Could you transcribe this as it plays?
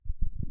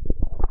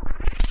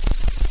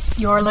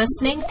You're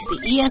listening to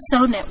the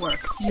ESO Network,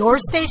 your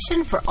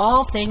station for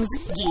all things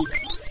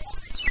geek.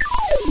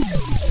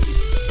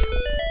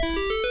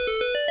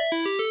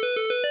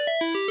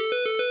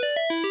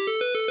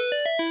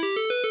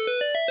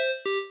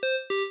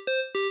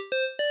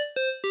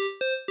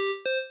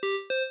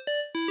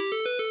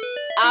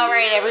 All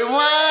right,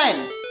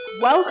 everyone.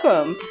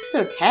 Welcome.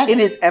 Episode 10. It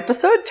is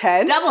episode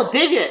 10. Double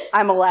digits.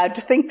 I'm allowed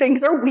to think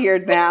things are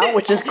weird now,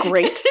 which is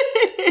great.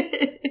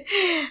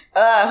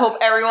 Hope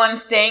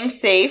everyone's staying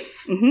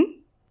safe. Mm-hmm.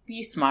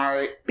 Be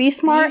smart. Be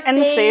smart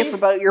and safe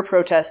about your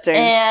protesting.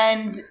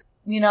 And,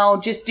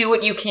 just do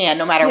what you can,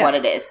 no matter what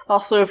it is.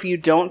 Also, if you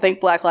don't think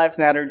Black Lives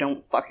Matter,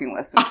 don't fucking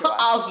listen to us.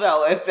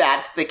 Also, if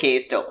that's the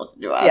case, don't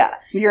listen to us. Yeah.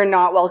 You're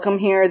not welcome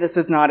here. This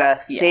is not a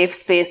safe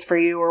space for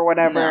you or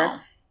whatever. No.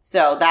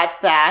 So that's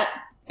that.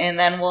 And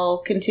then we'll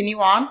continue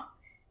on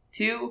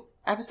to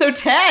episode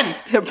 10.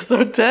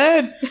 Episode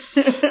 10.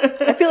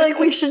 I feel like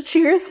we should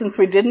cheers since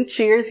we didn't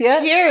cheers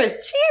yet.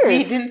 Cheers.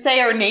 Cheers. We didn't say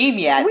our name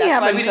yet. We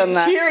haven't done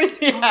that.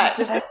 Cheers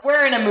yet.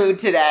 We're in a mood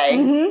today.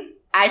 Mm-hmm.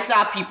 I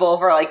saw people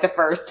for the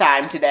first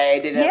time today. I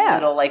did a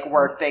little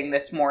work thing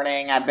this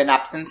morning. I've been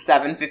up since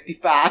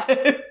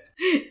 7:55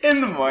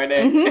 in the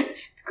morning. Mm-hmm.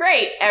 It's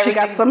great. She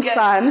got some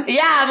sun.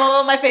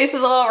 Yeah, my face is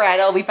a little red.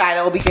 It'll be fine.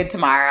 It'll be good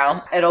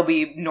tomorrow. It'll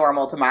be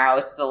normal tomorrow.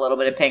 It's just a little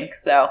bit of pink.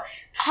 So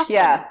awesome.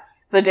 Yeah,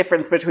 the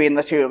difference between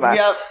the two of us.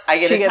 Yep. I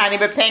get a tiny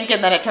bit pink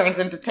and then it turns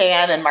into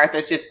tan and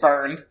Martha's just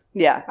burned.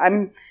 Yeah,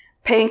 I'm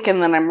pink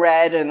and then I'm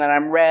red and then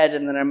I'm red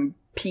and then I'm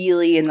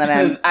peely and then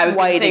I'm I was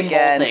white gonna say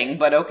again. molting,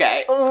 but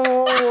okay.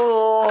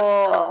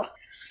 Oh.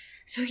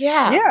 So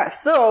yeah. Yeah,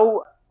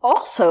 so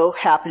also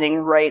happening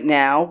right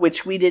now,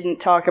 which we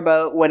didn't talk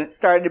about when it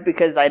started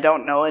because I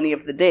don't know any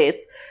of the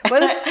dates,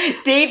 but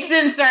it's dates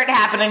didn't start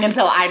happening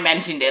until I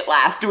mentioned it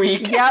last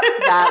week. Yep,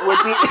 that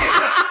would be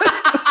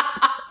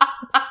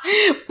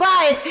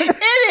but it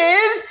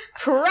is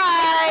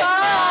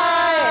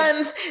Pride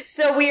Month!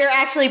 So we are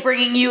actually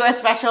bringing you a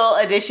special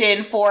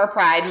edition for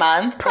Pride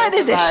Month. Pride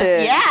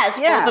edition. Yes,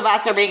 both of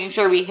us are making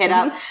sure we hit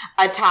up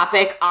a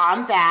topic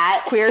on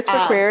that. Queers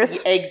for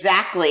queers.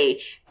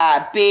 Exactly.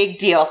 Big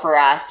deal for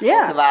us.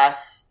 Both of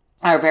us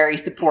are very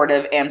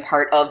supportive and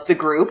part of the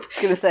group. I was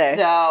going to say.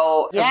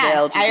 So,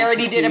 yeah, I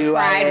already did a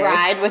Pride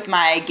ride with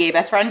my gay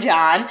best friend,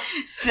 John.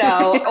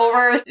 So,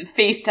 over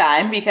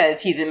FaceTime,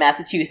 because he's in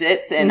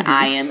Massachusetts and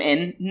I am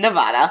in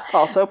Nevada.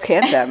 Also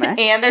pandemic.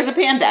 And there's a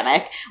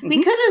pandemic.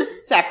 We could have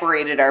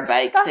separated our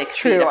bikes 6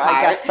 feet apart.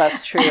 I guess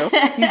that's true.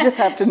 You just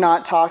have to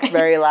not talk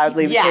very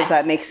loudly because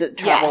that makes it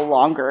travel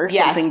longer.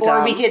 Yes,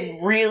 or we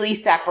could really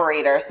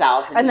separate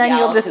ourselves and then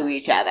yell to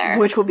each other.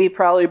 Which would be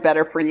probably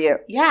better for you.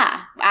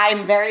 Yeah,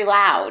 I'm very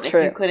loud, if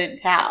you couldn't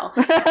tell.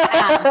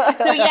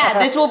 So yeah,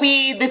 this will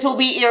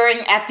be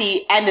airing at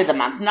the end of the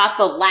month, not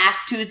the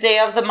last Tuesday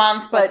of the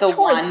month, but the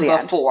one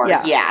before.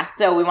 Yeah,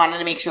 so we wanted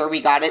to make sure we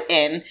got it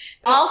in.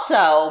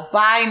 Also,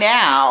 by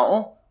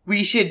now,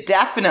 we should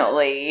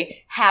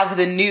definitely have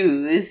the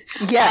news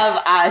of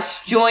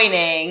us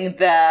joining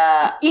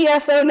the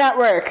ESO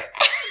Network.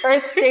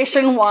 Earth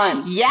Station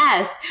 1.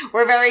 Yes,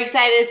 we're very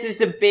excited. It's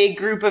just a big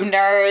group of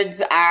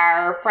nerds.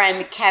 Our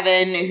friend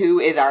Kevin,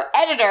 who is our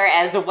editor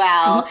as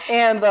well.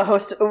 And the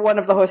host, one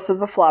of the hosts of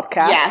the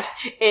Flopcast. Yes,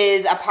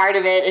 is a part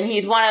of it. And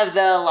he's one of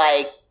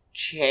the,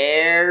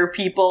 chair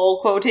people,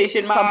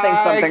 quotation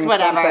marks,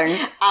 whatever,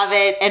 of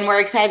it. And we're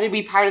excited to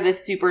be part of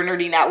this super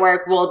nerdy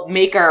network. We'll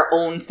make our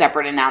own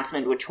separate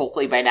announcement, which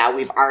hopefully by now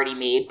we've already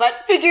made. But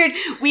figured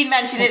we'd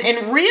mention it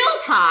in real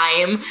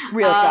time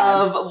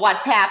of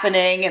what's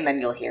happening. And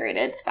then you'll hear it.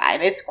 It's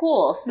fine. It's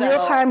cool. So,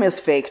 real time is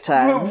fake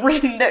time.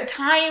 The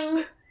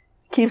time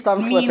keeps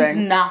on slipping. Means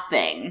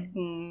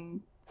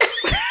nothing.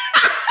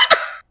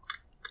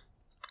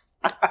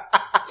 All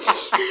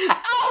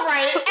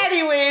right.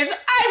 Anyways,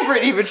 I'm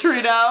Brittany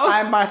Vitruno.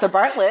 I'm Martha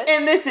Bartlett.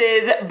 And this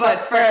is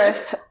But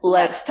First,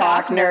 Let's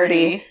Talk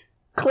Nerdy.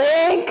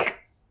 Clink!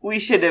 We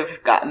should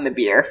have gotten the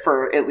beer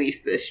for at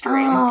least this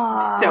stream,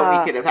 so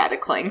we could have had a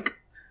clink.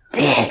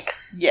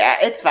 Dicks. Yeah,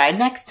 it's fine.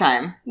 Next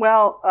time.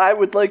 Well, I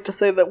would like to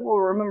say that we'll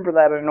remember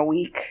that in a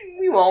week.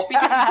 We won't,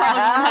 because we probably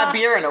won't have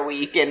beer in a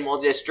week, and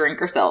we'll just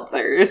drink our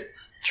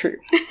seltzers. True.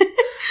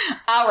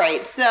 All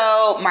right,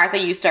 so Martha,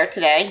 you start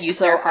today.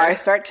 I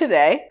start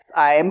today.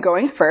 I am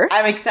going first.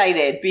 I'm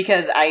excited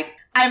because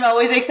I'm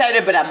always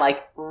excited, but I'm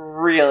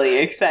really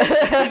excited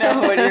to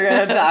know what you're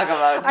going to talk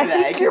about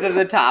today because of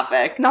the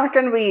topic. Not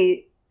going to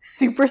be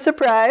super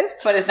surprised,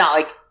 but it's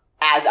not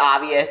as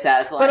obvious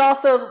as but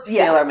also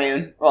Sailor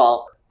Moon.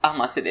 Well,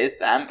 unless it is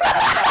them. Did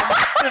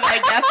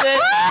I guess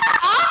it?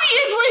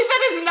 Obviously,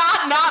 that is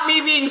not me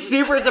being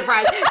super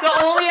surprised. The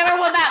only other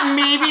one that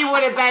maybe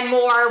would have been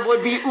more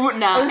would be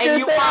Utena, and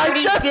you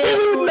already did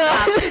Utena.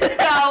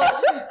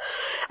 So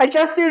I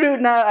just did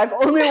Utena. I've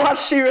only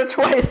watched She-Ra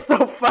twice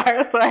so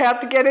far, so I have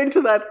to get into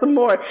that some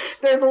more.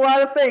 There's a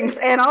lot of things,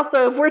 and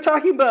also if we're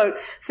talking about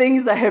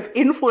things that have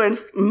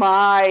influenced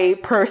my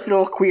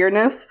personal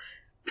queerness,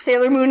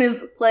 Sailor Moon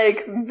is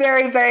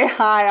very, very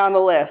high on the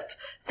list.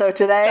 So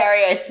today...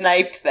 Sorry, I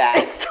sniped that.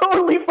 It's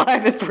totally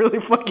fine. It's really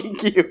fucking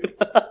cute.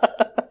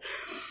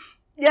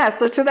 Yeah,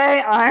 so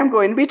today I'm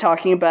going to be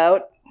talking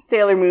about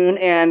Sailor Moon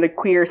and the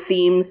queer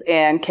themes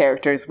and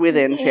characters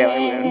within Sailor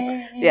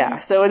Moon. Yeah,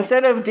 so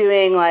instead of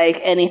doing like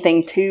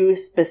anything too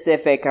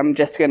specific, I'm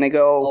just going to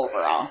go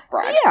overall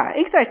broad. Yeah,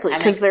 exactly.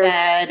 Because there's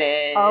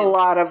a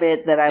lot of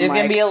it that I'm There's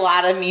going to be a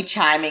lot of me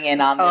chiming in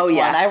on this one.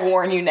 I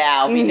warn you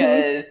now,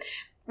 because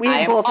we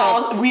both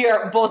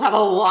have a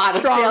lot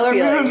of Sailor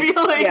Moon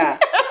feelings. Yeah.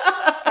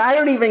 I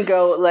don't even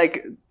go,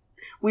 like,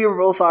 we were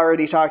both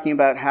already talking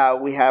about how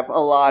we have a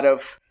lot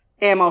of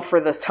ammo for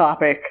this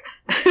topic.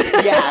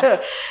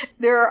 Yes.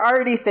 There are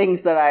already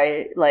things that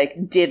I, like,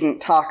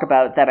 didn't talk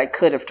about that I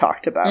could have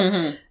talked about.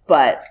 Mm-hmm.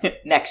 But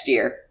next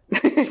year.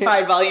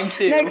 Pride Volume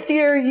 2. Next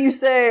year, you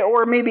say,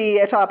 or maybe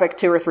a topic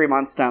 2 or 3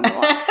 months down the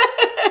line.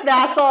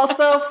 That's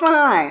also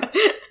fine.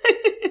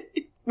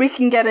 We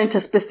can get into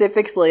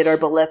specifics later,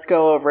 but let's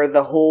go over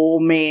the whole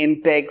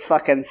main big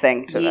fucking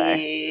thing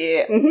today.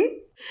 Yeah. Mm-hmm.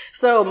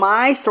 So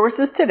my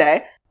sources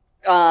today,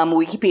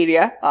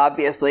 Wikipedia,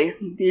 obviously.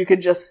 You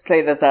could just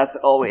say that that's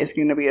always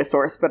going to be a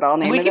source, but I'll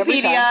name it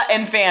every time. Wikipedia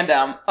and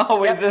fandom,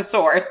 always a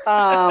source.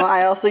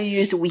 I also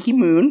used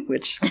Wikimoon,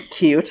 which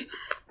cute.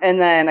 And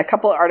then a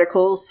couple of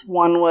articles.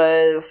 One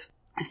was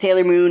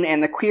Sailor Moon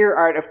and the Queer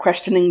Art of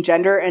Questioning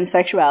Gender and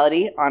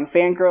Sexuality on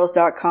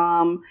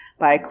fangirls.com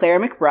by Claire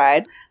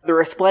McBride. The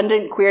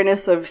Resplendent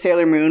Queerness of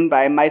Sailor Moon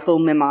by Michael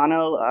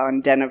Mimano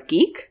on Den of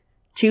Geek.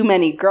 Too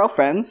Many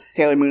Girlfriends,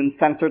 Sailor Moon's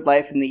Censored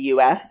Life in the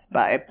U.S.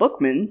 by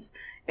Bookmans.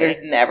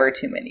 There's never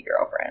too many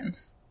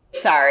girlfriends.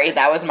 Sorry,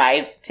 that was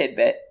my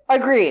tidbit.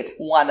 Agreed.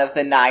 One of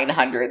the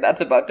 900 that's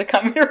about to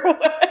come your way.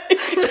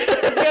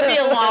 It's going to be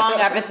a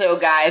long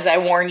episode, guys. I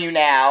warn you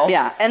now.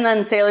 Yeah, and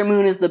then Sailor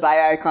Moon is the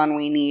bi-icon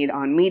we need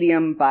on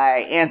Medium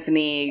by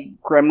Anthony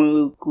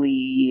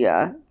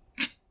Gramuglia.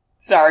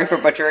 Sorry for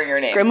butchering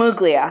your name.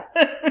 Gramuglia.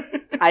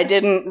 I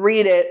didn't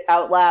read it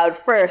out loud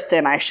first,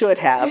 and I should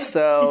have,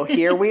 so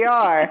here we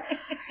are.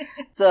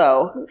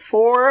 So,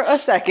 for a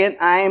second,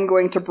 I am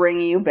going to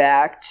bring you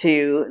back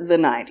to the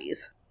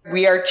 90s.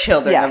 We are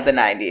children of the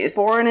 90s.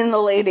 Born in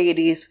the late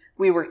 80s,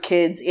 we were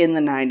kids in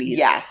the 90s.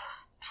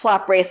 Yes.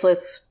 Slap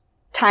bracelets,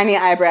 tiny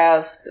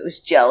eyebrows. Those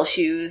gel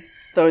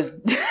shoes. Those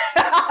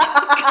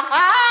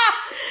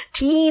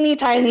teeny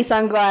tiny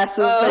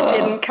sunglasses that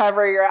didn't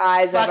cover your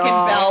eyes at all.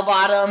 Fucking bell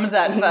bottoms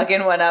that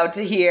fucking went out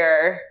to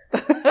here. Do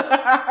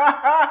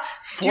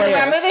you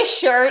remember the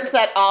shirts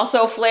that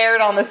also flared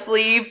on the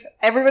sleeve?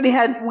 Everybody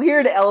had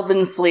weird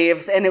elven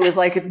sleeves, and it was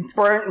like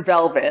burnt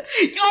velvet.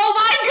 Oh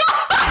my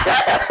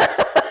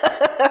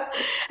god!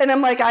 And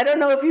I'm like, I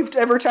don't know if you've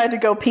ever tried to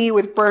go pee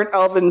with burnt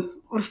elven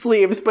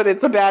sleeves, but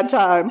it's a bad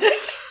time.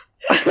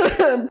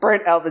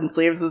 Burnt Elven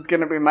Sleeves is going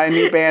to be my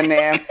new band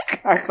name.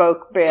 Our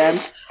folk band.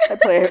 I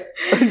play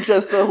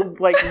just a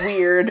like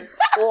weird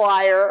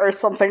lyre or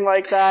something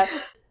like that.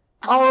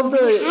 We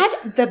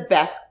had the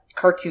best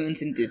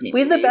cartoons in Disney movies.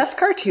 We had the best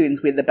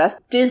cartoons. We had the best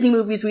Disney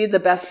movies. We had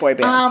the best boy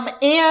bands.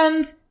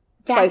 And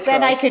back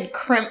then I could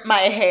crimp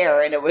my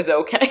hair and it was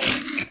okay.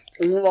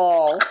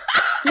 Lol.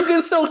 You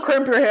can still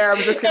crimp your hair.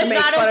 I'm just going to make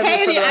fun of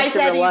you for the rest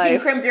of your life. I said you can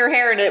crimp your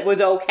hair and it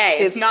was okay.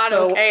 It's not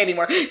okay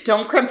anymore.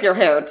 Don't crimp your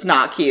hair. It's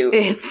not cute.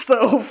 It's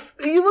so...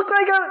 You look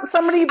like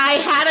somebody... I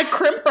had a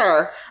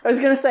crimper. I was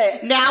going to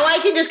say... Now I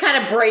can just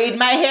kind of braid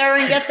my hair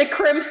and get the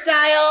crimp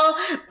style.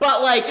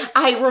 But, like,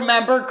 I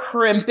remember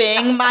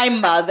crimping my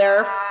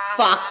mother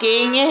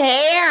fucking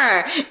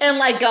hair. And,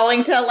 like,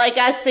 going to, like,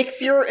 a sixth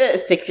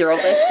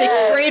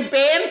grade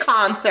band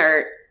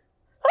concert.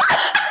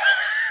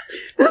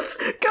 This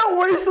got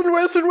worse and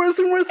worse and worse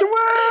and worse and worse.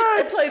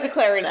 I played the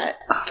clarinet.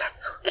 Oh,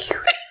 that's so cute.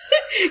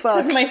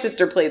 Fuck. My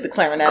sister played the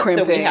clarinet,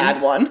 so we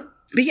had one.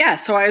 But yeah,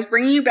 so I was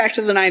bringing you back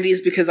to the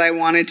 90s because I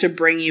wanted to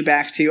bring you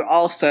back to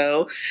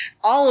also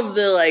all of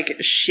the, like,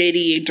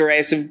 shady,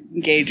 derisive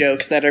gay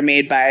jokes that are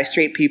made by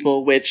straight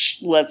people, which,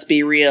 let's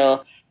be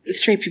real,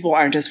 straight people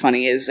aren't as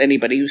funny as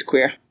anybody who's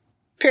queer.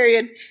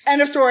 Period.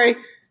 End of story.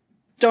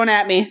 Don't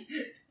at me.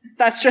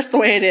 That's just the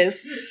way it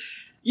is.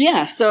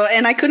 Yeah, so,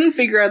 and I couldn't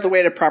figure out the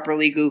way to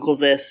properly Google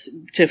this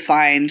to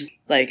find,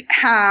 like,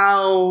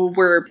 how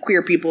were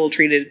queer people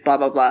treated, blah,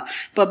 blah, blah.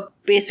 But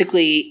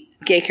basically,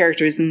 gay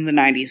characters in the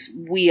 90s,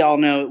 we all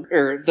know,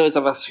 or those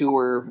of us who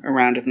were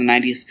around in the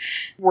 90s,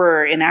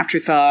 were an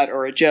afterthought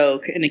or a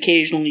joke, and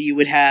occasionally you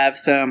would have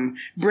some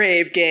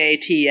brave gay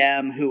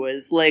TM who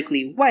was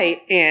likely white,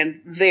 and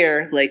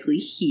their, likely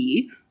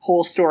he,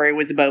 whole story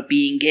was about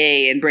being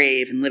gay and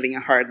brave and living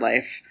a hard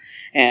life.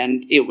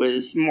 And it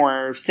was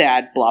more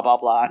sad, blah, blah,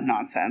 blah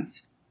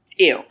nonsense.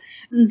 Ew.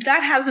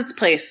 That has its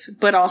place,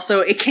 but also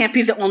it can't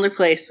be the only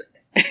place.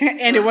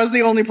 And it was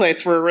the only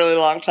place for a really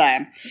long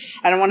time.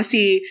 I don't want to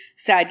see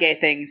sad gay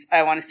things.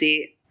 I want to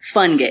see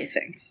fun gay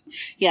things.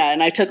 Yeah,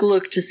 and I took a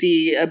look to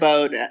see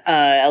about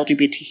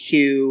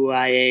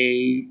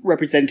LGBTQIA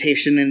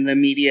representation in the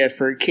media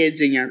for kids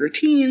and younger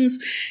teens,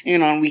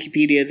 and on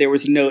Wikipedia there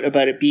was a note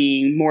about it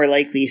being more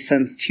likely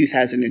since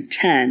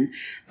 2010,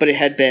 but it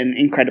had been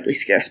incredibly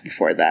scarce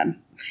before then.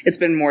 It's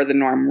been more the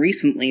norm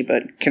recently,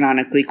 but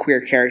canonically queer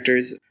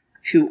characters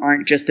who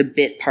aren't just a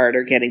bit part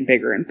are getting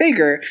bigger and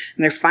bigger,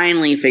 and they're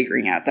finally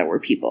figuring out that we're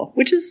people,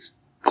 which is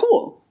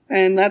cool.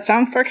 And that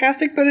sounds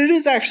sarcastic, but it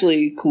is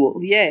actually cool.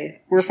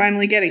 Yay. We're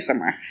finally getting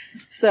somewhere.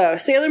 So,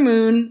 Sailor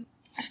Moon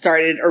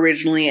started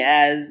originally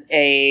as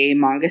a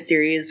manga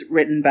series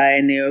written by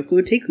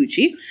Naoko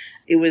Takeuchi.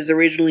 It was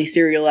originally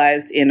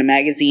serialized in a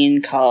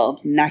magazine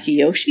called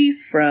Nakiyoshi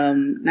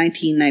from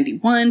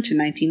 1991 to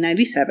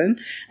 1997,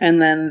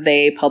 and then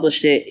they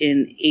published it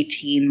in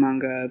 18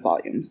 manga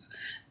volumes.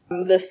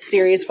 The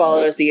series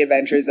follows the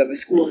adventures of a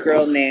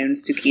schoolgirl named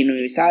Tsukino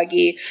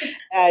Usagi.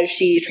 As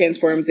she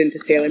transforms into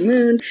Sailor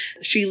Moon,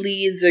 she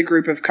leads a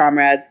group of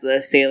comrades,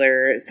 the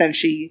Sailor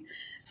Senshi.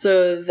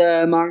 So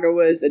the manga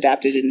was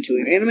adapted into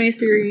an anime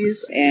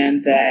series,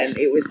 and then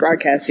it was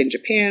broadcast in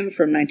Japan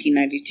from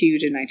 1992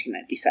 to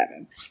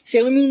 1997.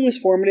 Sailor Moon was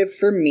formative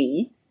for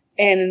me,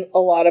 and a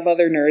lot of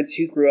other nerds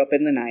who grew up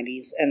in the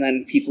 90s, and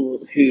then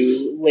people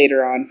who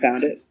later on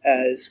found it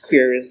as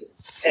queers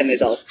and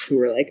adults who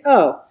were like,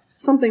 oh,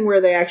 something where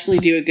they actually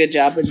do a good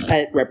job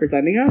at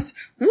representing us.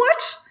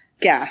 What?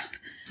 Gasp.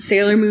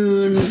 Sailor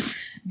Moon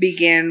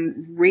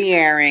began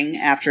re-airing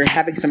after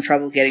having some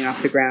trouble getting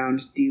off the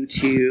ground due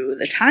to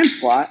the time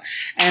slot,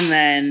 and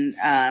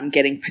then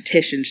getting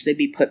petitioned to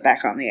be put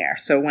back on the air.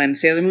 So when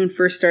Sailor Moon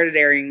first started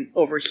airing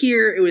over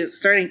here, it was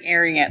starting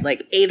airing at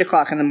like 8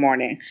 o'clock in the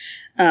morning.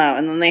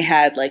 And then they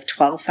had like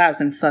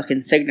 12,000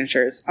 fucking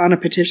signatures on a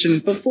petition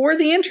before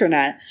the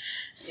internet.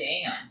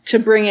 Damn. To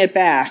bring it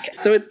back.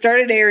 So it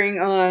started airing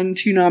on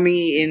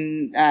Toonami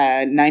in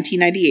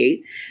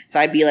 1998. So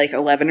I'd be like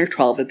 11 or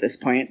 12 at this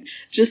point.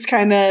 Just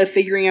kind of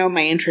figuring out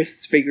my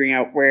interests, figuring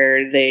out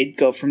where they'd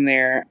go from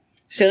there.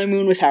 Sailor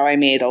Moon was how I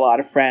made a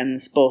lot of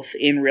friends, both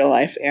in real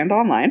life and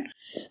online.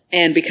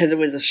 And because it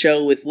was a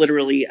show with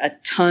literally a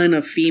ton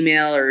of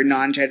female or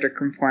non-gender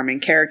conforming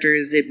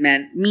characters, it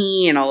meant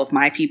me and all of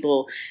my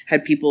people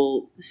had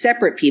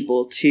separate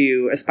people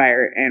to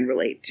aspire and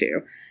relate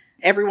to.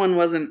 Everyone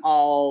wasn't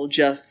all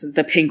just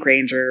the Pink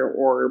Ranger,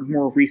 or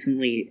more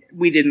recently,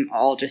 we didn't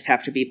all just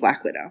have to be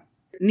Black Widow.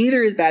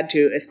 Neither is bad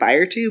to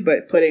aspire to,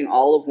 but putting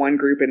all of one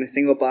group in a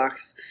single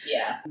box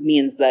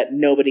means that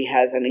nobody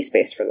has any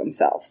space for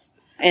themselves.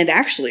 And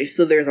actually,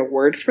 so there's a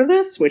word for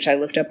this, which I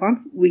looked up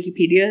on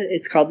Wikipedia.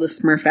 It's called the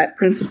Smurfette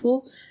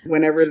Principle.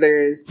 Whenever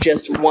there's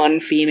just one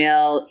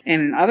female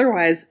and an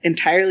otherwise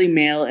entirely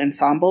male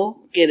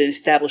ensemble, it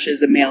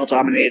establishes a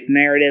male-dominated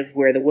narrative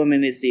where the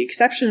woman is the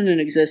exception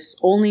and exists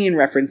only in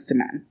reference to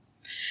men.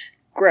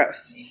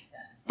 Gross.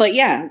 But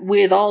yeah,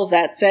 with all of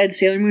that said,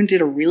 Sailor Moon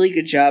did a really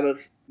good job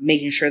of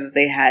making sure that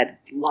they had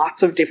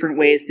lots of different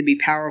ways to be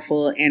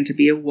powerful and to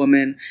be a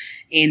woman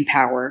in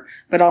power,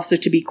 but also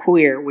to be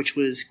queer, which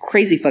was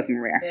crazy fucking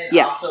rare. And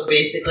also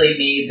basically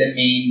made the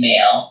main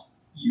male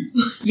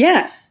useless.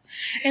 Yes.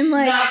 And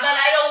like, not that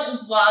I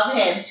don't love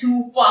him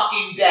to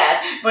fucking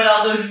death, but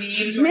all those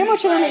memes.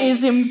 Mamo-chan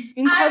is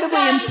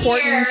incredibly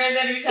important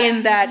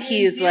in that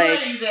he's like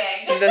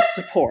the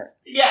support.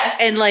 Yes.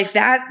 And like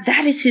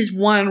that is his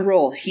one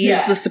role. He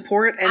is the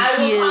support, and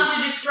he is cause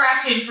a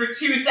distraction for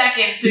 2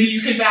 seconds so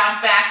you can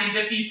bounce back and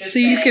defeat this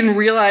thing. You can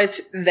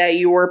realize that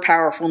you're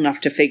powerful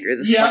enough to figure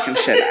this fucking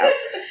shit out.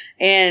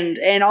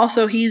 And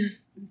also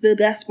he's the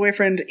best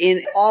boyfriend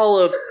in all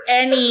of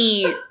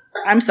any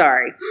I'm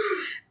sorry.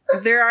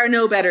 There are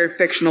no better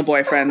fictional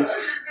boyfriends.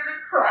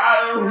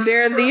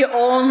 They're the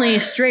only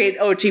straight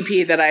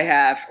OTP that I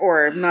have.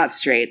 Or not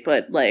straight,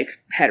 but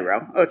like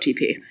hetero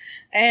OTP.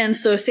 And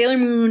so Sailor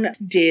Moon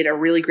did a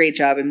really great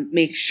job in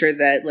making sure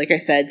that, like I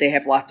said, they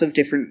have lots of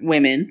different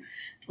women.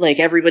 Like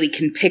everybody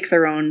can pick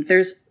their own.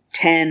 There's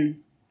 10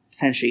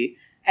 Senshi.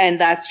 And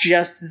that's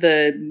just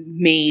the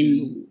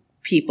main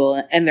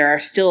people. And there are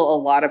still a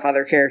lot of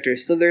other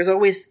characters. So there's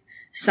always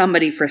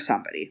somebody for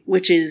somebody,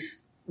 which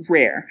is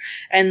rare.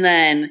 And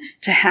then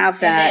to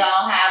have that, they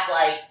all have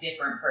like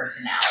different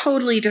personalities.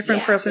 Totally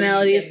different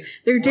personalities. So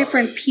they're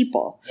different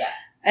people. Yeah.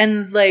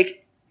 And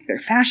like their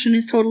fashion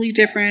is totally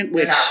different.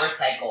 They're not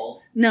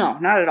recycled. No,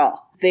 not at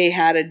all. They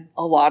had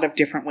a lot of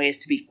different ways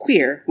to be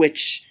queer,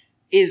 which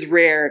is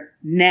rare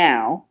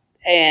now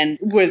and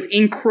was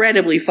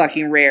incredibly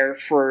fucking rare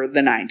for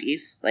the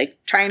 90s. Like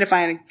trying to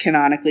find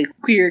canonically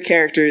queer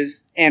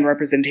characters and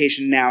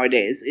representation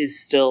nowadays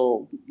is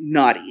still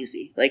not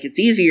easy. Like it's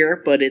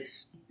easier, but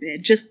it's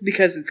just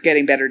because it's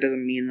getting better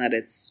doesn't mean that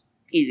it's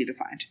easy to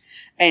find.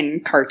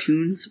 And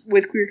cartoons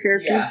with queer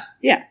characters,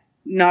 yeah.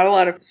 Not a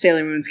lot of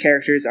Sailor Moon's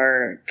characters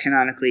are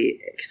canonically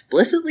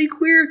explicitly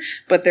queer,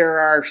 but there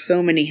are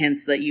so many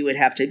hints that you would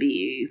have to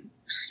be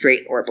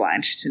straight or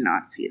blind to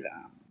not see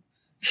them.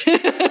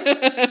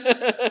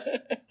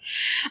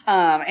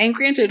 And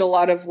granted, a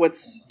lot of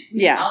what's...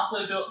 Yeah.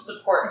 Also, don't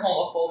support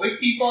homophobic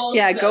people.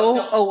 Yeah, so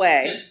go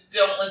away.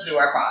 Don't listen to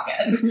our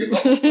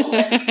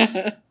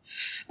podcast.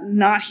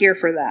 Not here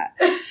for that.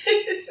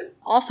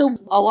 Also,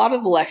 a lot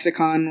of the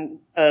lexicon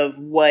of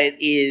what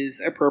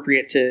is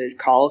appropriate to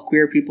call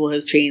queer people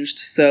has changed,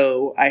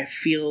 so I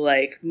feel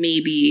like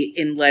maybe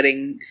in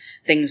letting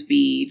things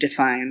be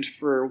defined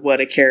for what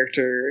a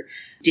character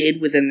did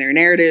within their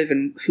narrative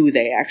and who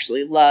they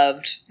actually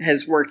loved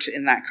has worked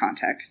in that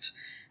context.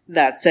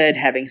 That said,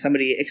 having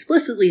somebody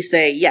explicitly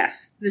say,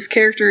 yes, this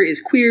character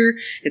is queer,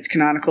 it's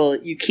canonical,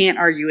 you can't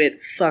argue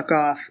it, fuck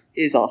off,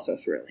 is also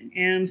thrilling.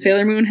 And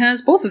Sailor Moon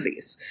has both of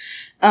these.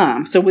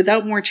 So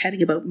without more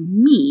chatting about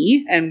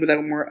me, and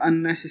without more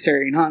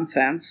unnecessary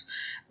nonsense,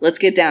 let's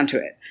get down to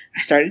it.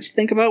 I started to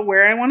think about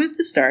where I wanted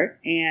to start,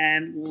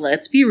 and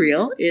let's be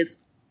real,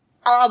 it's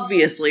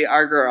obviously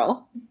our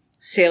girl,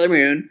 Sailor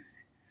Moon,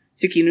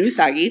 Tsukino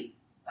Usagi.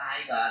 Bye,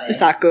 goddess.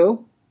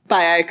 Usako.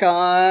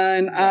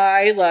 Bi-icon.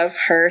 I love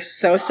her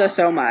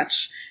so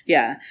much.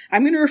 Yeah.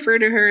 I'm going to refer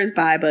to her as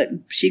bi, but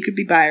she could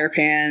be bi or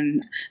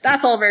pan.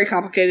 That's all very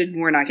complicated,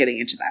 and we're not getting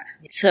into that.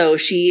 So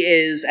she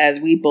is, as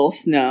we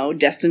both know,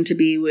 destined to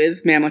be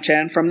with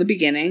Mamo-chan from the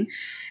beginning,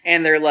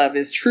 and their love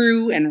is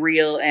true and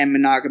real and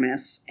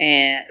monogamous,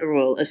 and,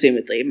 well,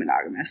 assumedly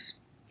monogamous.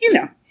 You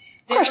know.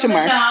 Question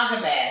mark.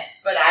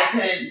 Monogamous, but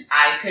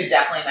I could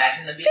definitely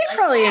imagine them being They'd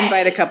probably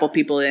invite a couple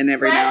people in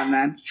every now and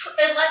then.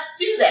 Let's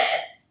do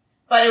this.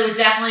 But it would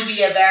definitely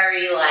be a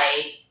very,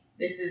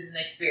 this is an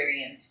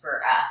experience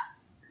for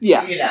us.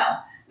 Yeah. You know.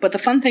 But the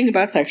fun thing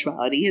about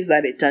sexuality is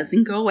that it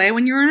doesn't go away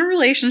when you're in a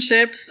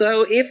relationship.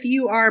 So if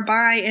you are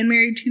bi and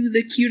married to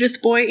the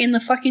cutest boy in the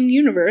fucking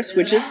universe,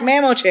 which is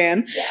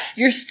Mamo-chan, yes.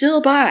 You're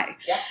still bi.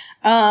 Yes.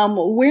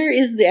 Where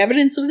is the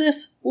evidence of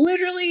this?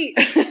 Literally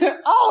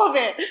all of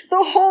it.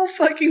 The whole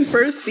fucking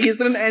first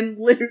season and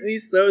literally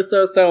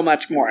so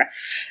much more.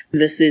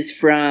 This is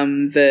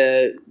from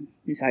the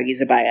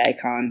Usagi's a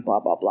bi-icon,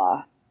 blah, blah,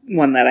 blah.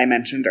 One that I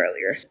mentioned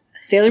earlier.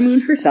 Sailor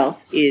Moon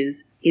herself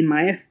is, in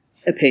my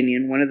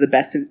opinion, one of the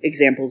best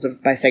examples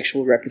of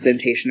bisexual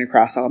representation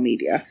across all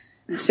media.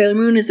 Sailor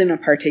Moon isn't a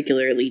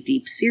particularly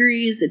deep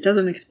series. It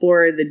doesn't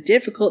explore the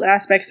difficult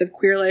aspects of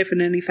queer life in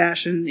any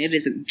fashion. It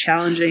isn't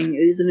challenging. It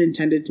isn't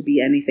intended to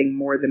be anything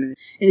more than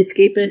an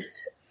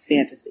escapist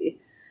fantasy.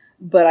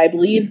 But I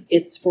believe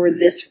it's for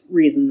this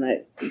reason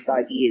that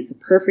Usagi is a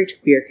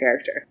perfect queer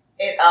character.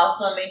 It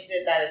also makes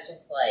it that it's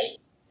just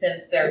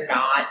since they're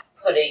not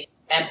putting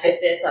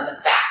emphasis on the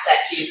fact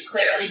that she's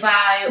clearly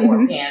bi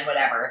or pan,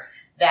 whatever,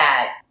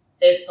 that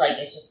it's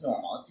it's just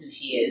normal. It's who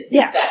she is.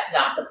 Yeah. That's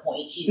not the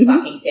point. She's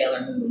fucking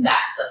Sailor Moon.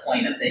 That's the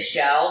point of this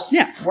show.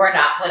 Yeah. We're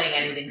not putting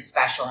anything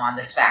special on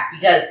this fact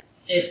because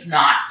it's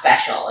not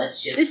special.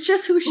 It's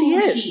just who she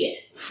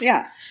is.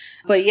 Yeah.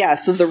 But yeah,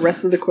 so the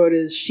rest of the quote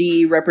is,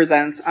 she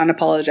represents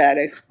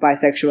unapologetic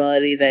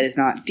bisexuality that is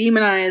not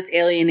demonized,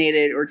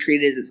 alienated, or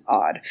treated as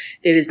odd.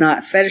 It is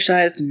not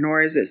fetishized,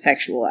 nor is it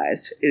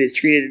sexualized. It is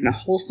treated in a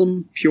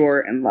wholesome, pure,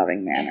 and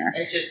loving manner.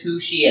 It's just who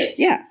she is.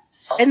 Yeah.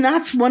 And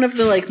that's one of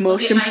the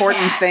most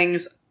important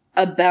things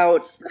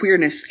about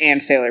queerness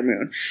and Sailor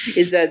Moon,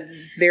 is that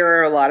there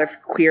are a lot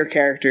of queer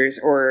characters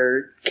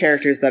or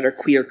characters that are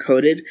queer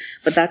coded,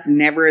 but that's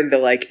never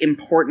the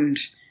important.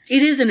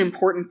 It is an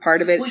important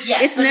part of it. Well,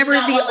 yes, it's never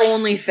the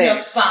only thing.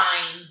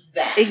 Defines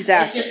them.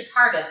 Exactly. It's just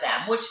part of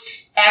them, which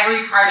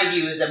every part of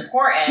you is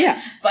important.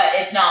 Yeah. But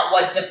it's not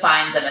what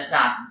defines them. It's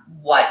not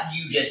what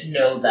you just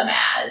know them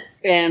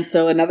as. And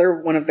so another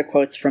one of the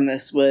quotes from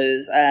this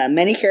was,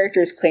 many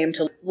characters claim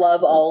to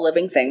love all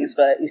living things,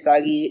 but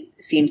Usagi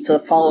seems to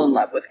fall in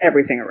love with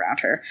everything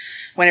around her.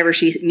 Whenever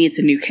she meets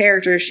a new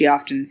character, she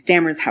often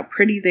stammers how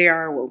pretty they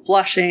are while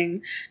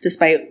blushing.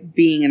 Despite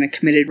being in a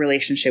committed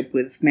relationship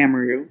with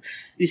Mamoru,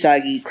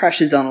 Usagi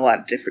crushes on a lot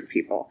of different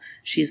people.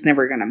 She's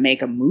never going to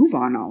make a move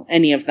on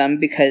any of them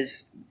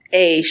because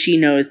A, she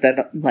knows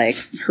that,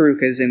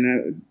 Haruka's in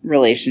a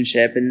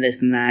relationship and this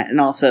and that,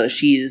 and also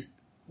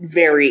she's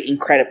very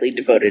incredibly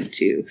devoted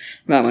to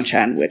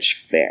Mamo-chan, which,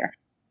 fair.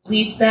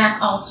 Leads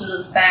back also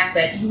to the fact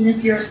that even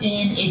if you're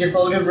in a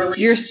devoted relationship,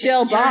 you're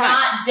still bi. You're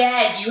not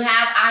dead. You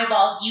have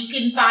eyeballs. You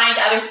can find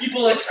other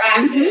people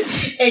attractive.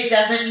 It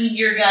doesn't mean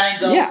you're gonna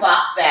go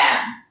fuck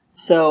them.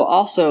 So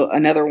also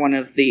another one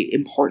of the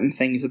important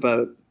things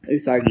about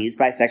Usagi's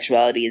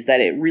bisexuality is that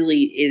it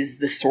really is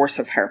the source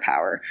of her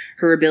power.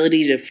 Her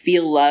ability to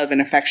feel love and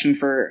affection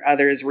for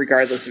others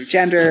regardless of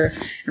gender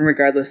and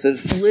regardless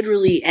of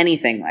literally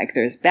anything.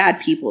 There's bad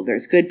people,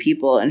 there's good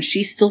people, and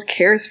she still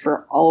cares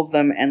for all of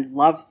them and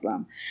loves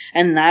them.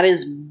 And that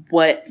is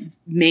what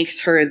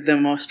makes her the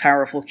most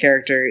powerful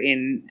character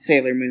in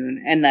Sailor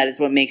Moon, and that is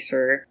what makes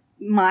her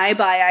my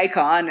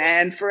bi-icon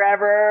and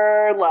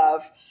forever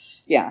love.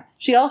 Yeah.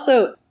 She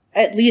also,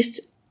 at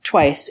least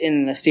twice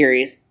in the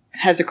series,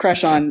 has a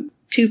crush on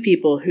two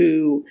people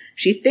who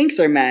she thinks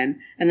are men,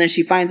 and then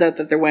she finds out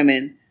that they're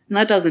women, and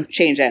that doesn't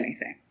change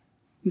anything.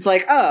 It's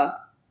oh,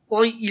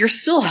 well, you're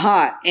still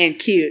hot and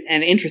cute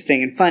and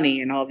interesting and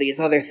funny and all these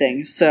other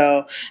things,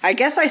 so I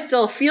guess I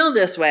still feel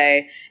this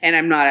way, and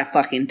I'm not a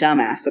fucking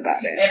dumbass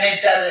about it. And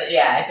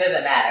it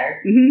doesn't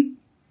matter. Mm-hmm.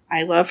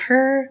 I love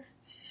her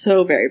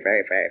so very,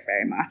 very, very,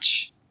 very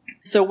much.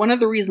 So one of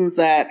the reasons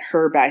that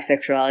her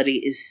bisexuality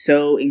is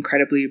so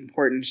incredibly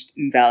important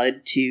and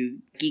valid to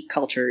geek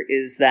culture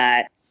is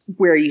that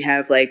where you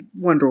have, like,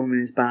 Wonder Woman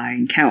is bi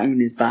and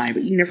Catwoman is bi,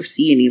 but you never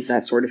see any of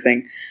that sort of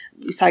thing.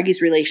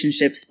 Usagi's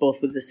relationships,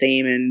 both with the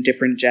same and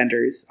different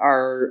genders,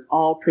 are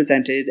all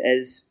presented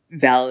as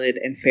valid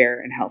and fair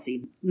and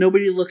healthy.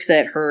 Nobody looks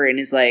at her and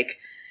is like,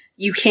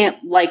 you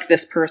can't like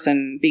this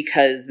person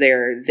because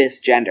they're this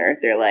gender.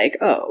 They're like,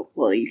 oh,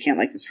 well, you can't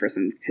like this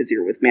person because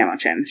you're with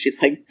Mamo-chan.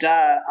 She's like,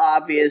 duh,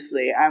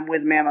 obviously, I'm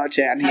with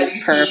Mamo-chan.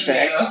 He's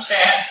perfect.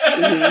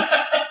 Mm-hmm.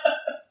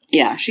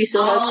 Yeah, she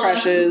still has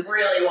crushes.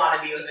 Really want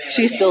to be with Mamo-chan.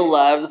 She still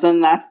loves,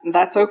 and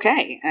that's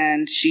okay.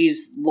 And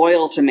she's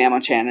loyal to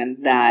Mamo-chan,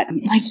 and that,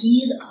 like,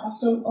 he's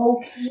also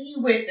okay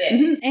with it,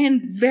 mm-hmm,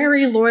 and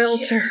very loyal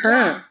to her.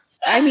 Yes.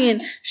 I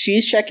mean,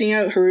 she's checking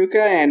out Haruka,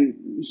 and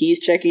he's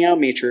checking out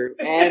Michiru,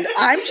 and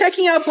I'm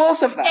checking out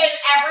both of them. And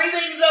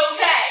everything's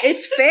okay.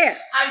 It's fair.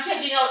 I'm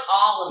checking out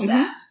all of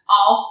them,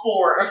 all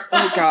 4 of them.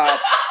 Oh God.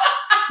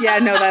 Yeah,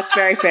 no, that's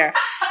very fair.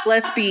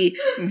 Let's be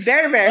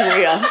very,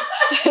 very real.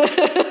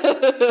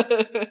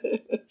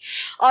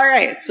 All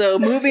right, so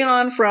moving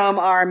on from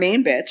our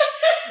main bitch,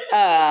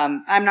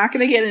 I'm not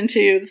going to get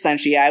into the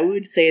Senshi. I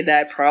would say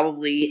that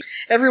probably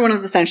every one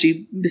of the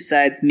Senshi,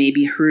 besides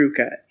maybe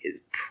Haruka,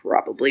 is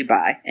probably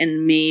bi,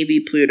 and maybe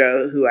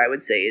Pluto, who I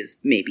would say is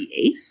maybe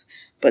ace,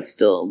 but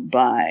still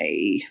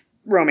bi.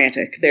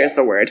 Romantic. There's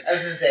the word. I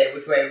was going to say,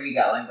 which way are we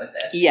going with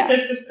this?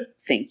 Yes.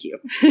 Thank you.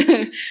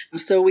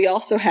 So we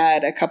also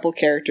had a couple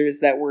characters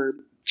that were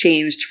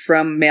changed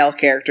from male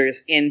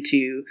characters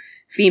into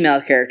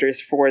female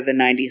characters for the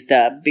 90s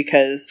dub,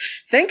 because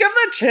think of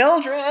the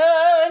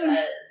children!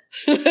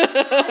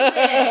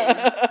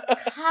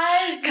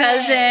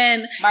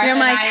 Cousin. You're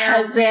my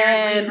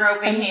cousin.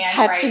 I'm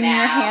touching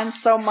your hand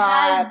so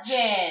much.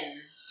 Cousin.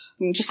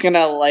 I'm just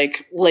gonna,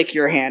 like, lick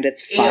your hand.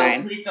 It's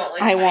fine. Ew, please don't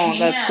lick I my won't.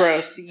 hand. That's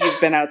gross. You've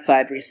been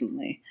outside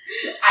recently.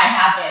 I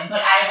haven't,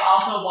 but I've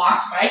also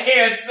washed my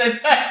hands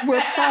since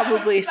We're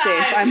probably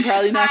safe. I'm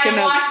probably not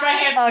gonna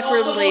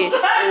awkwardly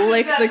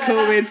lick the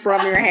COVID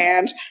from your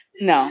hand.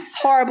 No.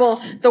 Horrible.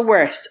 The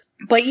worst.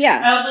 But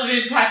yeah. I also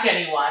didn't touch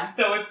anyone,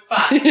 so it's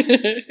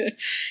fine.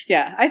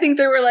 Yeah. I think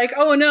they were like,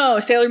 oh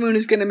no, Sailor Moon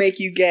is going to make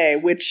you gay,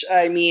 which,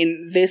 I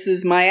mean, this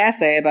is my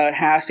essay about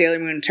how Sailor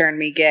Moon turned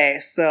me gay,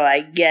 so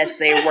I guess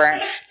they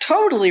weren't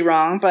totally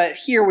wrong, but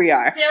here we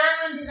are. Sailor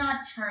Moon did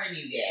not turn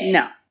you gay.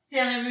 No.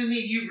 Sailor Moon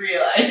made you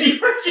realize you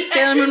were gay.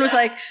 Sailor Moon was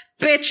like,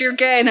 bitch, you're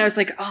gay, and I was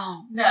like,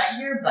 oh. No,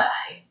 you're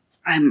bi.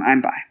 I'm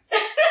bi.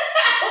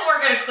 We're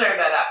going to clear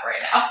that up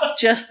right now.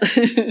 Just...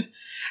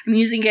 I'm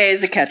using gay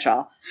as a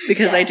catch-all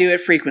because I do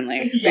it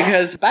frequently. Yeah.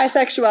 Because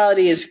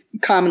bisexuality is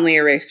commonly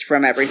erased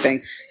from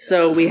everything,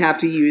 so we have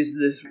to use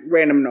this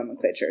random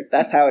nomenclature.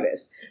 That's how it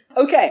is.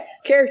 Okay,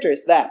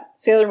 characters that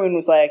Sailor Moon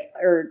was like,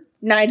 or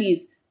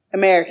 90s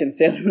American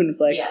Sailor Moon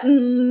was like,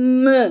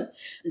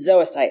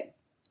 Zoisite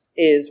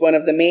is one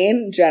of the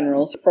main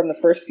generals from the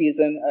first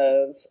season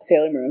of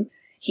Sailor Moon.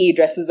 He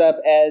dresses up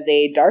as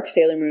a dark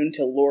Sailor Moon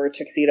to lure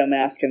Tuxedo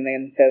Mask and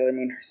then Sailor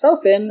Moon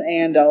herself in,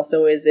 and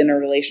also is in a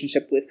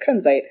relationship with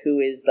Kunzite, who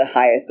is the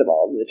highest of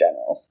all of the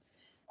generals.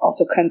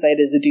 Also, Kunzite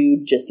is a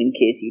dude, just in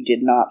case you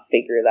did not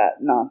figure that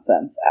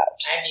nonsense out.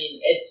 I mean,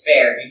 it's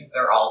fair, because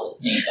they're all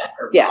just named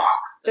after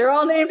rocks. They're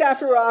all named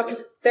after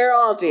rocks. They're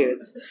all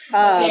dudes. They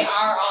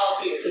are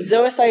all dudes.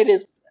 Zoisite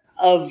is,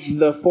 of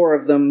the 4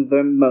 of them,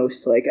 the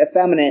most, like,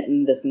 effeminate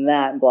and this and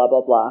that, and blah,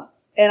 blah, blah.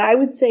 And I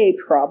would say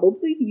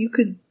probably you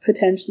could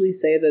potentially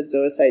say that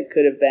Zoisite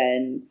could have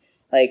been,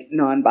 like,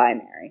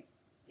 non-binary.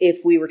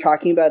 If we were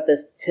talking about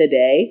this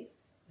today,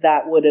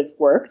 that would have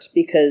worked,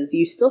 because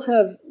you still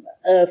have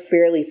a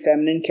fairly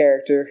feminine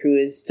character who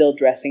is still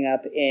dressing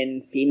up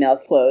in female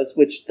clothes,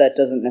 which that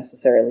doesn't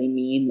necessarily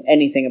mean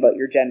anything about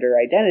your gender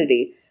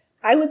identity.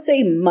 I would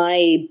say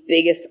my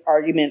biggest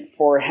argument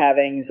for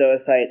having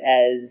Zoisite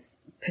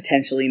as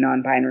potentially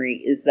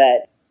non-binary is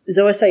that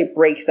Zoisite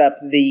breaks up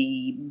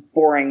the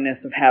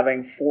boringness of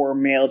having 4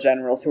 male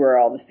generals who are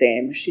all the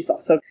same. She's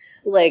also,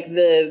 like,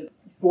 the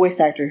voice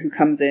actor who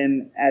comes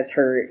in as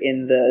her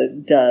in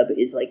the dub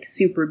is, like,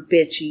 super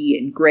bitchy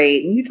and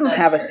great, and you don't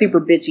have a super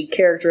bitchy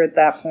character at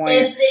that point.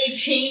 If they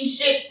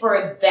changed it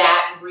for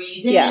that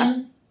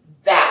reason,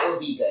 that would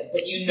be good.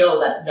 But you know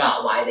that's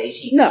not why they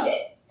changed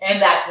it. And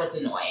that's what's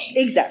annoying.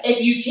 Exactly.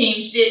 If you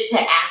changed it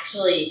to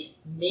actually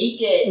make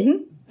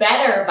it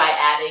better by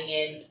adding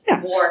in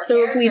more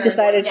so if we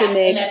decided to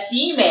make a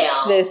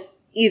female, this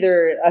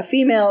either a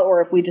female,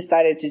 or if we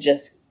decided to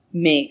just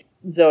make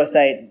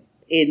Zoisite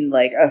in,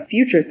 like, a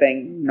future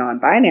thing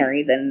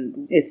non-binary,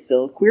 then it's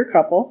still a queer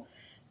couple.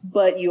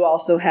 But you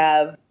also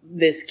have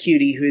this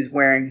cutie who's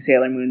wearing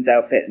Sailor Moon's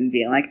outfit and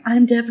being like,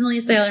 I'm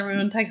definitely Sailor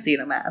Moon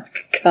Tuxedo Mask.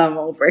 Come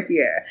over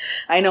here.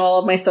 I know all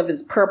of my stuff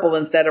is purple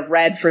instead of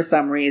red for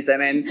some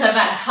reason. And because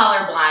I'm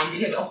colorblind,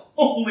 because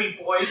only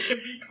boys can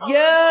be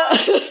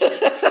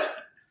colorblind. Yeah.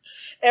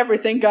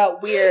 Everything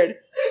got weird.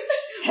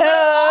 Hell.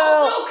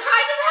 Also kind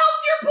of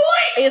helped your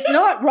point. It's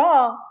not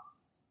wrong.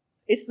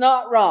 It's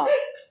not wrong.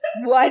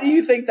 Why do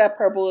you think that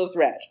purple is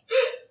red?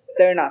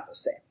 They're not the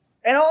same.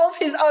 And all of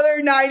his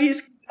other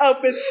 90s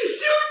outfits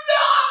do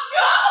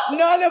not go!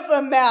 None of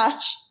them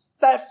match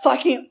that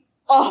fucking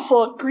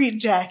awful green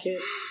jacket.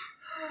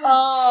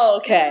 Oh,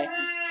 okay.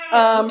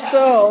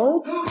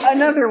 So,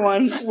 another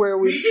one where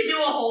we could do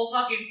a whole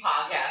fucking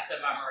podcast of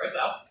Mamoru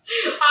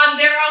on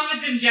their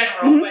outfits in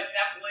general, but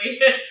definitely.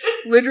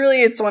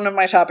 Literally, it's one of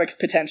my topics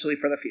potentially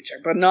for the future,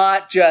 but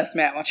not just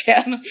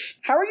Mamo-chan.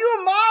 How are you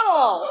a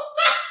model?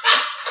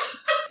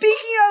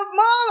 Speaking of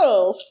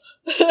models,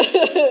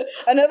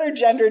 another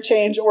gender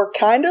change, or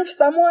kind of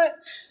somewhat,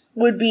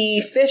 would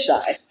be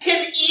Fisheye.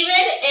 Because even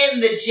in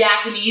the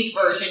Japanese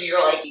version,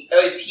 you're like,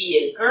 oh, is he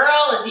a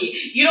girl?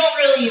 You don't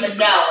really even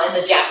know in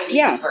the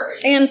Japanese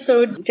version. And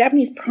so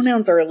Japanese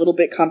pronouns are a little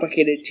bit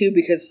complicated too,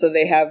 because so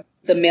they have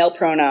the male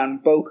pronoun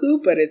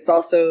boku, but it's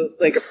also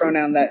like a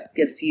pronoun that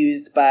gets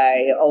used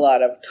by a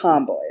lot of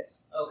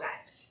tomboys. Okay.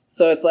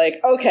 So it's like,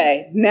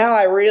 okay, now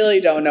I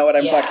really don't know what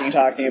I'm fucking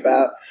talking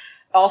about.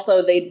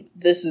 Also,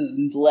 this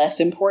is less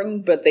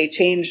important, but they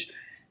changed,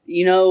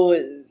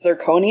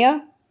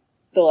 Zirconia?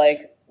 The,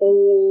 like,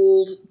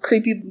 old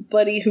creepy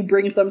buddy who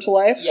brings them to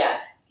life?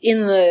 Yes.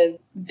 In the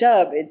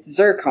dub, it's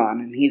Zircon,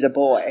 and he's a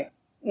boy.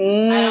 I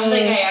don't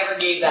think I ever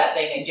gave that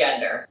thing a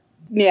gender.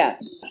 Yeah.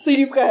 So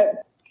you've got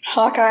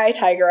Hawkeye,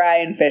 Tiger Eye,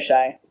 and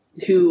Fisheye,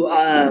 who,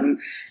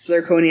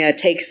 Zirconia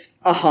takes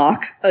a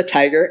hawk, a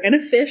tiger, and a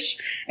fish,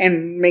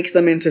 and makes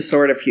them into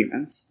sort of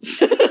humans.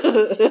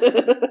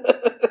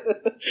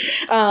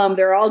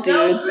 They're all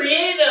dudes. So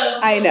creative.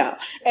 I know.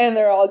 And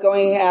they're all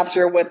going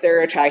after what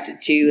they're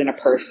attracted to in a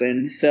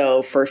person.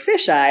 So for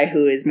Fisheye,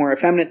 who is more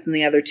effeminate than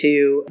the other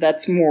two,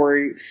 that's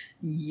more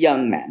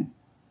young men.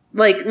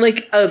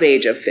 Like of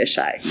age of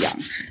Fisheye,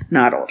 young,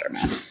 not older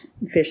men.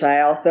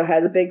 Fisheye also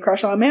has a big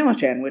crush on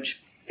Mamo-chan, which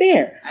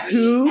fair.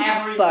 Who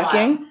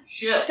fucking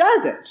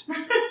doesn't?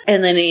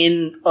 And then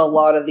in a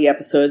lot of the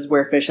episodes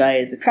where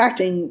Fisheye is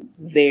attracting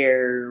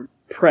their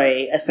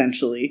prey,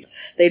 essentially,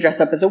 they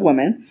dress up as a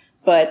woman.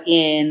 But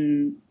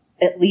in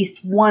at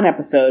least one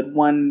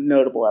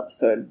notable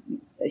episode,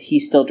 he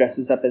still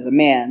dresses up as a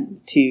man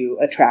to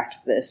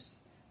attract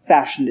this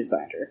fashion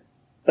designer.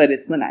 But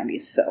it's the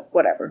 90s, so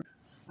whatever.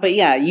 But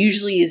yeah,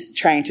 usually he's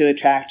trying to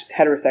attract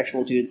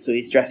heterosexual dudes, so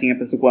he's dressing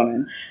up as a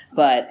woman.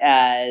 But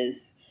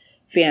as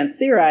fans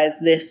theorize,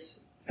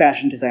 this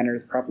fashion designer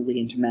is probably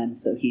into men,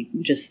 so he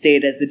just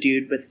stayed as a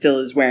dude, but still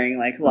is wearing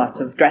like lots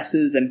of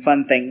dresses and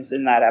fun things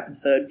in that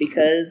episode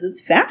because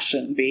it's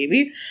fashion,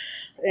 baby.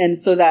 And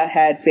so that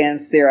had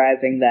fans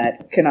theorizing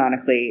that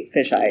canonically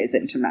Fisheye is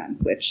into men,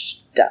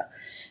 which, duh.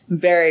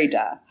 Very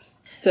duh.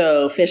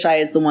 So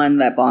Fisheye is the one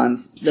that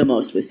bonds the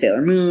most with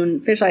Sailor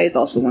Moon. Fisheye is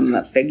also the one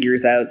that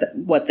figures out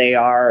what they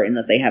are and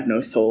that they have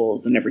no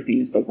souls and everything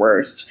is the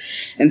worst.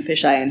 And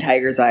Fisheye and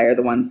Tiger's Eye are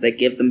the ones that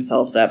give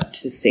themselves up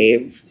to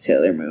save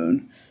Sailor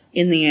Moon.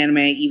 In the anime,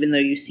 even though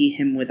you see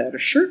him without a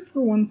shirt for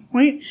one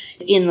point,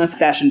 in the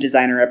fashion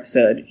designer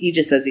episode, he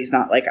just says he's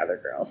not like other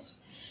girls.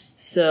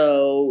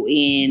 So,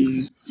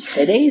 in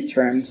today's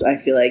terms, I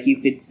feel like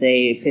you could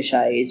say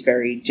Fisheye is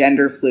very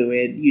gender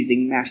fluid,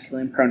 using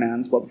masculine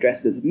pronouns while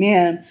dressed as a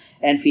man,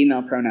 and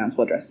female pronouns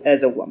while dressed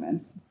as a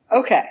woman.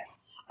 Okay.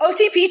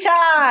 OTP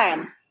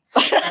time!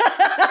 Yay!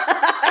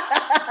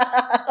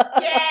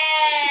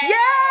 Yay!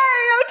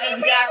 OTP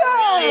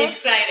time! Really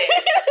excited.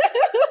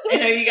 I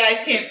know you guys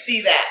can't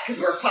see that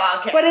because we're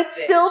podcasting. But it's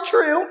still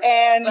true,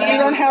 and you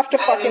don't have to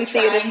fucking see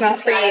it. It's not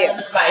for you. I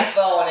was my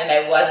phone and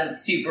I wasn't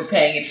super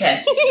paying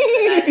attention.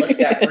 And I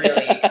looked up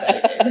really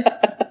excited.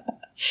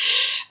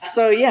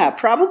 So yeah,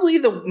 probably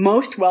the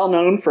most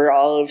well-known for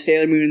all of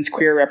Sailor Moon's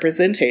queer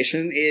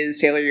representation is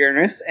Sailor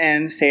Uranus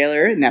and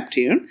Sailor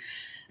Neptune.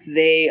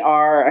 They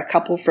are a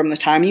couple from the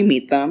time you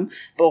meet them,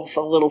 both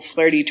a little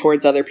flirty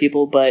towards other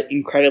people, but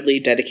incredibly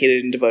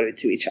dedicated and devoted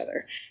to each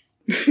other.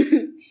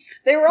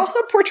 They were also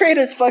portrayed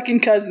as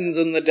fucking cousins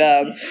in the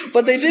dub,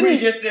 but they didn't. We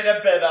just did a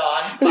bit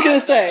on. I was gonna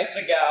say,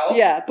 ago.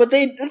 Yeah, but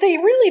they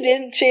really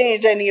didn't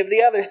change any of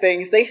the other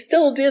things. They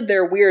still did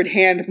their weird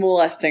hand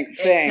molesting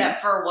thing.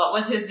 Except for what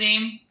was his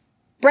name?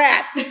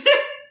 Brad.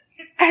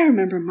 I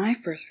remember my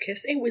first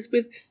kiss. It was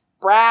with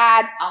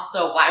Brad.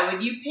 Also, why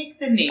would you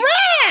pick the name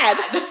Brad?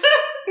 Michiru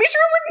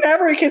would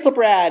never kiss a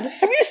Brad.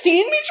 Have you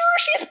seen Michiru?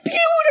 She's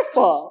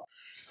beautiful.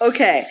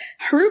 Okay,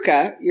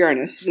 Haruka,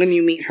 Uranus, when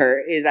you meet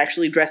her, is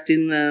actually dressed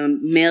in the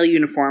male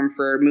uniform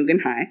for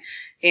Mugen High,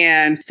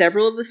 and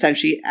several of the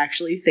Senshi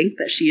actually think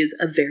that she is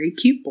a very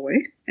cute boy,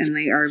 and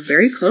they are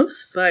very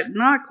close, but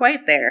not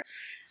quite there.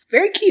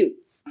 Very cute.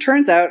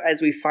 Turns out,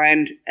 as we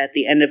find at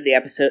the end of the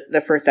episode,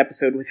 the first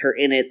episode with her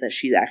in it, that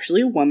she's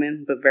actually a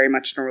woman, but very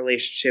much in a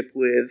relationship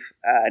with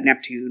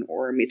Neptune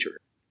or Michiru.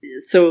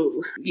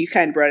 So, you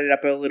kind of brought it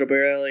up a little bit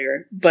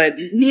earlier, but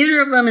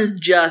neither of them is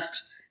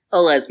just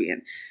a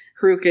lesbian.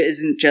 Haruka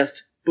isn't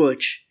just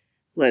butch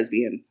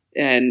lesbian,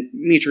 and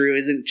Michiru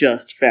isn't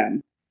just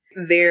femme.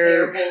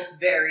 They're both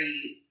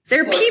very...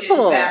 They're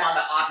people. Femme on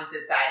the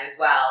opposite side as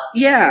well.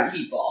 Yeah.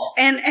 People.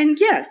 And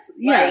yes,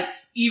 yeah. Like,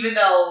 even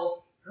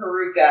though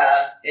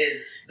Haruka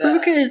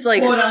is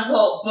like quote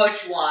unquote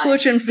butch one.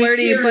 Butch and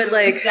flirty, but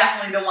like is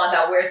definitely the one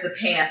that wears the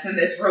pants in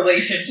this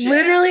relationship.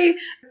 Literally,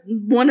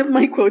 one of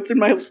my quotes in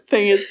my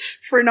thing is,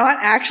 for not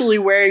actually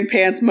wearing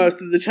pants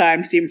most of the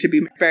time, seem to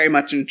be very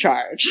much in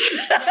charge.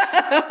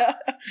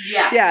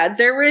 Yeah,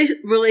 their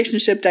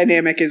relationship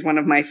dynamic is one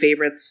of my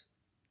favorites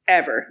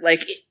ever.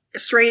 Like,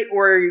 straight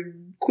or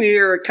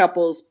queer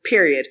couples,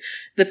 period.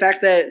 The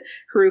fact that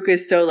Haruka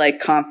is so, like,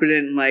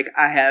 confident and, like,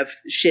 I have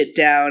shit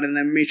down, and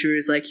then Michiru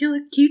is like, you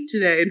look cute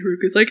today, and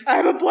Haruka's like,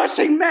 I'm a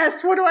blushing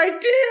mess, what do I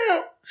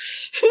do?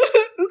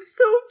 It's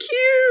so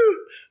cute!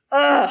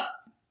 Ugh.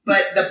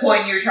 But the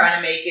point you're trying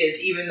to make is,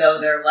 even though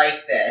they're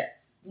like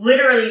this,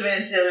 literally even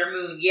in Sailor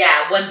Moon,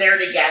 when they're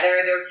together,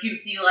 they're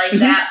cutesy like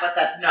that, but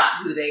that's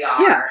not who they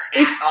are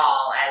at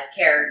all as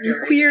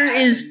characters. Queer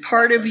is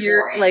part of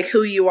your, like,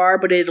 who you are,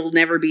 but it'll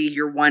never be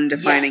your one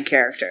defining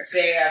character.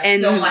 They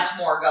have so much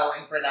more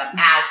going for them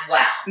as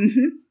well.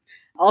 Mm-hmm.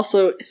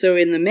 Also, so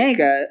in the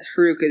manga,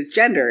 Haruka's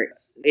gender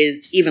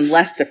is even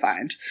less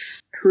defined.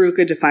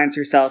 Haruka defines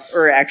herself,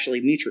 or actually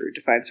Michiru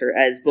defines her,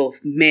 as both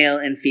male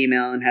and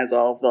female and has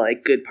all of the,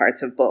 like, good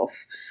parts of both.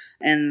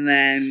 And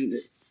then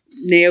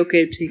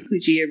Naoko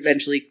Takeuchi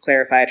eventually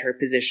clarified her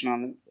position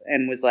on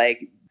and was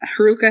like,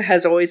 Haruka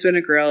has always been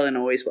a girl and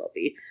always will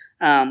be,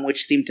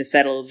 which seemed to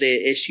settle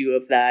the issue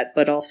of that.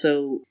 But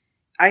also,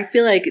 I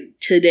feel like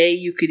today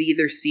you could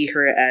either see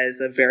her as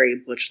a very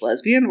butch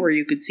lesbian, or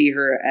you could see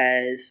her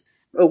as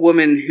a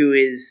woman who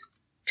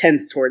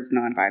tends towards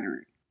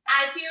non-binary.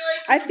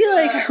 I feel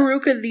like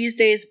Haruka these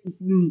days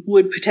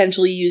would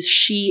potentially use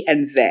she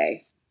and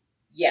they.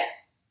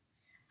 Yes.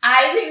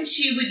 I think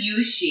she would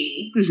use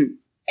she. Mm-hmm.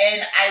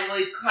 And I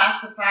would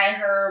classify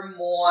her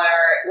more,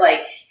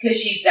 like, because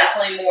she's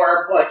definitely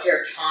more butch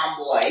or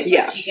tomboy.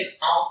 Yeah. But she can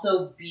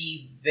also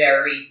be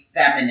very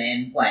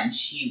feminine when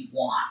she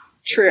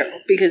wants to. True,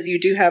 because you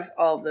do have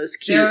all of those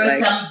cute, there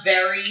are some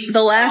very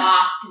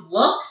soft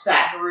looks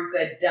that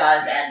Haruka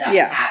does end up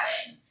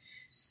having.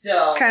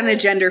 So kind of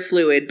gender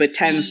fluid, but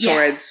tends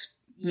towards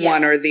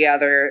one or the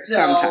other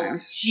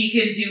sometimes. She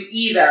can do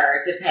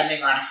either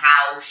depending on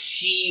how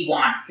she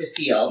wants to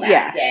feel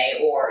that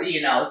day, or,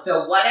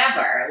 so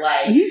whatever.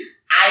 Like,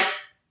 I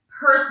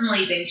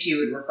personally think she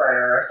would refer to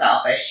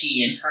herself as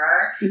she and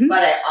her,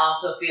 but I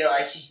also feel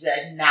like she'd be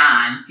like, nah,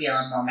 I'm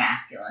feeling more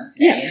masculine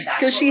today. Yeah,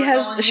 because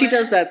she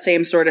does that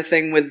same sort of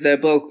thing with the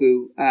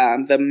boku,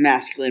 the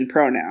masculine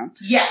pronoun.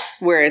 Yes.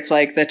 Where it's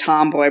like the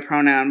tomboy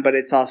pronoun, but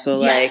it's also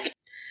like,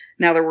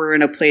 now that we're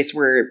in a place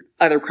where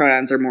other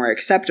pronouns are more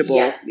acceptable,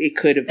 it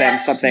could have been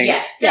something.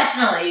 Yes,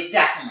 definitely.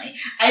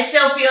 I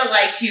still feel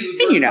like she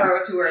would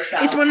refer to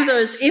herself. It's one of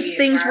those, if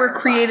things were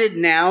created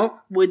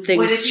now, would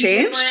things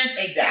change?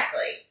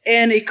 Exactly.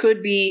 And it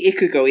could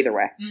go either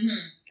way. Mm-hmm.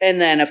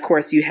 And then, of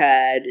course, you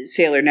had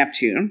Sailor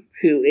Neptune,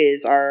 who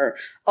is our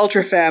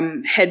ultra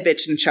femme head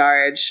bitch in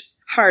charge.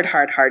 Hard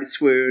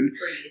swoon.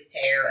 Prettiest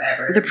hair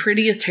ever. The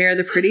prettiest hair,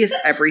 the prettiest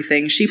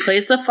everything. She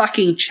plays the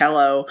fucking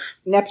cello.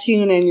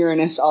 Neptune and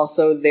Uranus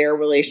also, their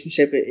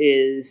relationship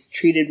is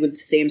treated with the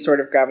same sort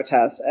of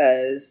gravitas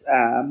as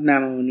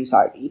Mamoru and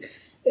Usagi,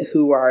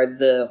 who are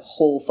the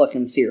whole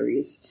fucking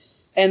series.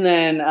 And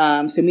then,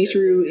 so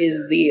Michiru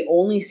is the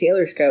only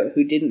Sailor Scout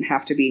who didn't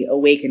have to be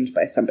awakened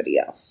by somebody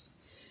else.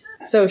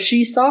 So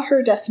she saw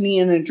her destiny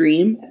in a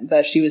dream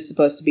that she was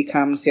supposed to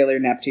become Sailor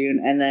Neptune,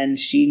 and then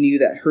she knew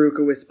that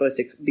Haruka was supposed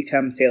to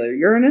become Sailor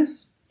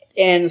Uranus.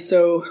 And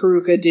so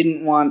Haruka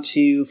didn't want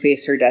to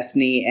face her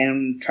destiny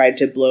and tried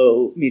to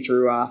blow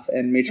Michiru off,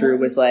 and Michiru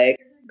was like,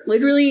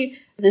 literally,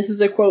 this is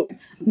a quote,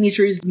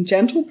 Michiru's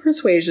gentle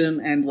persuasion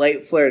and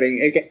light flirting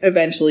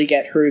eventually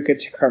get Haruka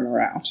to come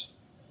around.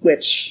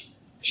 Which,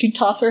 she'd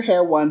toss her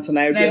hair once and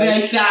I would be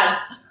like, God,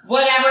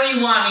 whatever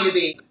you want me to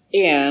be.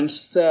 And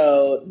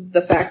so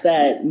the fact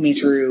that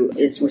Michiru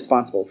is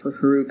responsible for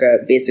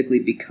Haruka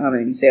basically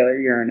becoming Sailor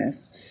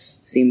Uranus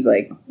seems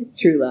like it's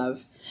true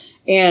love.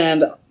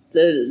 And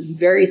the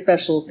very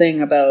special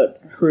thing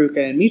about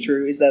Haruka and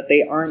Michiru is that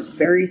they aren't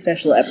very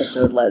special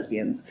episode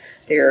lesbians.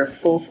 They are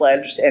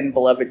full-fledged and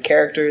beloved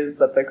characters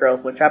that the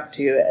girls look up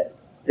to.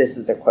 This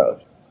is a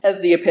quote. As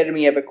the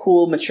epitome of a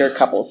cool, mature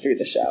couple through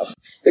the show.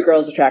 The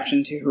girl's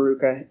attraction to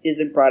Haruka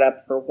isn't brought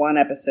up for one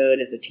episode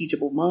as a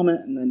teachable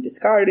moment and then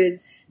discarded,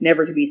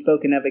 never to be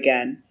spoken of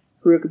again.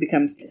 Haruka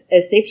becomes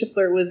as safe to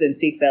flirt with and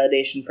seek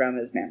validation from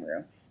as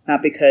Mamoru.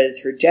 Not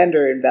because her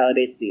gender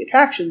invalidates the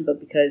attraction,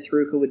 but because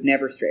Haruka would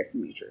never stray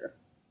from Michiru.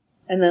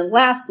 And then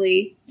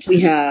lastly,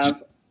 we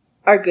have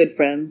our good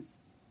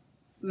friends,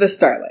 the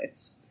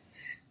Starlights.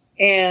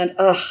 And,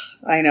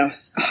 I know,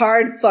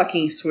 hard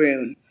fucking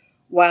swoon.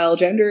 While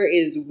gender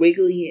is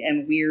wiggly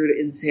and weird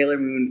in Sailor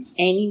Moon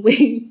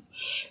anyways,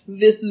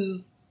 this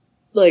is,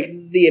 like,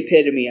 the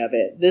epitome of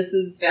it. This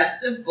is...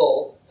 best of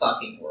both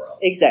fucking worlds.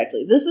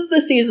 Exactly. This is the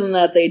season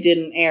that they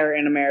didn't air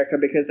in America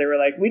because they were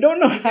like, we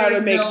don't know how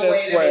to make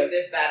this work. Make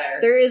this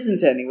better. There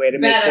isn't any way to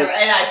make this...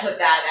 better, and I put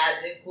that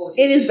as in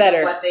quotation. It is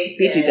better. What they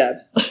said BT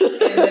dubs. in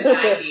the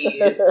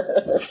 90s.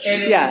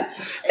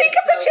 Think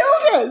of the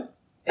children!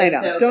 I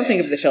know. So don't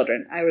think of the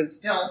children.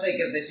 Don't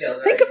think of the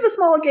children. Think of the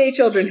small gay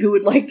children who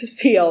would like to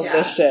see all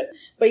this shit.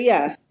 But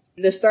yeah,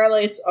 the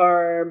Starlights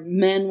are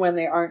men when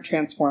they aren't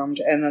transformed,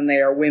 and then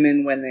they are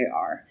women when they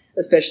are.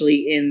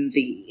 Especially in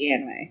the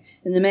anime.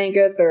 In the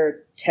manga,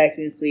 they're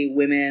technically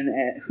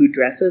women who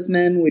dress as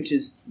men, which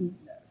is,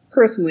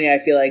 personally, I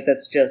feel like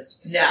that's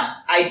just... No,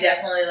 I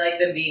definitely like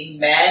them being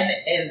men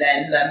and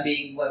then them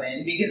being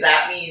women, because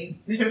that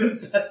means they're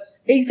the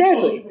best.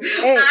 Exactly.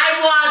 Hey,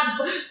 I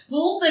want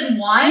both in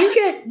one. You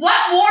get...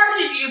 What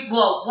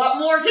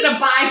more can a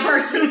bi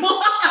person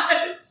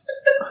want?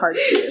 Hard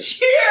cheers.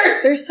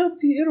 Cheers! They're so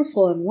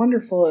beautiful and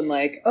wonderful and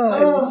and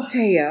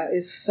Seiya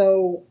is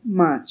so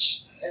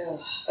much...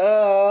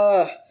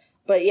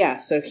 But yeah,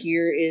 so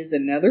here is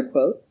another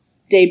quote.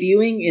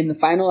 Debuting in the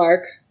final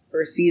arc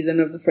or season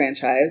of the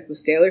franchise, the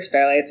Stellar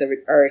Starlights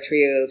are a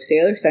trio of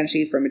sailor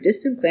senshi from a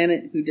distant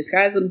planet who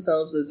disguise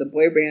themselves as a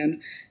boy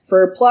band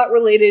for a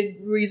plot-related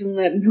reason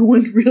that no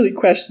one really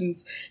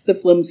questions the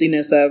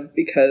flimsiness of,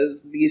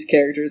 because these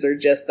characters are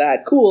just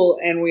that cool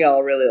and we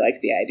all really like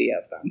the idea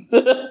of them.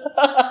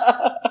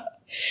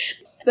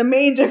 The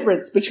main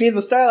difference between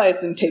the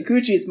Starlights in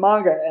Teikuchi's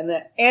manga and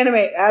the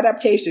anime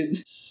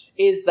adaptation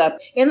is that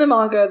in the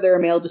manga, their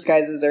male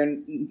disguises are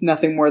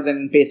nothing more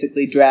than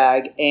basically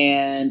drag,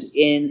 and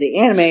in the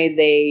anime,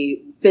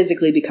 they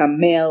physically become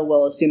male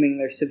while assuming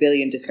their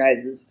civilian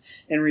disguises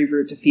and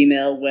revert to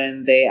female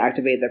when they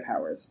activate their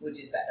powers. Which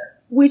is better.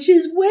 Which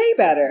is way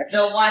better.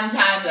 The one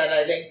time that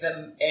I think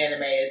the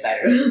anime is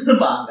better than the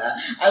manga.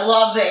 I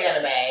love the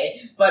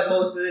anime, but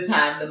most of the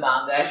time the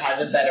manga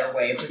has a better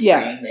way of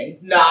portraying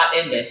things. Not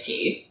in this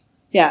case.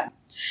 Yeah.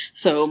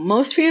 So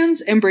most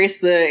fans embrace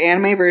the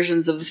anime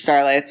versions of the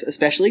Starlights,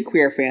 especially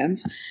queer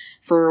fans,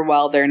 for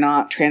while they're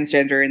not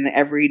transgender in the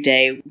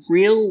everyday,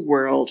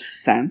 real-world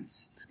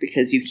sense,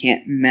 because you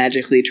can't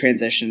magically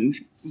transition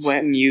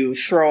when you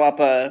throw up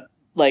a,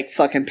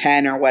 fucking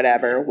pen or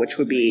whatever, which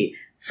would be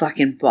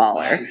fucking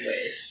baller.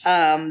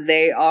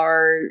 They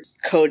are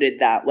coded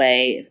that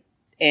way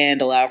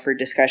and allow for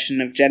discussion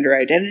of gender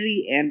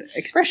identity and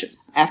expression.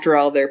 After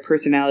all, their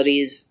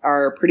personalities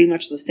are pretty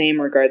much the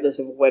same regardless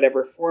of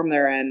whatever form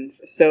they're in,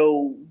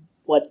 so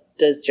what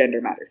does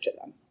gender matter to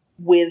them?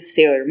 With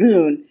Sailor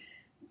Moon,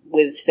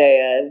 with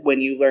Seiya,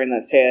 when you learn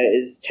that Seiya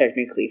is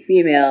technically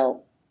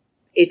female,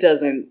 it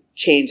doesn't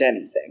change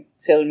anything.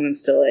 Sailor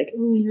Moon's still like,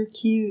 oh, you're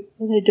cute,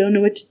 but I don't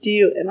know what to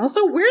do. And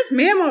also, where's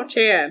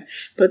Mamo-chan?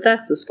 But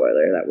that's a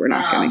spoiler that we're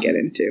not going to get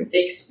into.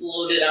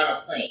 Exploded on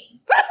a plane.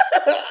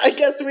 I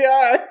guess we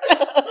are.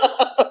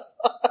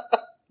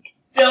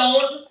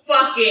 Don't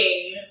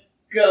fucking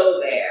go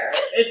there.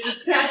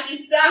 It's a touchy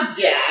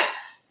subject.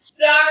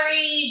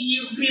 Sorry,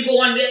 you people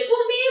want to be like, well,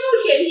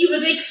 Mamo-chan, he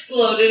was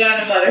exploded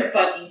on a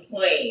motherfucking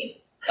plane.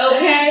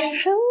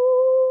 Okay?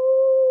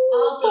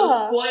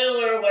 Also,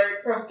 spoiler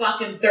alert from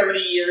fucking 30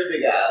 years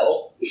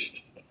ago.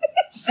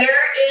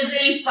 There is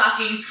a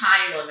fucking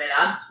time limit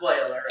on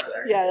spoiler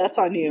alert. Yeah, that's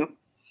on you.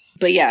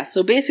 But yeah,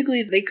 so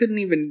basically they couldn't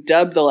even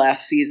dub the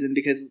last season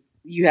because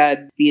you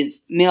had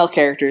these male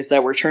characters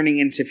that were turning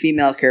into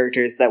female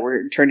characters that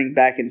were turning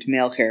back into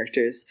male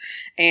characters.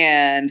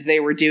 And they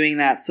were doing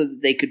that so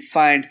that they could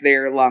find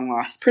their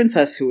long-lost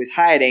princess who was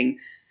hiding.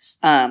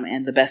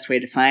 And the best way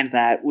to find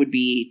that would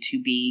be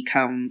to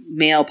become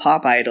male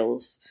pop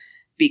idols,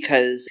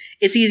 because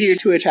it's easier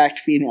to attract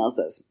females,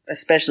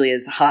 especially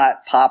as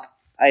hot pop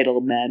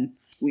idol men.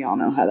 We all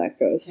know how that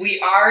goes. We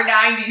are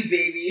 90s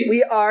babies.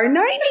 We are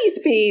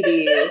 90s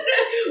babies.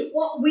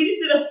 Well, we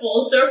just did a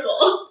full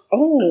circle.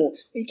 Oh,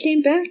 we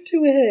came back to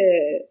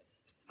it.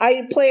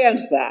 I planned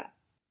that.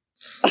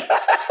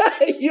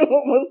 You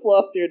almost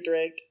lost your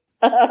drink.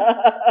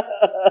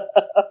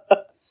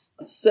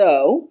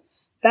 So,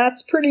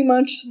 that's pretty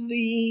much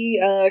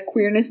the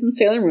queerness in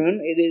Sailor Moon.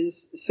 It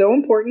is so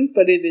important,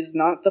 but it is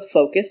not the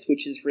focus,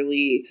 which is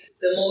really...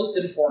 the most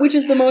important. Which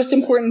is the most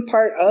important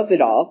part of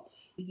it all.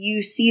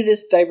 You see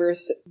this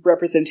diverse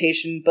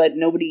representation, but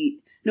nobody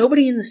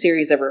in the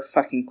series ever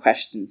fucking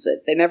questions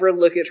it. They never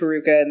look at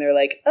Haruka and they're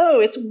like, oh,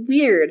 it's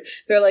weird.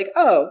 They're like,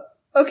 oh,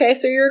 okay,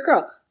 so you're a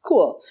girl.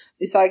 Cool.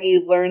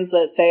 Usagi learns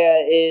that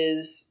Seiya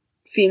is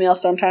female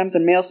sometimes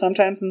and male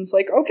sometimes, and it's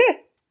like, okay,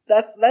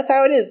 that's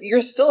how it is.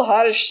 You're still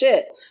hot as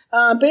shit.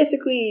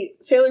 Basically,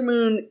 Sailor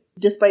Moon,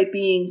 despite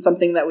being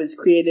something that was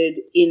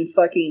created in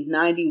fucking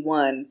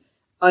 91,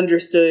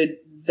 understood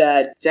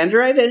that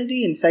gender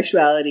identity and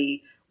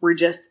sexuality were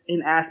just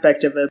an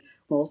aspect of a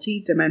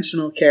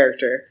multi-dimensional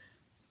character.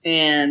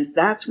 And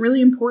that's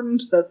really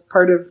important. That's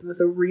part of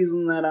the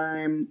reason that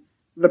I'm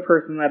the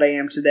person that I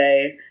am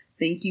today.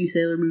 Thank you,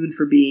 Sailor Moon,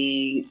 for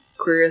being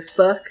queer as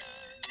fuck.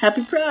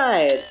 Happy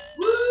Pride!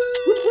 Woo!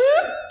 Woo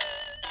woo!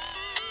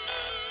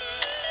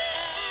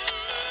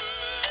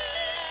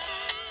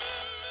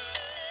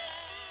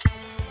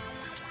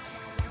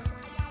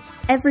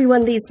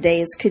 Everyone these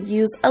days could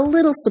use a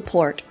little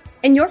support.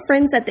 And your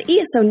friends at the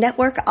ESO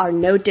Network are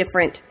no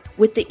different.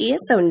 With the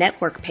ESO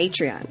Network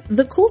Patreon,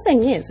 the cool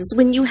thing is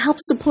when you help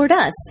support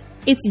us,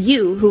 It's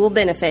you who will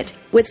benefit.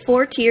 With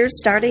 4 tiers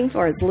starting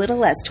for as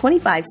little as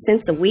 25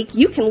 cents a week,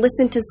 you can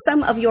listen to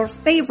some of your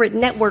favorite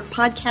network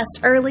podcasts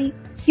early,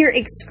 hear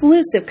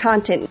exclusive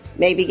content,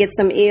 maybe get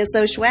some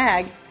ESO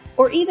swag,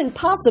 or even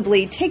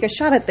possibly take a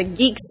shot at the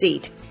geek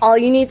seat. All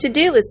you need to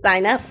do is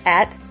sign up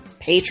at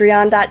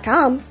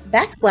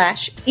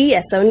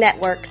patreon.com/ESO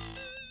Network.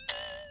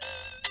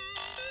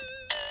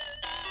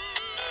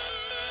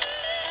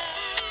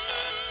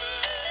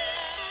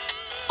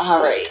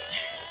 All right.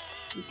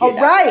 All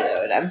right.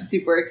 Episode. I'm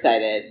super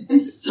excited. I'm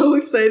so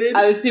excited.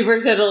 I was super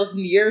excited to listen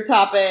to your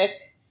topic.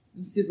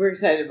 I'm super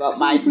excited about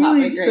my topic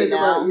really excited right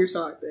now. about your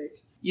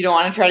topic. You don't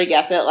want to try to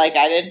guess it like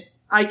I did?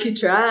 I could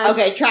try.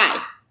 Okay,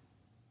 try.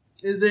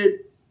 Is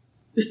it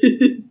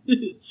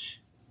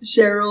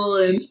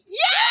Cheryl and... Yes!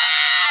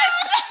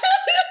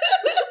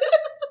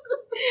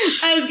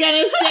 I was going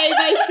to say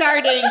by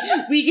starting,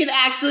 we could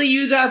actually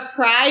use our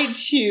Pride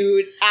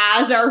shoot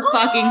as our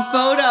fucking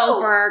photo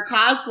for our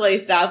cosplay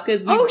stuff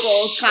because we both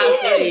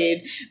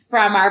cosplayed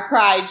from our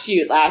Pride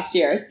shoot last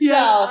year. So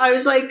yeah, I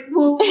was like,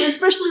 well,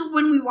 especially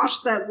when we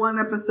watched that one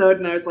episode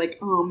and I was like,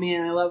 oh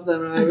man, I love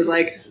them. And I was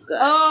like,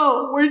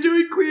 oh, we're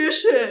doing queer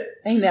shit.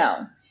 I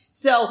know.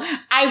 So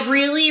I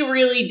really,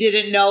 really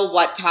didn't know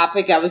what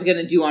topic I was going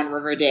to do on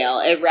Riverdale.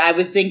 I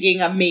was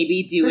thinking of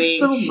maybe doing...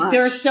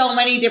 There's so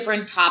many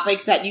different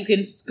topics that you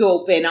can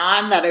scope in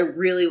on that I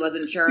really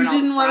wasn't sure. You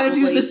didn't want to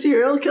do the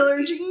serial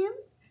killer gene?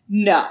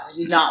 No, I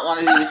did not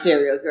want to do the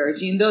serial killer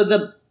gene. Though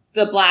the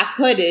Black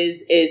Hood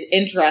is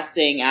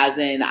interesting, as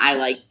in I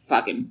like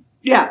fucking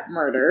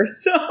murder.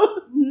 So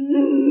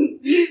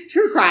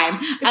true crime.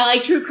 I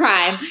like true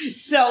crime.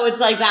 So it's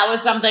like that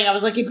was something I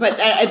was looking. But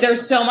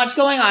there's so much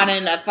going on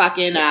in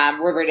fucking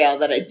Riverdale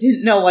that I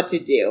didn't know what to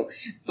do.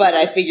 But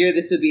I figured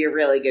this would be a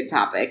really good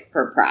topic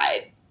for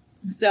Pride.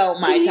 So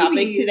my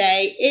topic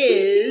today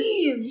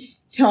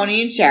is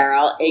Tony and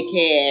Cheryl,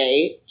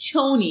 a.k.a.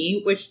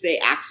 Choni, which they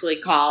actually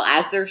call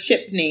as their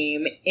ship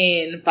name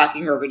in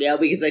fucking Riverdale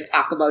because they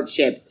talk about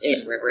ships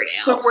in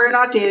Riverdale. So we're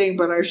not dating,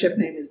 but our ship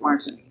name is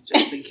Martini,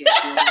 just in case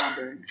you're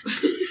wondering.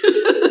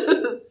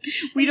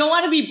 We don't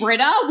want to be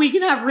Britta. We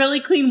can have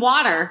really clean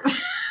water.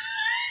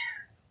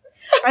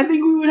 I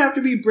think we would have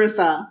to be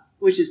Britha,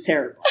 which is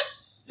terrible.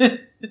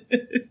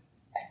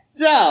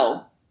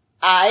 So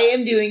I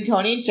am doing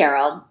Tony and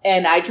Cheryl,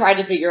 and I tried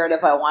to figure out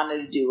if I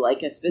wanted to do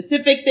like a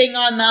specific thing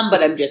on them,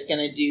 but I'm just going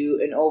to do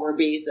an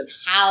overbase of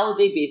how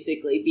they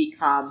basically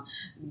become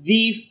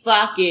the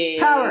fucking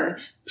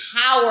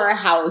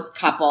powerhouse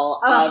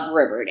couple of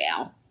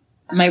Riverdale.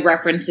 My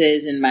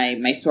references and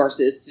my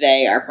sources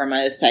today are from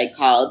a site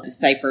called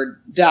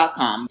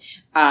Deciphered.com,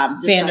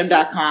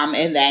 fandom.com,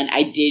 and then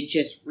I did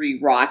just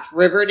rewatch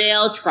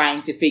Riverdale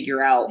trying to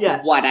figure out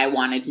what I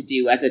wanted to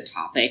do as a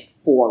topic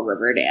for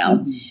Riverdale.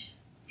 Mm-hmm.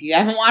 If you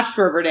haven't watched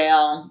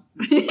Riverdale,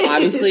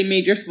 obviously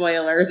major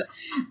spoilers.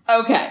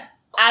 Okay,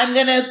 I'm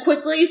going to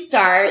quickly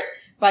start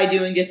by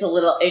doing just a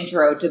little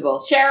intro to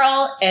both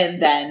Cheryl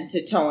and then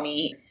to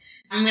Tony.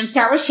 I'm going to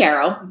start with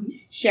Cheryl.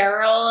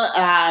 Cheryl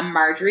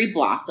Marjorie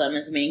Blossom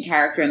is the main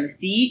character in the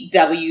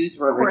CW's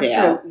Riverdale. Of course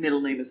her middle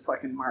name is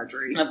fucking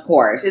Marjorie. Of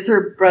course. Is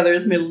her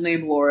brother's middle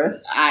name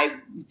Loris? I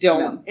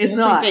don't. No, it's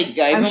not. Think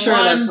they I'm sure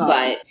that's not.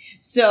 But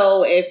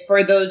so, if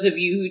for those of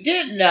you who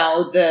didn't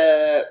know,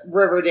 the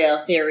Riverdale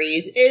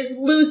series is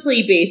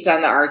loosely based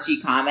on the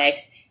Archie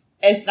comics.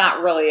 It's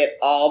not really at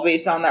all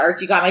based on the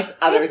Archie comics,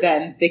 other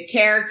than the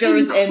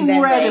characters, and then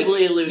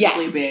incredibly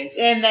loosely based.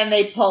 And then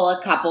they pull a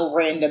couple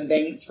random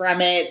things from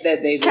it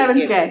that they.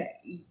 Kevin's gay.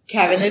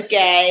 Kevin is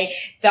gay.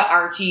 The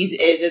Archies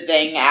is a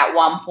thing. At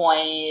one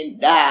point,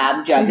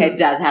 Jughead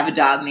does have a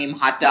dog named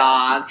Hot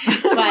Dog,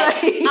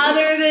 but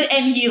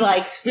and he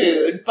likes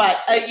food. But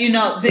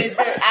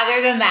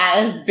other than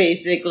that, is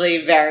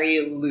basically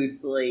very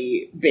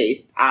loosely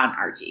based on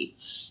Archie.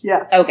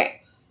 Yeah. Okay.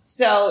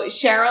 So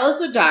Cheryl is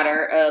the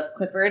daughter of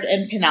Clifford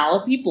and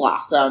Penelope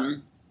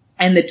Blossom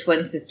and the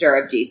twin sister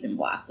of Jason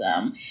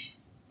Blossom.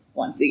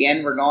 Once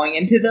again, we're going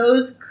into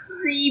those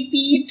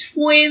creepy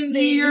twin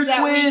things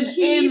that we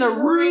keep in the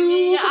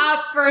room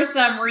up for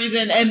some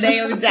reason, and they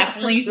are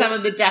definitely some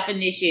of the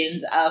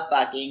definitions of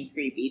fucking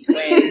creepy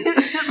twins.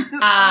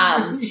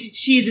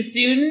 She's a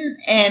student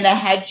and a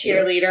head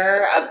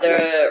cheerleader of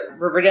the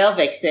Riverdale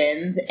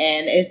Vixens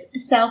and is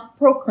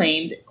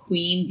self-proclaimed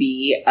Queen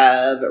Bee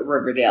of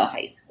Riverdale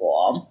High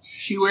School.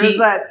 She wears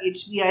that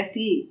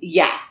HBIC.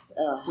 Yes.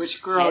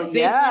 Which girl?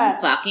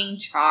 Yes. Fucking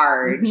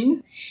charge.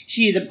 Mm-hmm.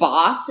 She's a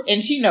boss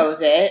and she knows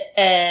it.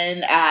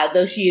 And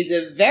though she is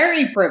a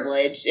very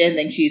privileged and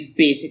thinks she's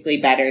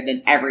basically better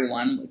than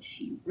everyone, which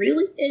she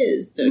really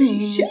is, so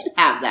she should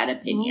have that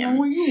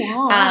opinion.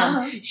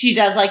 She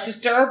does like to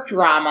stir up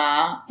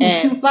drama,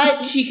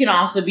 but she can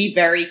also be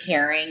very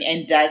caring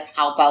and does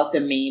help out the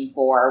main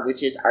four,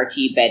 which is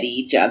Archie,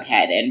 Betty,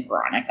 Jughead, and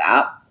Veronica.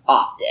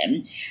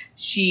 often.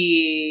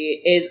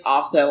 She is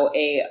also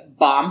a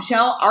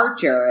bombshell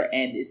archer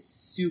and is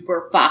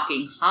super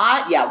fucking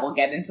hot. Yeah, we'll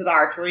get into the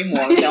archery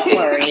more, don't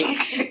worry.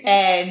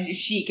 And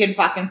she can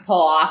fucking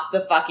pull off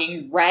the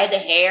fucking red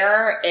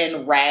hair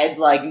in red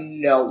like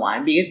no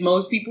one. Because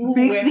most people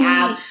who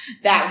have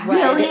that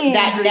red,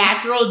 that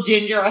natural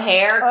ginger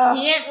hair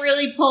can't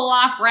really pull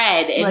off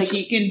red. And like,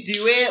 she can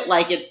do it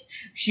like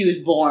she was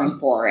born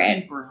for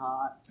it. Super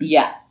hot.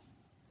 Yes.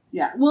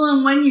 Yeah. Well,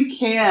 and when you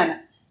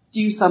can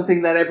do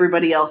something that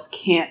everybody else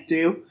can't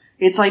do,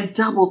 it's like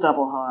double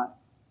hot.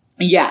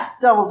 Yes.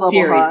 Double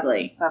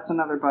seriously. Hot. That's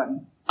another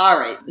button. All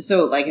right.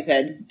 So, like I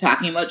said,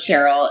 talking about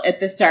Cheryl,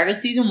 at the start of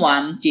season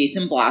 1,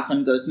 Jason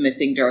Blossom goes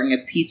missing during a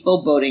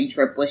peaceful boating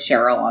trip with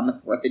Cheryl on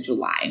the 4th of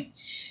July.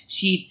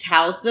 She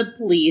tells the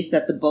police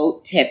that the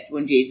boat tipped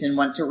when Jason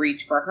went to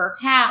reach for her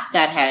hat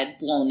that had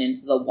blown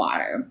into the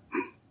water.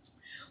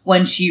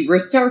 When she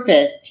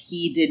resurfaced,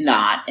 he did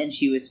not, and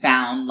she was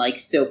found, like,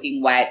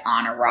 soaking wet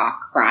on a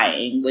rock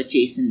crying, with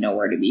Jason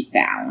nowhere to be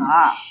found.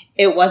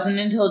 It wasn't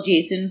until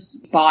Jason's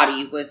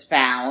body was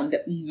found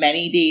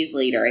many days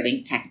later, I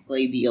think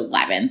technically the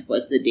 11th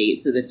was the date,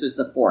 so this was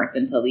the 4th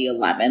until the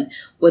 11th,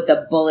 with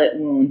a bullet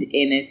wound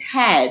in his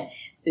head,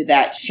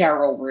 that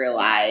Cheryl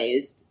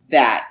realized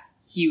that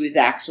he was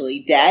actually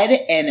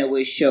dead, and it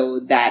was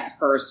showed that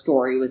her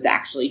story was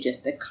actually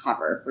just a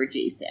cover for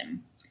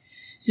Jason.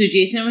 So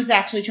Jason was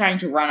actually trying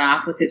to run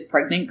off with his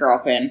pregnant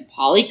girlfriend,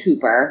 Polly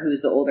Cooper,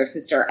 who's the older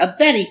sister of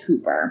Betty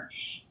Cooper.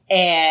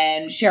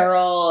 And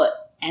Cheryl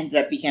ends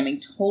up becoming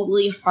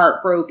totally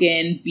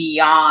heartbroken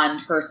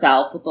beyond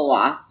herself with the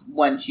loss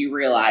when she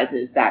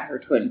realizes that her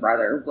twin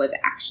brother was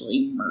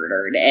actually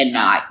murdered and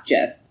not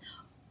just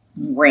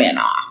ran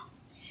off.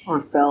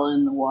 Or fell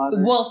in the water.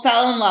 Well,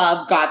 fell in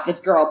love, got this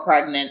girl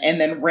pregnant, and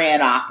then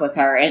ran off with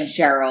her. And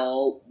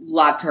Cheryl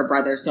loved her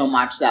brother so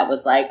much that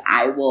was like,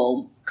 I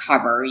will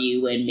cover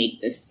you and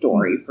make this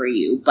story for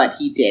you. But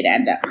he did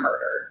end up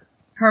murdered.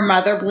 Her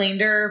mother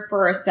blamed her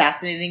for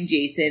assassinating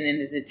Jason in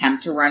his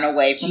attempt to run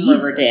away from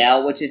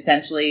Riverdale, which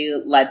essentially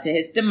led to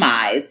his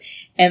demise.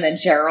 And then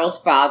Cheryl's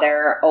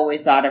father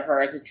always thought of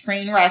her as a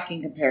train wreck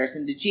in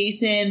comparison to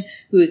Jason,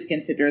 who is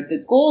considered the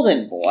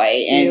golden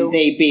boy. And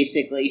they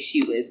basically,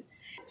 she was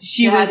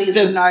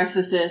the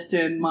narcissist,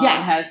 and mom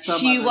has some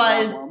she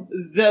was problem.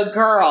 The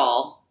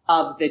girl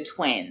of the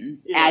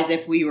twins, as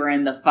if we were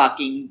in the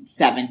fucking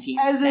 17th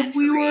As century. If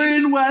we were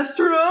in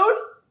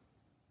Westeros?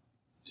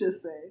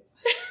 Just say.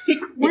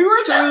 We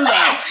were true,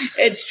 though.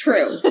 It's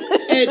true.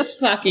 It's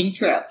fucking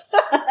true.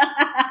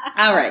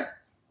 All right.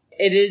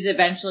 It is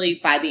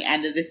eventually by the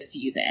end of the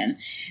season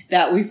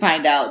that we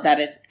find out that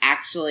it's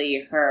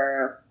actually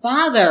her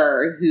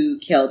father who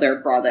killed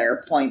her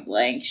brother point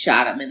blank,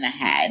 shot him in the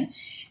head.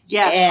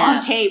 Yes,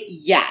 on tape.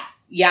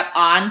 Yes. Yep,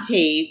 on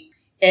tape.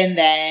 And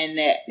then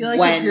I feel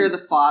like if you're the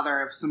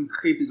father of some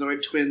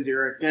creepazoid twins,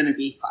 you're gonna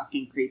be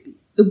fucking creepy.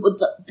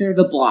 They're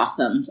the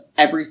Blossoms.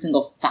 Every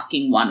single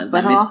fucking one of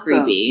them is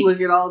creepy.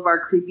 Look at all of our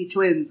creepy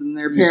twins and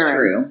their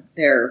parents. It's true.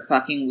 They're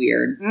fucking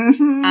weird.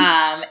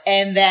 Mm-hmm.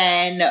 And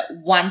then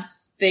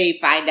once they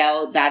find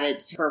out that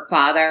it's her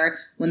father,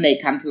 when they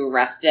come to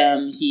arrest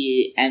him,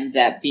 he ends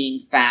up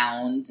being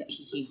found.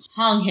 He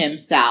hung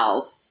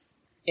himself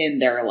in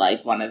their,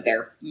 like, one of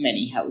their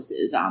many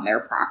houses on their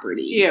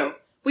property. Ew.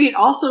 Wait,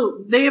 also,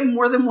 they have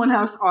more than one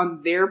house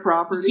on their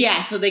property? Yeah,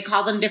 so they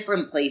call them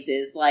different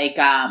places. Like,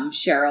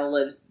 Cheryl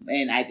lives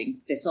in, I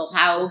think, Thistle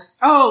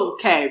House. Oh,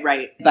 okay,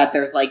 right. But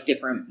there's, like,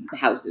 different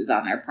houses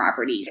on their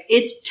property.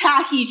 It's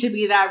tacky to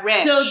be that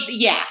rich. So,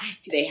 yeah,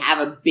 they have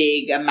a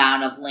big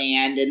amount of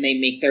land, and they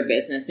make their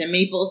business in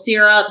maple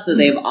syrup, so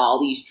they have all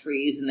these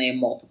trees, and they have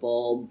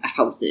multiple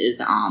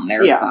houses on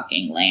their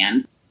fucking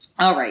land.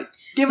 All right.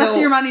 Give us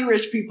your money,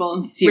 rich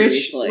people.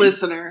 Seriously. Rich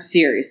listeners.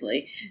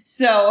 Seriously.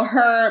 So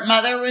her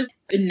mother was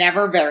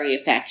never very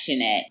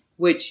affectionate,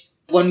 which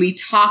when we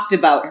talked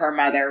about her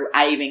mother,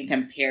 I even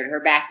compared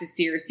her back to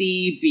Circe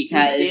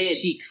because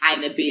she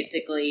kind of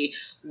basically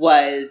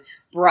was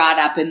brought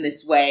up in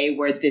this way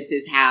where this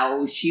is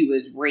how she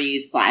was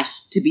raised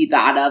 / to be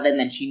thought of, and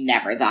then she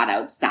never thought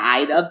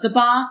outside of the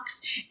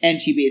box, and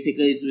she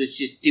basically was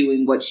just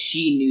doing what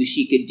she knew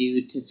she could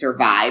do to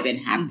survive and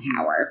have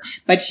power.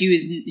 But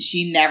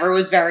she never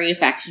was very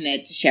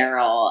affectionate to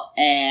Cheryl,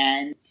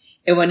 and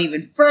it went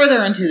even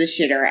further into the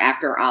shitter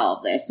after all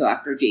of this, so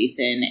after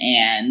Jason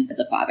and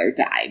the father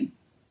died.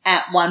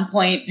 At one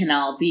point,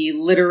 Penelope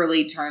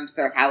literally turns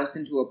their house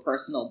into a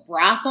personal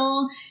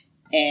brothel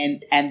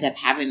and ends up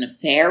having an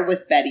affair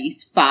with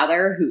Betty's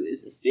father, who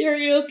is a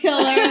serial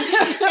killer, and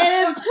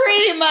is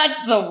pretty much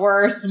the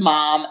worst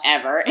mom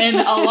ever. And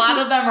a lot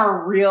of them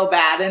are real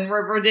bad in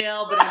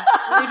Riverdale, but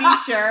I'm pretty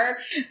sure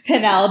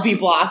Penelope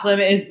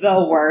Blossom is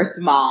the worst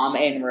mom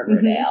in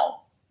Riverdale.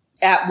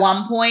 At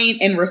one point,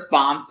 in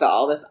response to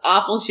all this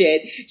awful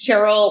shit,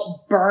 Cheryl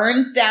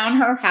burns down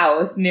her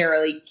house,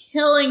 nearly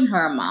killing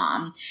her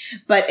mom.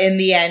 But in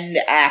the end,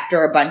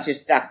 after a bunch of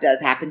stuff does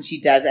happen, she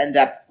does end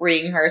up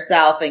freeing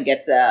herself and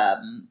gets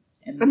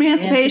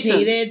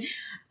emancipated.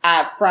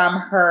 from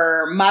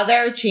her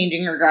mother,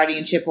 changing her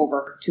guardianship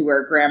over to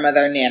her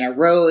grandmother, Nana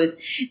Rose.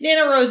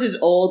 Nana Rose is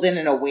old and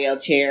in a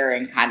wheelchair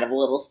and kind of a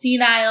little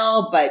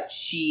senile, but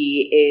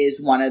she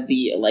is one of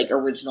the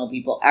original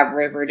people of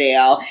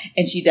Riverdale,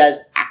 and she does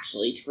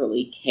actually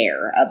truly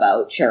care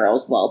about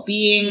Cheryl's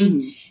well-being.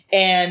 Mm-hmm.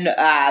 And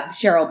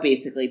Cheryl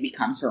basically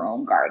becomes her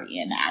own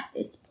guardian at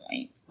this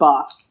point.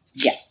 Boss.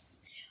 Yes.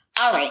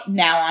 All right,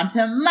 now on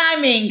to my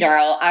main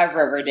girl of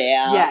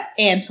Riverdale. Yes.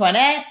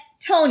 Antoinette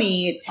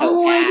Toni Topaz.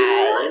 Oh, I didn't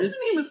realize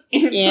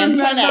her name was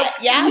Antoinette,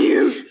 yeah.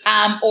 Cute.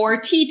 Or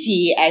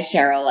TT, as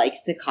Cheryl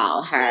likes to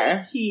call her.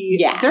 TT.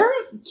 Yes.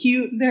 They're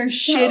cute. They're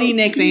so shitty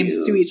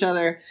nicknames to each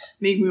other.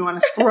 Make me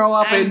want to throw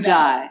up and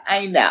die.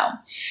 I know.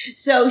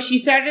 So she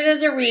started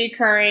as a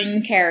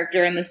recurring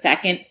character in the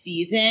second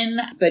season,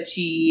 but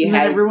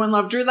everyone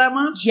loved her that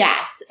much?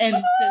 Yes. And so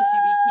she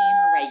became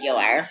a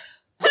regular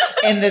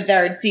in the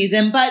third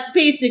season, but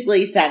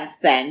basically since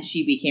then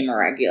she became a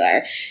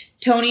regular.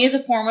 Toni is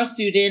a former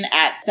student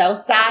at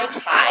Southside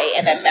High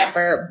and a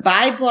member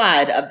by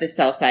blood of the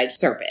Southside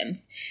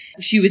Serpents.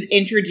 She was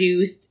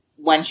introduced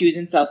when she was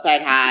in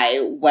Southside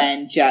High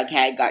when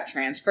Jughead got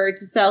transferred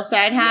to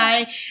Southside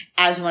High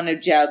as one of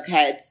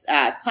Jughead's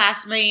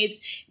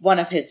classmates, one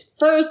of his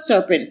first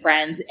serpent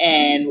friends,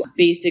 and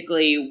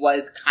basically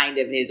was kind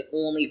of his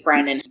only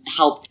friend and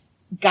helped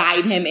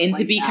guide him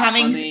into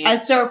becoming a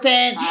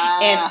serpent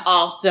and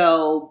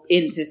also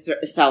into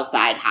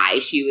Southside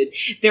High.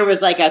 There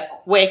was a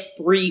quick,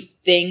 brief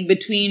thing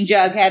between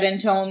Jughead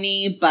and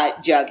Toni,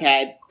 but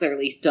Jughead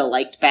clearly still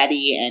liked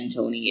Betty, and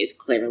Toni is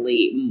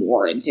clearly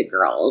more into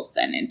girls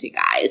than into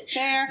guys.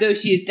 Fair. Though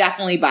she is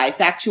definitely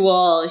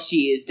bisexual,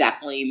 she is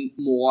definitely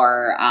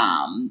more...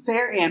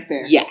 fair and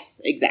fair. Yes,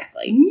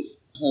 exactly.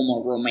 Mm-hmm.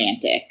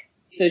 Homoromantic.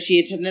 So she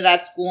attended that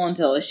school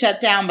until it was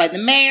shut down by the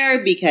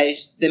mayor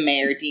because the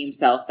mayor deemed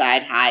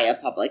Southside High a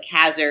public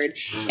hazard.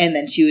 And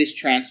then she was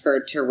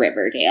transferred to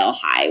Riverdale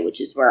High, which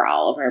is where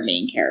all of our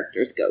main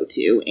characters go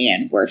to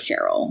and where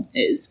Cheryl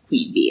is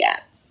Queen Bee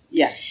at.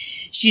 Yes.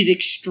 She's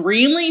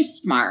extremely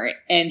smart,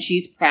 and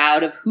she's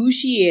proud of who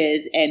she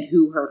is and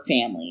who her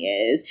family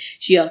is.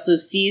 She also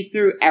sees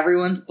through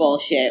everyone's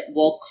bullshit,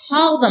 will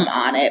call them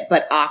on it,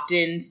 but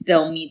often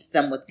still meets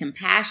them with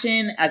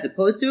compassion as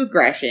opposed to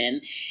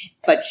aggression.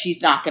 But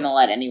she's not going to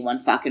let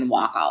anyone fucking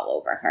walk all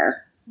over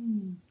her.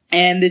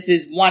 And this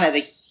is one of the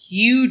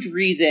huge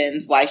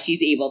reasons why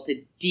she's able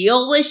to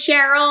deal with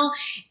Cheryl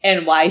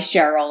and why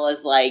Cheryl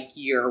is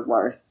you're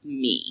worth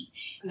me.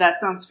 That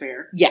sounds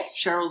fair.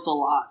 Yes. Cheryl's a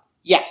lot.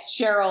 Yes,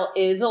 Cheryl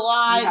is a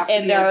lot,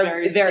 and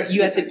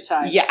you have to.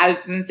 Type. Yeah, I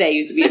was going to say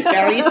you have to be a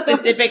very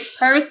specific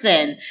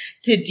person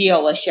to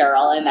deal with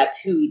Cheryl, and that's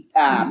who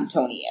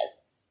Toni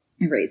is.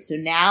 All right, so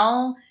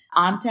now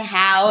on to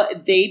how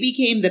they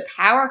became the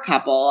power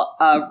couple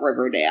of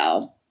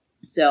Riverdale.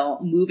 So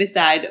move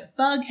aside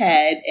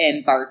Bughead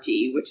and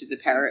Varchie, which is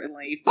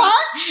apparently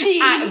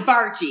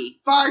Varchie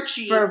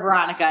for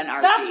Veronica and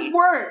Archie. That's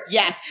worse.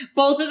 Yes,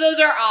 both of those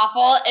are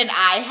awful, and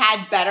I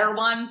had better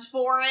ones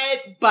for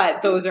it,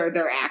 but those are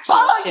their actual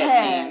shit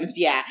names.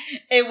 Yeah,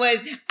 it was.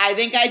 I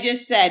think I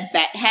just said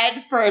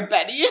Bethead for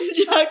Betty and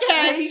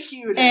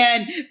Jughead,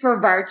 and for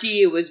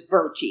Varchie it was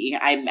Virchie.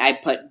 I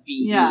put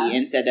V-E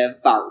instead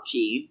of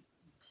Varchie.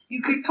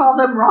 You could call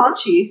them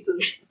raunchy,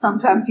 since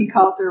sometimes he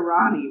calls her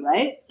Ronnie,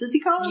 right? Does he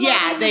call her Ronnie?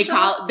 Yeah, they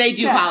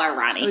do call her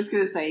Ronnie. I was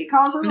going to say, he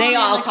calls her Ronnie. They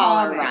all call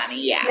her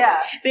Ronnie,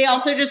 yeah. They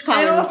also just call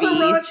her V. And also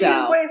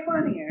Raunchy is way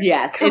funnier.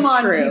 Yes, Come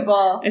on, true.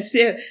 People.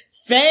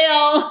 Fail.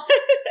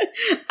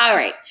 All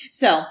right.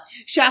 So,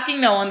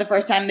 shocking no one, the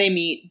first time they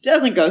meet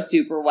doesn't go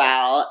super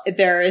well.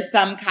 There is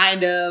some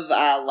kind of,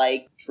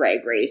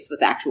 drag race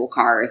with actual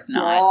cars.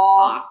 Not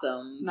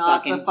awesome.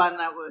 Not the fun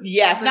that would.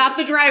 Yes, not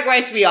the drag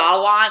race we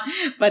all want,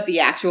 but the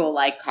actual,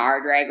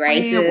 car drag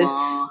races.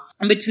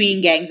 Between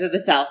gangs of the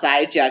South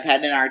Side,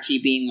 Jughead and Archie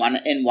being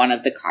one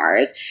of the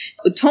cars.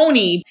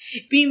 Toni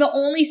being the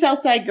only South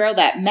Side girl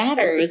that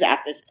matters at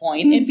this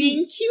point and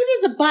being cute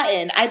as a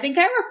button. I think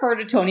I refer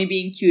to Toni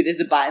being cute as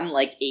a button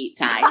 8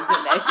 times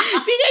in this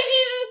because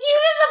she's as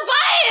cute as a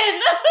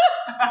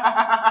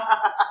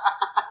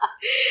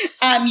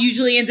button.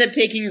 Usually ends up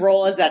taking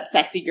role as that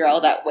sexy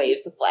girl that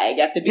waves the flag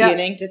at the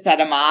beginning to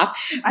set him off.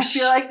 I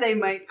feel like they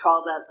might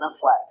call that the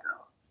flag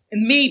girl.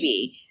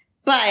 Maybe.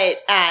 But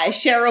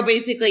Cheryl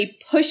basically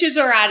pushes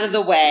her out of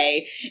the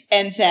way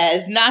and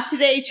says, "Not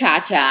today,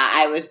 Cha-Cha.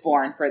 I was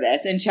born for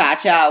this." And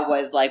Cha-Cha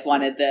was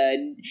one of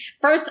the...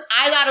 First,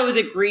 I thought it was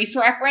a Grease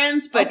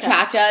reference, but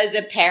Cha-Cha is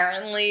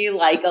apparently a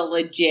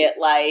legit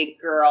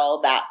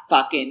girl that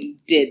fucking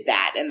did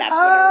that. And that's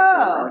what it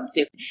was referred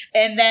to.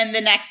 And then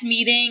the next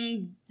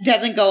meeting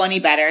doesn't go any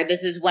better.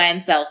 This is when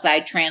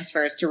Southside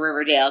transfers to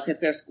Riverdale because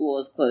their school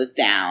is closed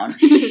down.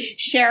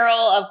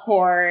 Cheryl, of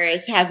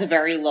course, has a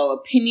very low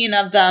opinion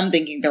of them,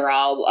 thinking they're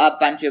all a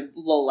bunch of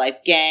low-life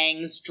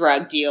gangs,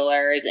 drug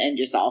dealers, and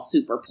just all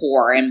super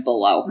poor and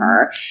below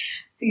her.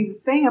 See, the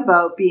thing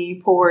about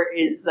being poor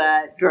is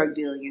that drug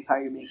dealing is how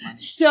you make money.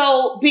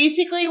 So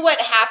basically what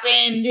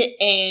happened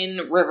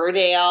in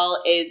Riverdale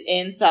is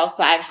in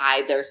Southside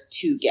High, there's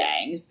two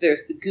gangs.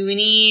 There's the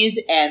Goonies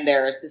and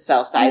there's the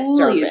Southside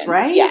Serpents.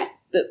 Right? Yes,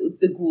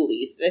 the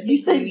Ghoulies. Did I say you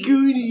said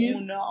Goonies.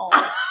 Oh,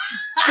 no.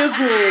 The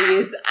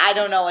Ghoulies. I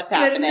don't know what's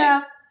happening. Good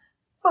enough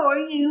for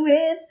you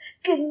is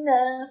good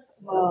enough.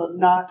 Well,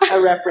 not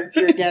a reference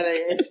you're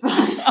getting. It's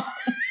fine.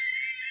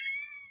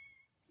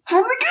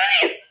 From the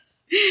Goonies!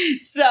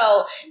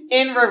 So,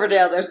 in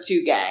Riverdale, there's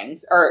two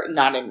gangs. Or,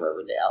 not in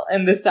Riverdale.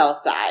 In the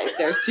South Side,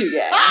 there's two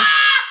gangs.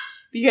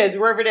 Because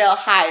Riverdale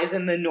High is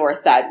in the North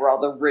Side where all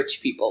the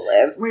rich people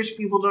live. Rich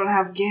people don't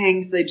have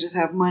gangs. They just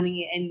have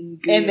money and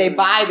goods. And they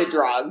buy the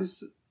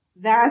drugs.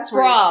 That's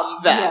from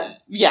them.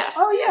 Yes. Yes.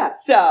 Oh, yeah.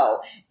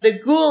 So, the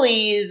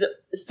Ghoulies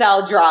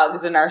sell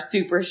drugs and are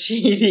super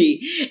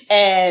shady.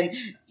 And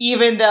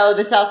even though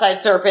the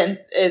Southside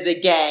Serpents is a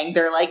gang,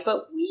 they're like,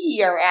 but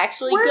we are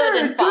actually good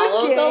and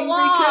follow the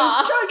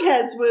law. Because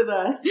Jughead's with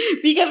us.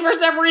 Because for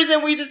some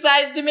reason we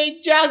decided to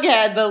make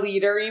Jughead the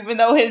leader, even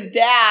though his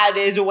dad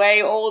is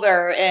way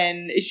older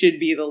and should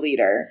be the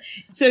leader.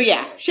 So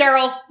yeah,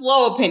 Cheryl,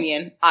 low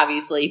opinion,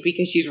 obviously,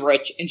 because she's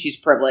rich and she's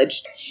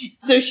privileged.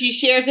 So she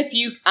shares a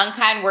few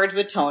unkind words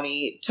with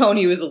Tony.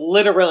 Tony was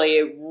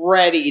literally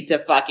ready to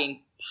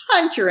fucking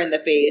punch her in the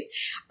face.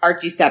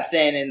 Archie steps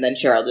in and then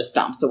Cheryl just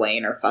stomps away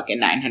in her fucking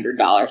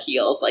 $900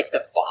 heels like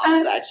the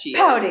boss that she is.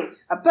 Pouting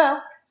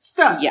about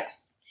stuff.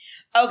 Yes.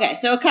 Okay,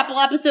 so a couple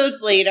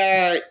episodes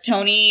later,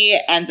 Tony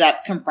ends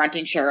up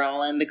confronting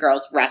Cheryl in the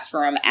girls'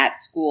 restroom at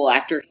school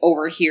after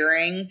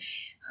overhearing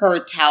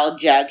her tell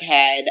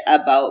Jughead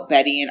about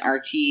Betty and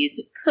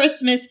Archie's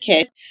Christmas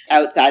kiss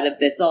outside of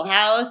Thistle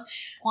House.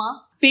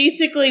 What?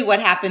 Basically, what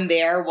happened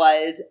there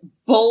was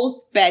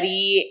both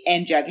Betty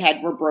and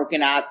Jughead were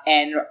broken up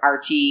and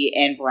Archie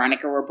and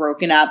Veronica were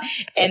broken up.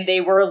 And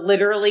they were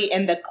literally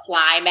in the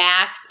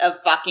climax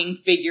of fucking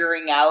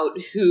figuring out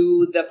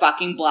who the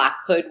fucking Black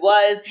Hood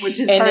was. Which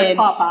is her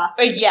papa.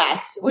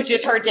 Yes, which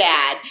is her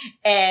dad.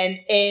 And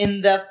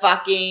in the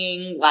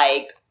fucking,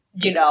 like,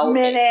 you know,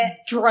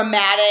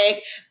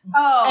 dramatic,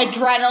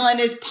 adrenaline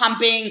is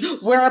pumping.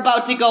 We're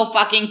about to go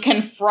fucking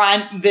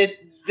confront this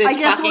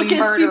fucking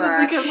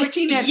murderer. Because we're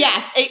teenagers.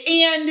 Yes,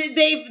 and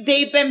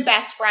they've been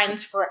best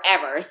friends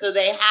forever, so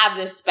they have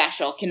this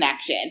special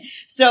connection.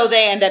 So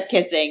they end up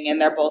kissing, and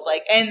they're both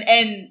like,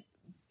 and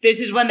this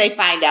is when they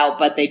find out,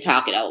 but they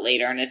talk it out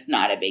later, and it's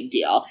not a big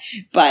deal.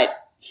 But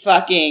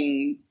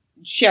fucking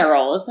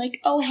Cheryl is like,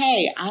 oh,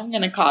 hey, I'm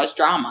going to cause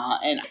drama,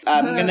 and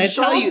I'm going to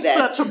tell you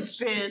this. Such a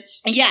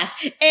bitch.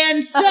 Yes.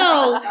 And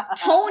so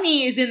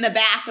Tony is in the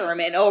bathroom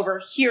and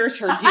overhears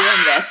her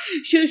doing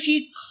this. So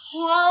she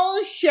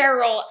calls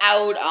Cheryl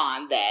out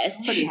on this.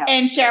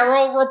 And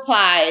Cheryl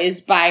replies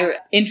by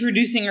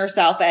introducing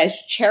herself as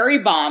Cherry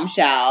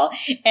Bombshell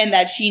and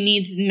that she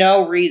needs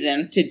no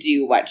reason to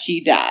do what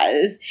she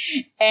does.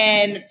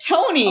 And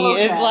Tony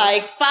is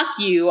like, fuck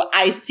you.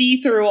 I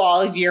see through all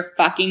of your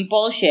fucking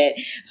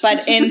bullshit.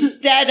 But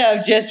instead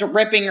of just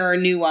ripping her a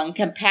new one,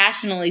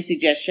 compassionately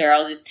suggests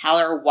Cheryl just tell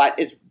her what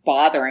is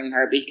bothering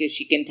her because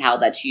she can tell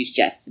that she's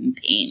just in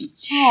pain.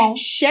 Oh.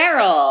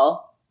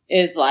 Cheryl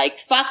is like,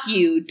 fuck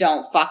you,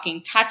 don't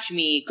fucking touch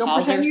me,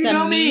 calls her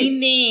some mean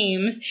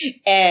names,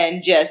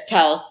 and just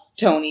tells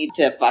Tony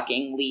to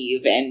fucking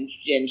leave, and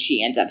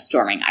she ends up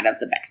storming out of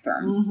the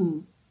bathroom. Mm-hmm.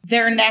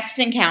 Their next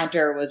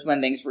encounter was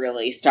when things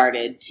really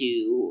started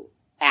to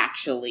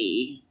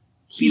actually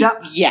heat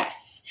up.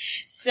 Yes.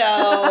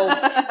 So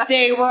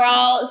they were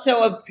all,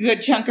 so a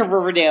good chunk of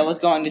Riverdale was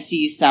going to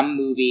see some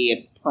movie,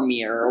 a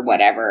premiere or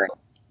whatever.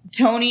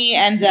 Tony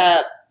ends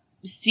up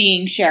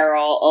seeing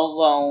Cheryl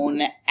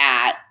alone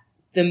at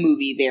the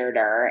movie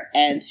theater,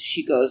 and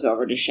she goes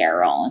over to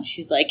Cheryl and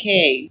she's like,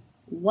 hey,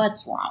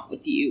 what's wrong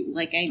with you?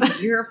 Like,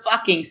 you're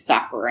fucking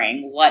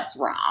suffering. What's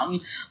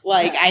wrong?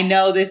 Like, I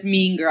know this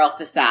mean girl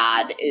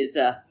facade is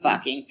a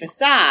fucking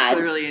facade.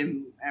 Clearly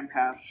an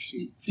empath.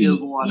 She feels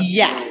a lot of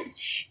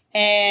feelings.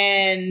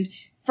 And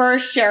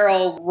first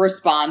Cheryl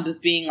responds with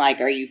being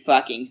like, are you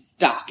fucking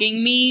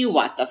stalking me?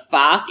 What the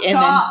fuck?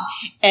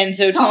 And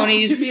so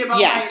Tony's,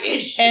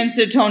 yes. And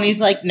so Tony's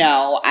like,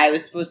 no, I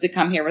was supposed to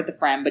come here with a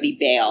friend, but he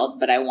bailed,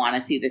 but I want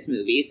to see this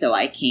movie, so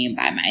I came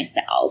by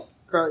myself.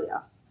 Girl,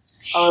 yes.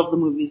 I love the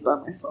movies by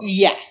myself.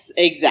 Yes,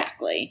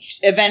 exactly.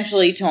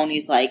 Eventually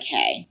Tony's like,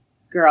 hey,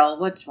 girl,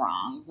 what's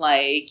wrong?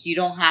 Like, you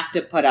don't have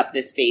to put up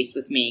this face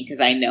with me because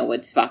I know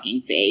it's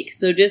fucking fake.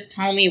 So just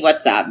tell me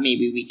what's up.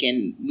 Maybe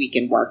we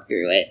can work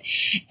through it.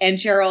 And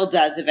Cheryl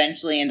does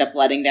eventually end up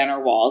letting down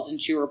her walls, and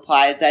she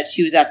replies that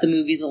she was at the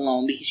movies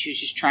alone because she was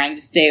just trying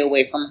to stay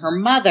away from her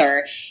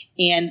mother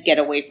and get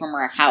away from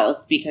her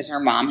house because her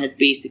mom had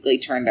basically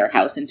turned their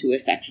house into a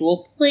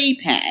sexual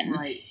playpen.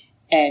 Right.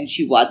 And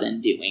she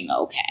wasn't doing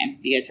okay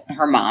because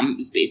her mom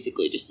was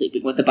basically just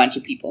sleeping with a bunch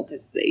of people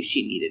because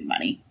she needed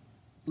money.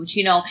 Which,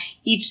 you know,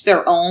 each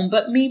their own,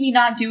 but maybe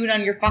not do it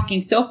on your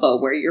fucking sofa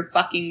where your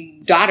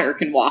fucking daughter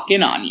can walk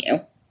in on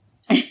you.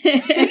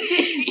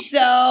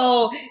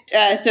 So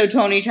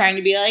Tony trying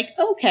to be like,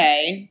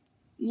 okay,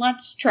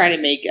 let's try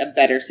to make a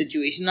better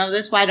situation of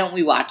this. Why don't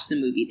we watch the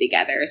movie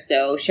together?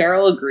 So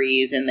Cheryl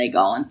agrees and they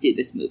go and see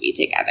this movie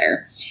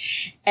together.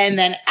 And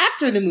then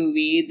after the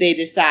movie, they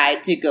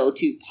decide to go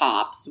to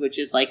Pop's, which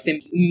is like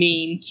the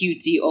main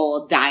cutesy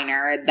old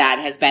diner that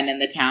has been in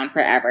the town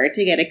forever,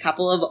 to get a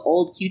couple of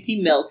old cutesy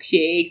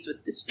milkshakes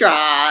with the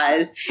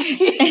straws.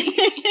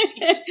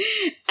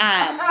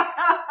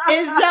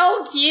 It's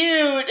so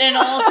cute and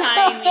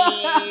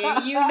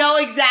old-timey. You know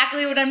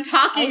exactly what I'm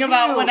talking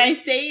about when I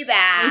say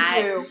that.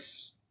 I do.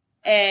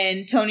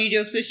 And Tony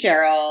jokes with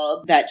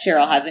Cheryl that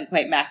Cheryl hasn't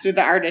quite mastered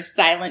the art of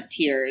silent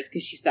tears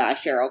because she saw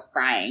Cheryl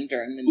crying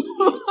during the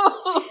movie.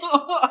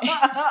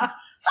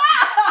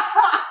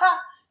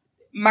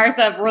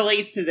 Martha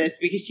relates to this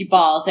because she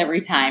bawls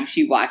every time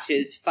she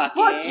watches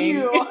fucking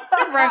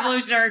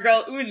Revolutionary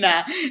Girl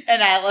Una.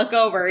 And I look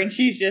over and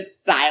she's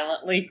just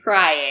silently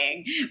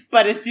crying.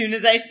 But as soon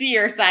as I see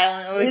her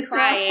silently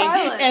crying,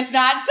 it's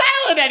not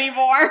silent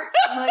anymore.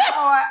 I'm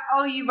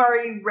like, you've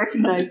already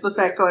recognized the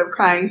fact that I'm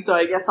crying, so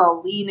I guess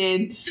I'll lean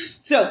in.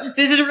 So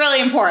this is really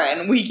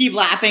important. We keep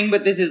laughing,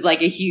 but this is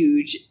like a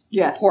huge,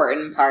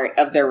 important part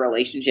of their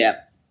relationship.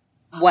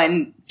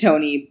 When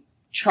Tony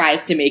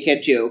tries to make a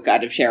joke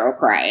out of Cheryl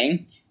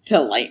crying to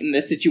lighten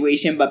the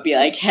situation, but be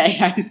like, hey,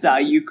 I saw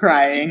you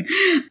crying.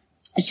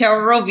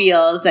 Cheryl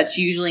reveals that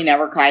she usually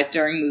never cries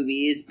during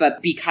movies,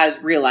 but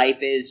because real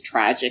life is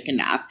tragic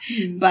enough.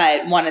 Mm-hmm.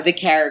 But one of the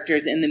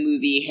characters in the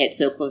movie hit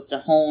so close to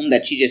home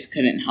that she just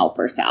couldn't help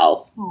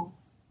herself. Oh.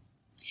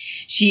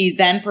 She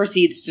then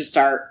proceeds to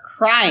start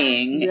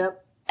crying. Yep.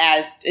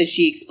 As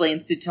she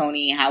explains to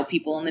Tony how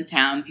people in the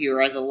town view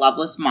her as a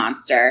loveless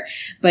monster,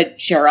 but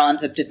Cheryl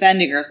ends up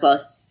defending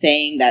herself,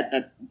 saying that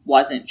that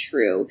wasn't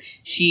true.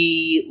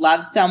 She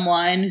loved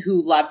someone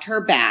who loved her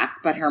back,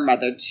 but her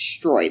mother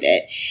destroyed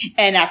it.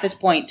 And at this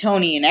point,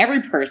 Tony and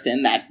every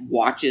person that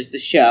watches the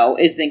show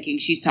is thinking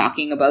she's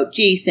talking about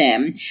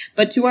Jason.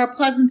 But to our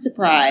pleasant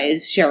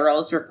surprise,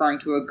 Cheryl's referring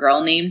to a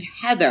girl named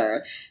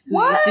Heather,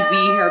 who used to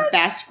be her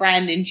best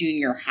friend in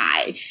junior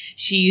high.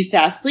 She used to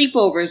have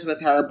sleepovers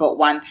with her, but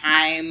one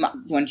time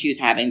when she was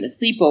having the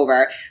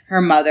sleepover,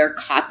 her mother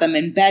caught them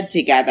in bed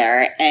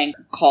together and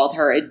called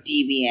her a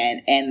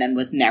deviant and then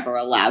was never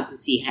allowed to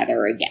see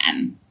Heather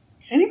again.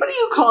 Anybody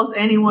who calls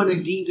anyone a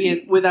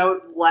deviant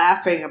without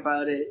laughing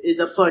about it is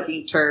a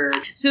fucking turd.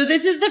 So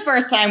this is the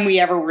first time we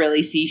ever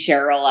really see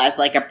Cheryl as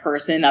like a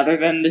person other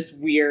than this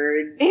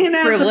weird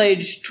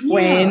privileged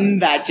twin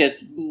that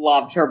just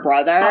loved her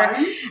brother.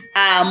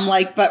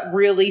 But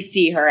really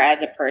see her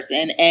as a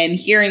person. And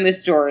hearing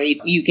this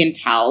story, you can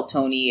tell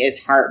Tony is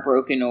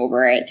heartbroken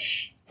over it.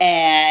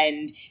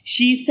 And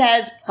she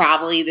says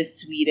probably the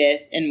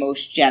sweetest and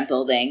most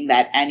gentle thing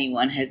that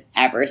anyone has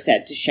ever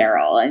said to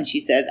Cheryl. And she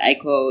says, I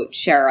quote,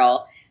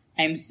 Cheryl,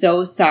 I'm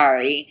so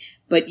sorry,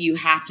 but you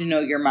have to know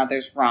your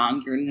mother's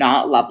wrong. You're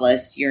not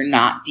loveless. You're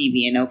not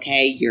deviant,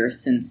 okay? You're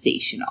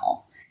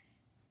sensational.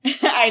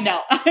 I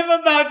know.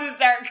 I'm about to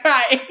start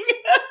crying.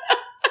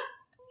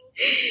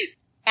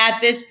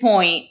 At this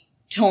point,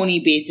 Tony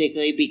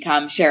basically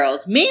becomes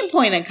Cheryl's main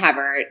point of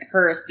cover,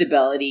 her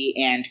stability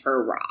and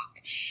her rock.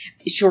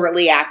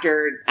 Shortly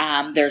after,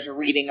 there's a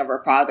reading of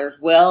her father's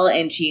will,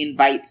 and she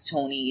invites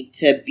Tony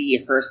to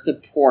be her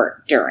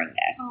support during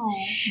this.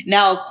 Aww.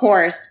 Now, of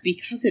course,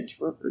 because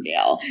it's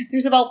Riverdale,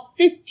 there's about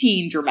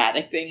 15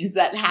 dramatic things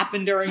that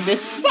happen during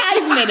this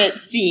 5-minute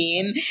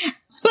scene,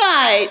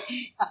 but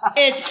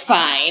it's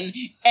fine.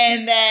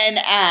 And then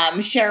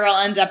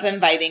Cheryl ends up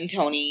inviting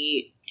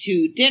Tony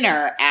to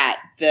dinner at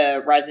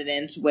the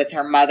residence with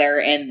her mother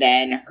and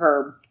then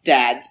her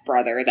dad's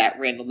brother that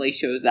randomly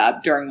shows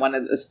up during one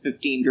of those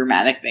 15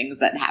 dramatic things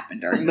that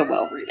happened during the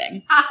will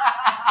reading.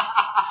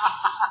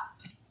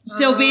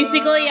 So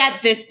basically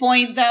at this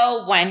point,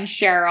 though, when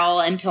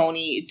Cheryl and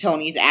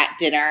Tony's at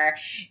dinner,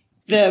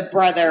 the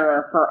brother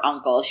or her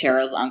uncle,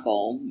 Cheryl's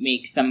uncle,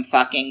 makes some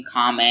fucking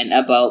comment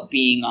about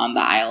being on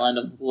the island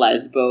of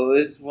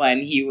Lesbos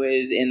when he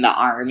was in the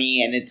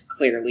army, and it's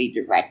clearly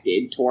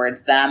directed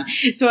towards them.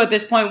 So at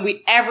this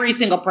point, every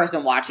single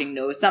person watching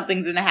knows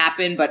something's going to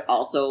happen, but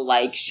also,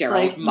 like,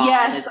 Cheryl's mom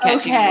is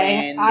catching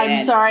wind.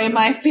 I'm sorry,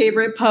 my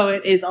favorite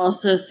poet is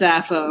also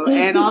Sappho,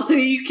 and also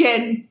you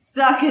can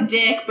suck a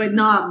dick, but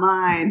not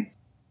mine.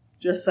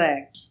 Just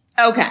saying.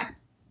 Okay.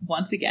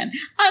 Once again,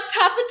 on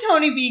top of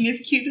Tony being as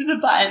cute as a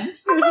button,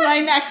 here's my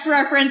next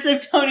reference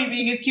of Tony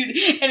being as cute.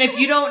 And if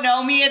you don't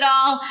know me at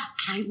all,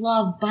 I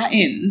love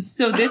buttons.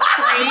 So this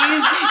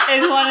phrase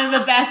is one of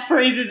the best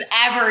phrases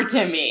ever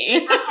to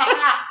me.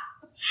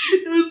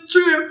 It's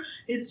true.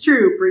 It's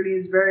true. Brittany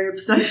is very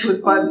obsessed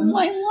with buttons. Oh,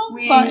 I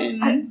love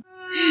buttons.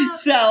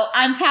 So,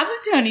 on top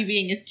of Tony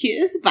being as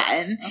cute as a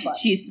button,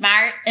 she's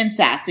smart and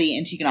sassy,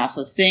 and she can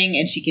also sing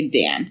and she can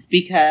dance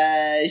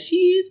because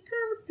she's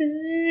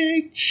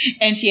perfect.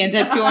 And she ends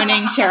up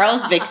joining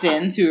Cheryl's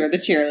Vixens, who are the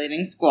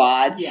cheerleading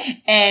squad.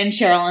 Yes. And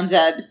Cheryl ends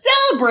up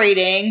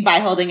celebrating by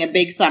holding a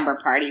big slumber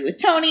party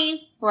with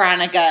Tony,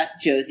 Veronica,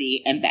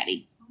 Josie, and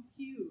Betty.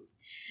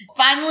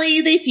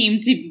 Finally, they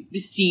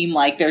seem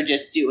like they're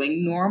just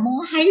doing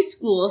normal high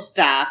school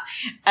stuff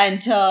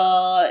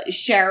until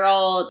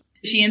Cheryl...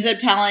 She ends up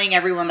telling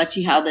everyone that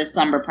she held this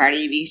slumber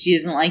party because she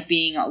doesn't like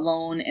being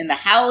alone in the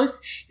house,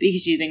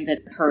 because she thinks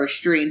that her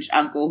estranged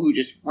uncle, who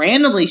just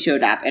randomly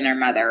showed up, and her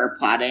mother are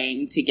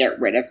plotting to get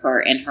rid of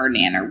her and her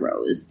Nana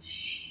Rose.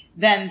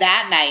 Then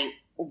that night,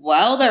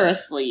 while they're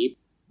asleep,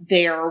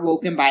 they are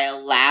awoken by a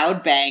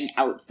loud bang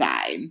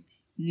outside.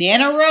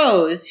 Nana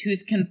Rose,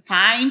 who's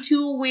confined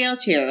to a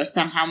wheelchair,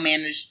 somehow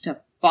managed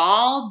to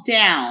fall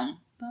down,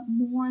 but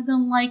more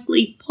than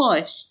likely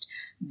pushed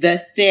the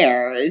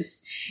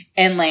stairs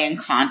and lay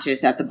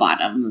unconscious at the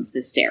bottom of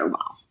the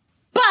stairwell.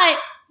 But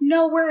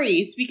no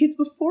worries, because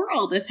before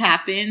all this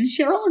happened,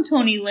 Cheryl and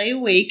Tony lay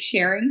awake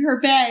sharing her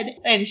bed,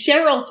 and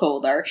Cheryl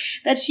told her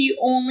that she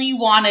only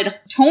wanted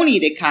Tony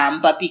to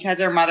come, but because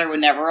her mother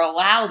would never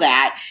allow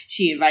that,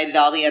 she invited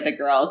all the other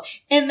girls,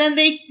 and then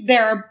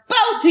they're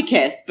about to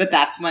kiss, but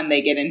that's when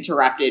they get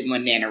interrupted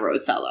when Nana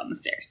Rose fell down the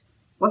stairs.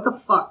 What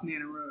the fuck,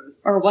 Nana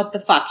Rose? Or what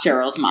the fuck,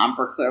 Cheryl's mom,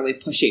 for clearly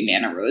pushing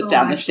Nana Rose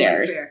down the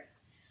stairs. Fair.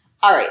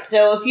 All right,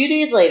 so a few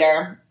days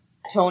later,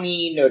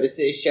 Tony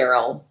notices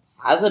Cheryl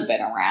hasn't been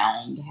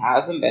around,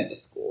 hasn't been to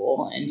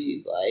school, and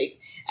she's like,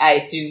 I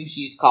assume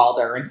she's called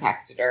her and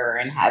texted her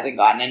and hasn't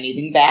gotten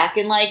anything back.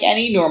 And like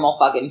any normal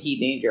fucking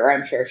teenager,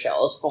 I'm sure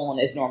Cheryl's phone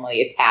is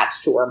normally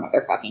attached to her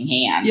motherfucking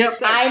hand. Yep.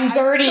 I'm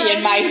 30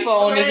 and my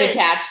phone is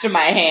attached to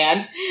my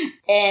hand.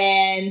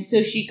 And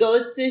so she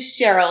goes to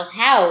Cheryl's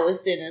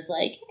house and is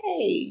like,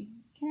 hey,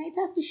 can I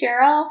talk to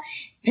Cheryl?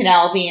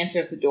 Penelope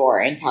answers the door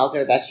and tells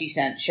her that she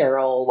sent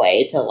Cheryl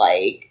away to,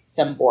 like,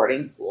 some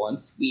boarding school in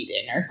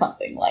Sweden or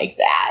something like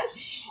that.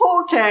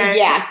 Okay.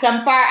 Yeah,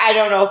 I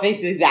don't know if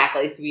it's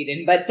exactly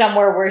Sweden, but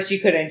somewhere where she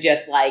couldn't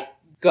just, like,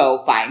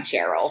 go find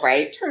Cheryl,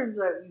 right? Turns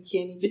out you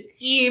can't even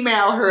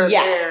email her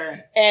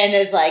there. And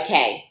is like,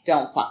 hey,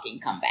 don't fucking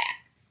come back.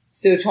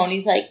 So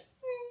Tony's like,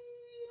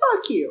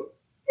 fuck you.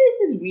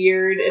 This is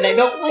weird, and I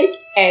don't like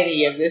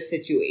any of this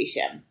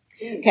situation.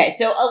 Okay,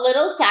 so a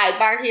little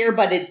sidebar here,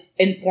 but it's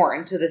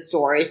important to the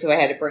story, so I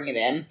had to bring it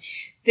in.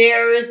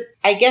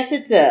 I guess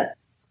it's a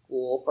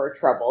school for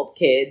troubled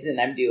kids, and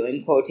I'm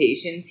doing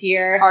quotations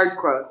here. Hard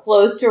quotes.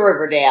 Close to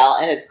Riverdale,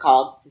 and it's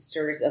called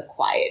Sisters of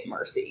Quiet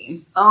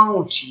Mercy.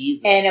 Oh,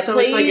 Jesus. And it's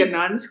like a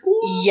nun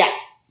school?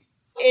 Yes.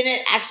 And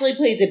it actually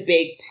plays a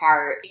big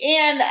part,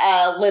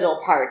 and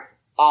little parts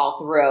all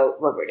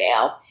throughout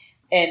Riverdale,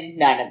 and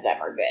none of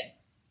them are good.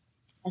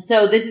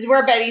 So this is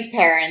where Betty's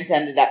parents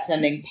ended up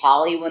sending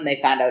Polly when they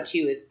found out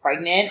she was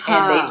pregnant.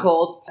 And they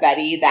told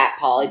Betty that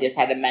Polly just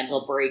had a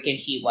mental break and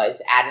she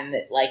was at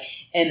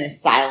an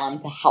asylum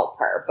to help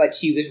her. But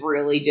she was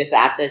really just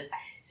at this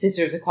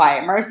Sisters of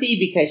Quiet Mercy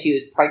because she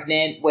was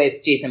pregnant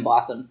with Jason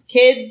Blossom's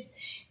kids.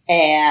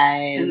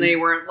 And they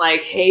weren't like,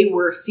 hey,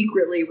 we're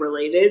secretly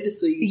related,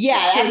 so you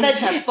shouldn't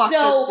have fucked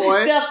this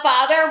boy. The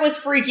father was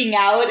freaking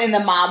out, and the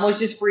mom was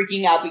just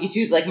freaking out because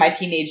she was like, my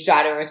teenage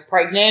daughter is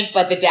pregnant,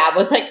 but the dad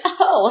was like,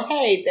 oh,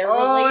 hey, they're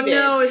related.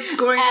 Oh, no, it's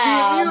going to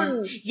be a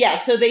mutant. Yeah,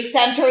 so they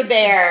sent her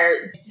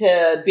there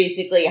to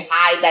basically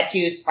hide that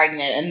she was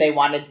pregnant, and they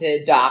wanted to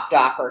adopt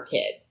off her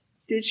kids.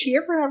 Did she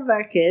ever have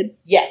that kid?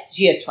 Yes,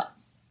 she has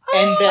twins.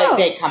 Oh. And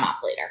they come up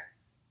later.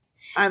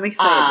 I'm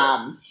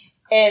excited.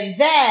 And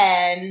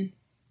then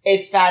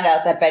it's found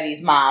out that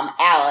Betty's mom,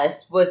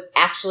 Alice, was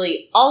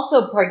actually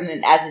also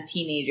pregnant as a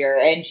teenager,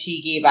 and she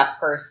gave up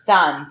her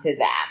son to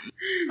them.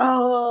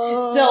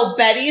 Oh. So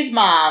Betty's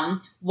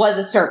mom was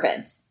a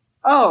serpent.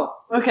 Oh,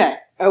 okay.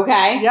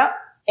 Okay? Yep.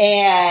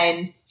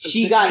 And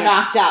she got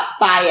knocked up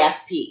by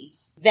FP.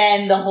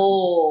 Then the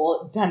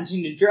whole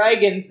Dungeons and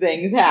Dragons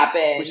things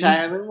happened. Which I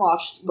haven't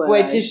watched, but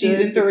which is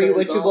season 3,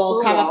 which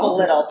will come up a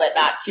little, but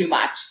not too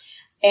much.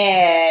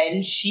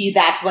 And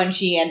that's when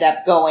she ended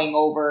up going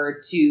over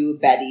to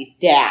Betty's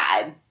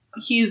dad.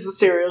 He's the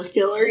serial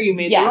killer. You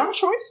made the wrong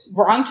choice?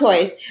 Wrong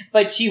choice.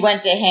 But she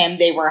went to him.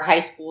 They were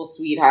high school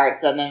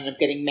sweethearts and ended up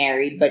getting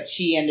married. But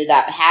she ended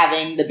up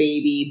having the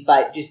baby,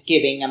 but just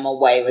giving him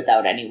away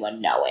without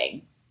anyone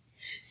knowing.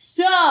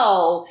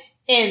 So,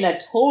 in a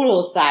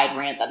total side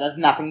rant that has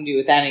nothing to do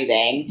with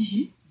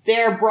anything,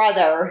 their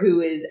brother,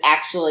 who is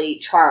actually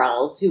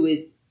Charles, who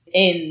is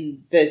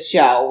in the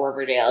show,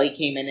 Riverdale, he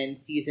came in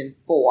season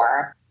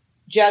 4.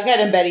 Jughead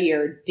and Betty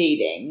are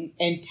dating,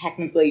 and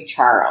technically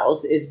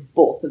Charles is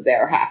both of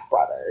their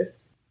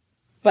half-brothers.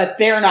 But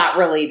they're not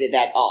related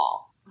at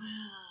all.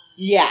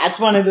 Yeah, it's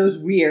one of those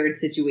weird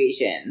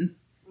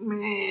situations.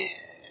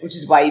 Which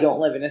is why you don't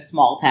live in a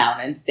small town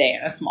and stay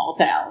in a small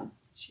town.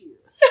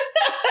 Cheers.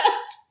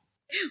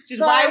 Which is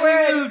why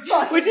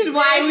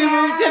we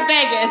moved to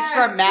Vegas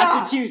from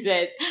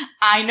Massachusetts.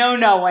 I know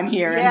no one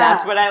here, and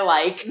that's what I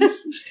like.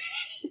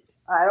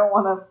 I don't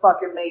want to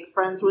fucking make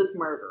friends with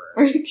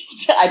murderers.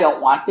 I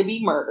don't want to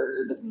be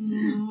murdered.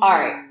 All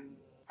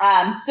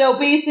right. So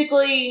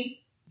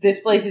basically, this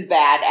place is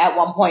bad. At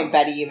one point,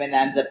 Betty even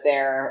ends up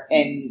there,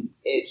 and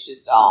it's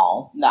just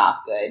all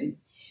not good.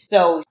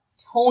 So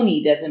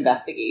Tony does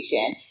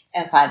investigation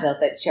and finds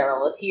out that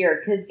Cheryl is here,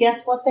 because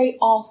guess what they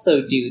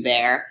also do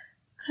there?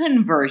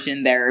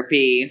 conversion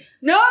therapy.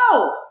 No!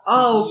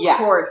 Oh, of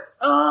course.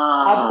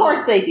 Oh. Of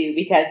course they do,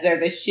 because they're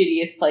the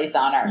shittiest place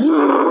on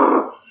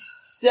earth.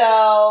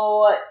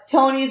 So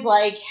Tony's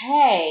like,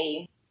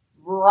 hey,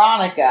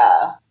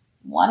 Veronica,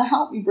 want to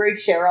help me break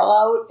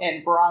Cheryl out?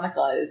 And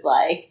Veronica is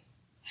like,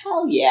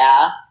 hell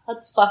yeah,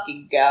 let's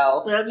fucking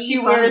go. She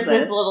wears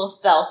this little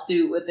stealth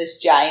suit with this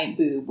giant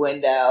boob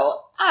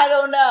window. I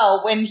don't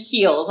know. When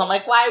heels. I'm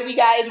like, why are we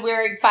guys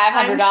wearing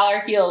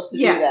 $500 heels to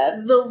do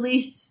this? The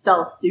least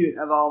stealth suit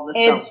of all the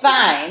stealth suits.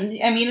 Fine.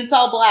 I mean, it's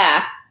all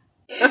black.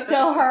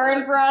 So her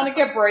and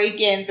Veronica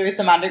break in through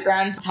some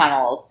underground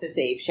tunnels to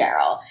save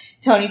Cheryl.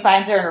 Tony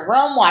finds her in a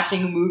room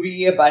watching a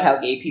movie about how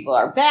gay people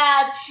are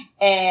bad,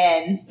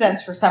 and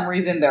since for some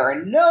reason there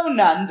are no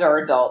nuns or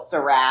adults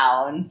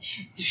around,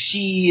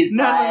 she's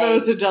None of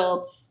those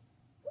adults.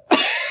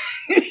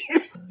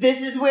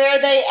 This is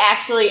where they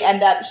actually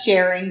end up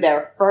sharing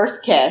their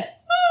first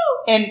kiss.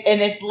 And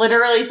it's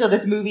literally, so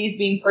this movie's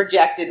being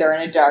projected. They're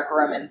in a dark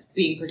room and it's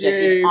being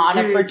projected on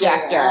a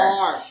projector.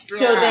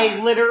 So they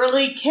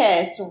literally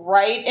kiss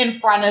right in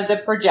front of the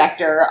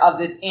projector of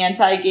this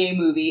anti-gay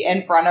movie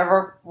in front of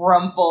a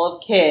room full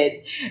of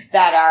kids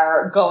that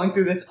are going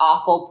through this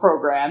awful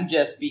program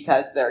just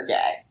because they're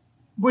gay.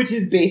 Which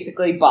is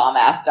basically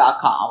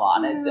bombass.com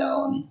on its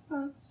own.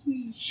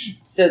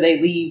 So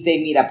they leave, they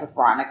meet up with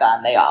Veronica,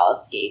 and they all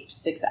escape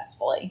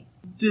successfully.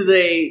 Do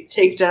they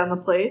take down the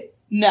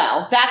place?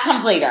 No, that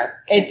comes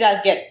later. It does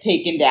get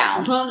taken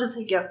down. As long as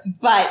it gets...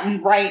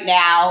 But right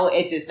now,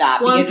 it does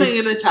not. One thing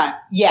at a time.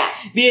 Yeah,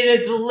 because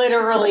it's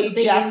literally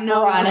just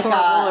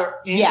Veronica.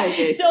 Yeah,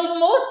 so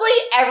mostly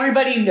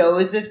everybody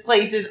knows this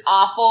place is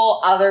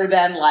awful, other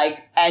than,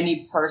 like,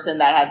 any person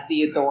that has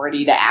the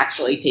authority to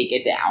actually take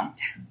it down.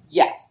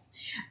 Yes.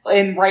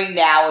 And right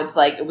now, it's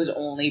like, it was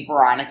only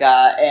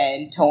Veronica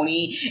and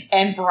Tony.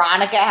 And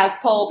Veronica has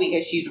pull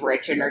because she's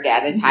rich and her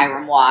dad is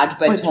Hiram Lodge,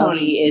 but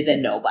Tony is a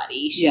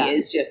nobody. She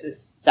is just a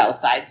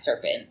Southside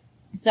serpent.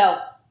 So,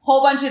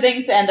 whole bunch of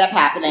things end up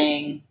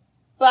happening.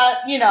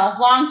 But, you know,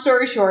 long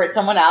story short,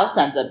 someone else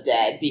ends up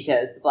dead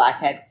because the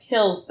blackhead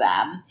kills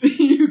them.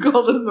 You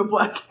called him the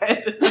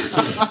blackhead.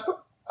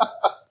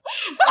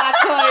 Black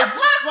hood,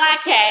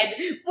 blackhead,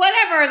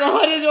 whatever, the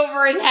hood is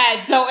over his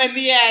head, so in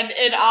the end,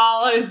 it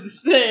all is the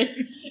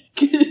same.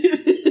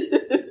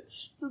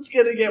 It's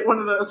gonna get one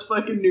of those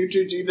fucking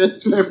Neutrogena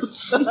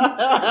strips. His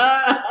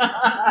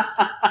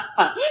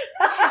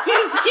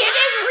skin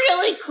is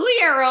really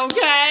clear,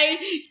 okay?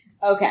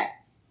 Okay,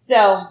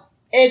 so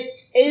it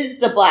is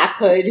the Black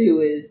Hood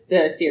who is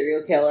the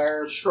serial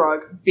killer.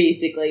 Shrug.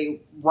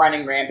 Basically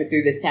running rampant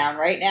through this town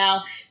right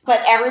now.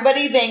 But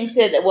everybody thinks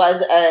it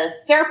was a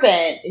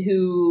serpent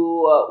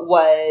who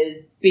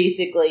was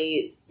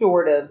basically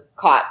sort of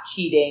caught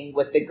cheating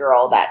with the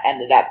girl that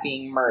ended up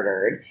being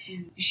murdered.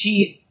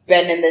 She'd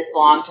been in this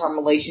long-term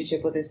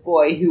relationship with this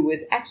boy who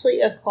was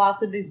actually a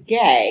closeted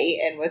gay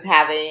and was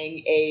having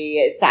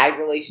a side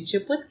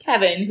relationship with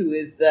Kevin, who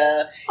is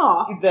the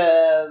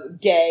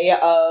gay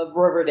of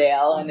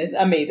Riverdale and is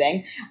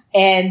amazing.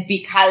 And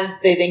because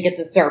they think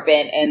it's a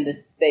serpent and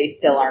they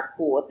still aren't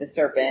cool with the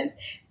serpents,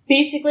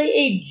 basically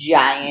a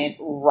giant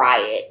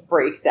riot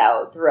breaks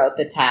out throughout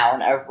the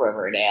town of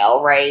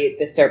Riverdale, right?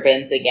 The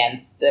serpents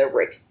against the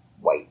rich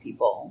white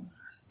people.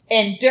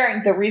 And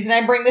the reason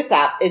I bring this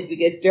up is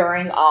because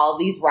during all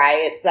these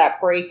riots that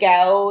break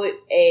out,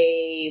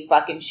 a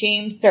fucking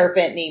shamed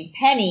serpent named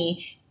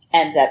Penny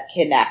ends up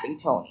kidnapping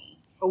Tony.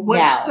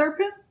 What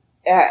serpent?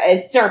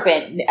 A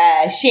serpent,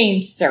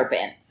 shamed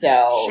serpent.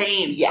 So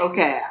shamed. Yes.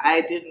 Okay, I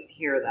didn't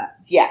hear that.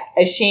 Yeah,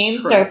 a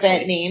shamed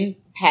serpent named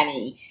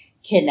Penny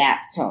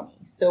kidnaps Tony.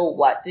 So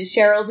what does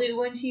Cheryl do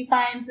when she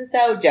finds this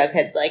out?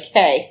 Jughead's like,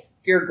 "Hey,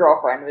 your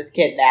girlfriend was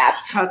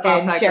kidnapped,"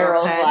 and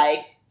Cheryl's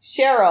like,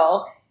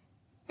 "Cheryl."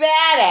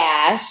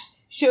 Badass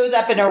shows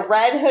up in a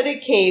red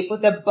hooded cape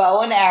with a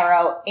bow and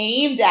arrow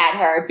aimed at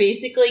her,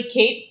 basically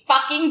Kate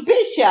fucking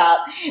Bishop,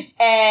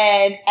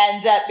 and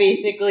ends up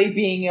basically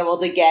being able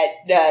to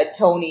get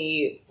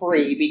Tony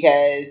free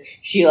because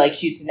she like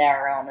shoots an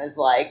arrow and is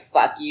like,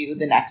 "Fuck you,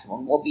 the next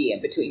one will be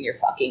in between your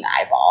fucking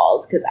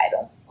eyeballs because I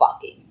don't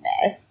fucking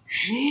miss."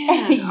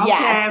 Yeah. Okay,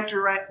 I have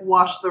to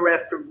watch the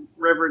rest of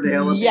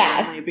Riverdale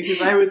apparently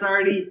because I was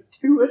already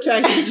too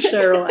attracted to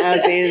Cheryl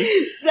as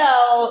is.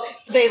 So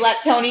they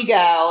let Tony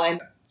go and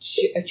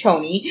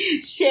Tony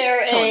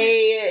share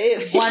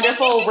a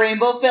wonderful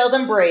rainbow-filled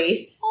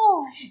embrace.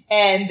 Oh.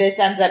 And this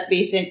ends up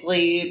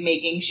basically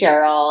making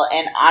Cheryl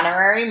an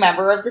honorary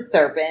member of the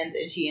Serpent,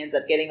 and she ends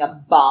up getting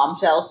a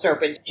bombshell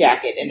serpent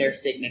jacket in her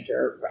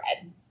signature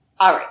red.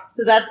 All right,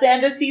 so that's the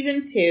end of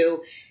season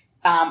 2.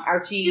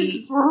 Archie.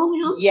 Jesus, we're only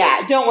on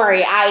season. Don't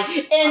worry.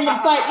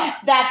 But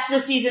that's the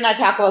season I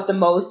talk about the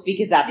most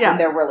because that's when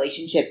their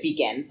relationship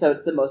begins. So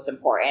it's the most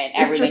important.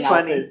 Everything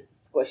else is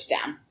squished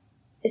down.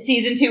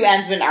 Season 2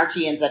 ends when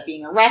Archie ends up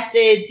being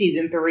arrested.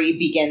 Season 3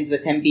 begins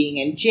with him being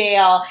in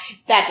jail.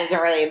 That doesn't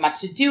really have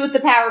much to do with the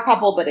power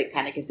couple, but it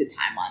kind of gives a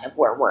timeline of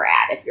where we're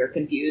at if you're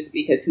confused,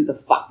 because who the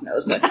fuck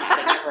knows what's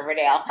happening in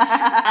Riverdale.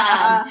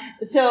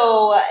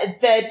 So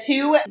the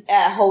two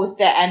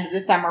host an end of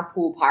the summer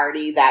pool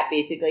party that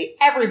basically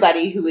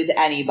everybody who is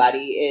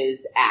anybody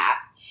is at.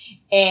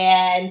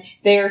 And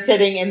they are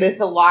sitting in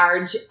this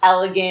large,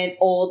 elegant,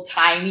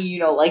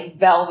 old-timey, like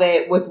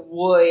velvet with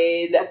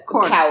wood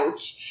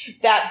couch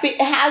that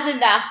has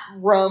enough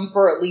room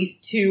for at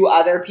least 2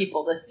 other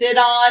people to sit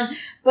on.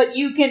 But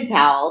you can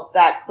tell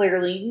that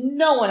clearly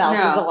no one else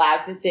is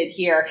allowed to sit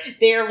here.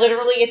 They are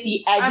literally at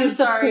the edge of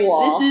the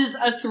pool. This is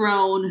a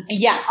throne.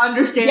 Yes.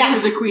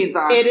 Understand who the queens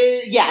are. It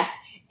is, yes.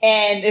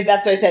 And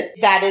that's what I said.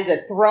 That is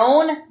a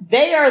throne.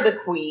 They are the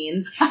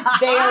queens.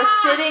 They are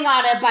sitting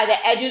on it by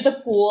the edge of the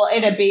pool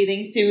in a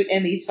bathing suit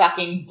and these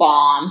fucking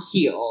bomb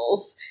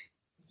heels.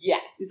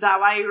 Yes. Is that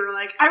why you were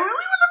like, I really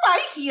want to buy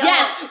heels?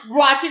 Yes.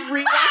 Rewatching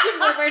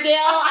Riverdale,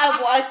 I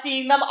was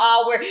seeing them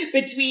all where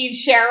between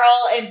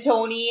Cheryl and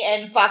Tony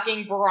and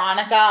fucking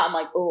Veronica, I'm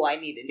like, oh, I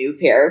need a new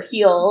pair of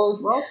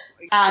heels.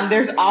 Well,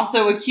 there's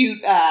also a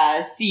cute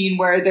scene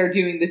where they're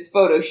doing this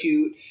photo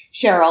shoot.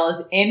 Cheryl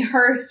is in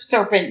her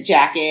serpent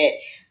jacket,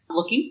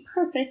 looking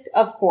perfect,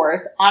 of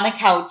course, on a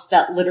couch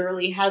that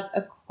literally has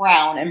a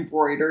crown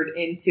embroidered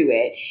into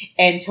it.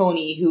 And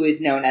Tony, who is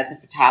known as a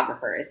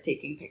photographer, is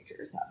taking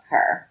pictures of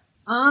her.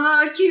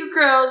 Cute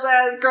girls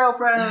as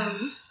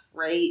girlfriends.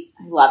 Right?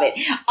 I love it.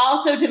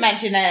 Also to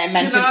mention, and I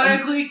mentioned...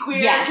 Canonically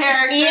queer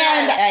character.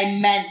 And I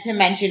meant to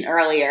mention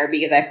earlier,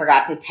 because I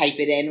forgot to type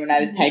it in when I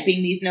was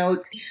typing these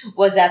notes,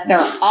 was that they're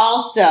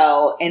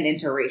also an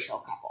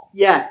interracial couple.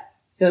 Yes.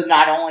 So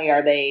not only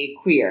are they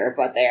queer,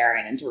 but they are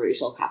an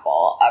interracial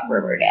couple of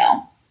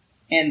Riverdale.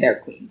 And they're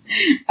queens.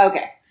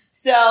 Okay.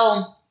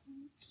 So,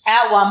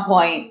 at one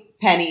point,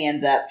 Penny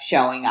ends up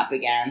showing up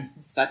again.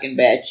 This fucking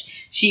bitch.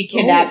 She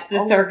kidnaps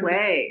the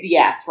serpent.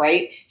 Yes,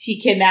 right? She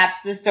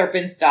kidnaps the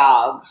serpent's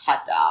dog.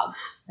 Hot dog.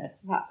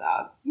 That's Hot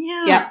Dog.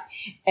 Yeah. Yep.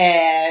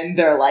 And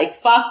they're like,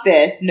 fuck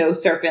this. No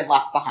serpent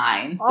left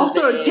behind. So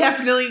also,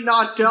 definitely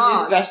not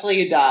dogs.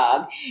 Especially a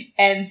dog.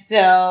 And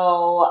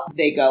so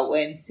they go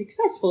and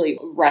successfully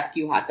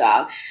rescue Hot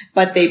Dog.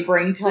 But they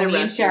bring Tony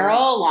and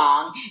Cheryl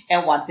along.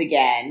 And once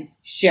again,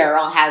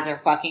 Cheryl has her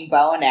fucking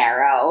bow and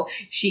arrow.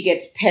 She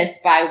gets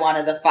pissed by one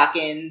of the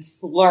fucking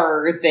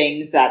slur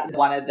things that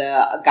one of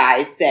the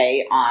guys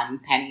say on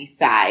Penny's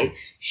side.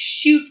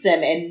 Shoots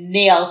him and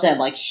nails him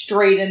like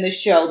straight in the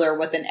shoulder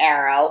with an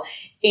arrow.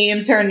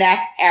 Aims her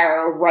next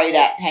arrow right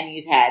at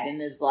Penny's head and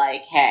is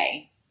like,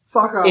 hey,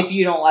 fuck off. If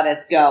you don't let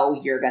us go,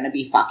 you're gonna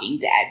be fucking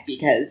dead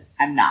because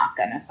I'm not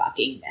gonna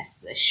fucking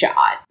miss this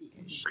shot.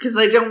 Because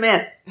I don't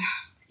miss.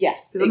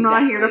 Yes, because I'm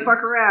not here to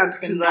fuck around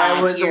because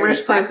I was a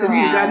rich person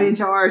who got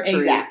into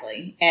archery.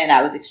 Exactly. And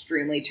I was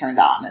extremely turned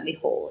on in the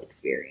whole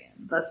experience.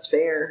 That's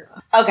fair.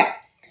 Okay.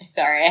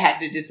 Sorry, I had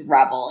to just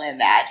revel in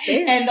that.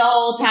 And the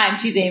whole time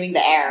she's aiming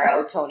the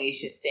arrow, Tony's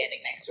just standing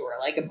next to her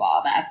like a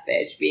bomb-ass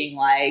bitch, being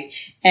like,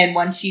 and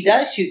when she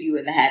does shoot you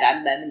in the head,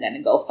 I'm then going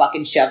to go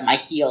fucking shove my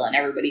heel in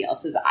everybody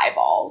else's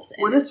eyeballs.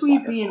 What a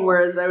sweet bean,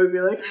 whereas I would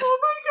be like, oh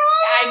my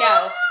God. I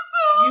know.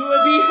 You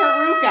would be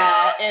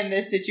Haruka in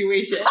this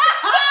situation.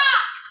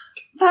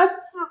 That's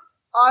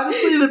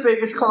honestly the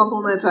biggest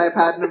compliment I've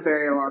had in a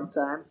very long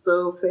time.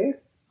 So fair.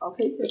 I'll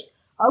take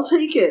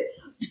it.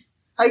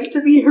 I get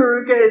to be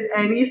Haruka in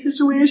any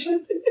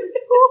situation. It's like,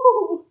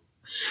 oh,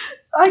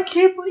 I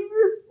can't believe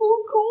you're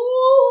so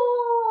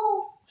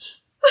cool.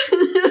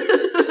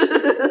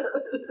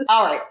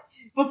 All right.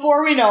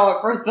 Before we know it,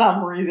 for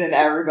some reason,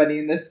 everybody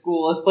in the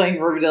school is playing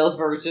Riverdale's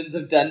versions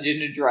of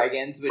Dungeons and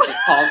Dragons, which is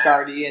called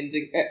Guardians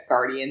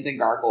and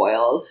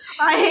Gargoyles.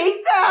 I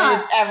hate that.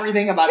 And it's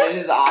everything about it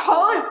is awful.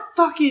 Call it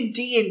fucking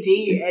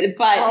D&D.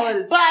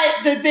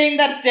 But the thing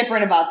that's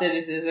different about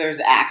this is there's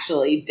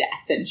actually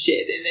death and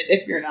shit in it.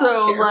 If you're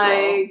not careful.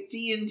 Like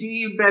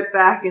D&D, bet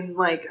back in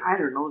I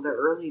don't know, the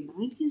early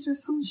 90s or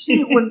some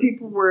shit when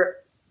people were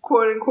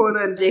quote unquote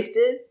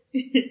addicted.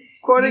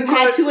 Quote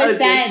unquote, you had to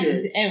ascend,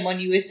 addicted. And when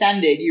you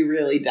ascended, you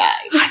really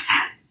died.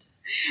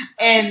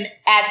 And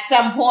at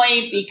some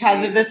point,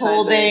 because of this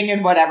whole thing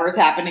and whatever's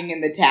happening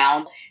in the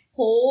town,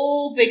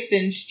 whole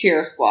Vixen's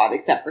cheer squad,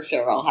 except for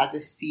Cheryl, has a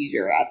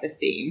seizure at the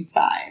same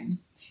time.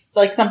 It's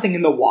like something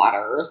in the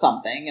water or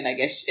something,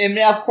 and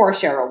of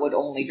course Cheryl would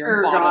only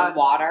drink bottled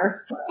water.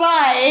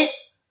 But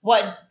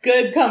what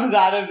good comes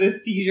out of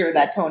this seizure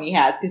that Tony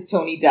has, because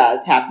Tony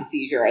does have the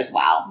seizure as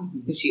well,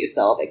 because she is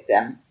still a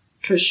Vixen.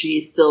 Because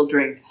she still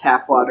drinks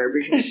tap water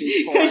because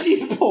she's poor. Because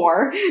she's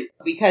poor.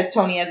 Because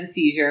Tony has a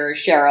seizure,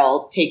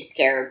 Cheryl takes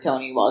care of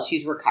Tony while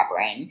she's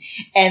recovering.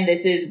 And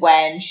this is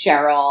when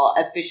Cheryl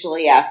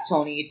officially asks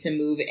Tony to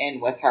move in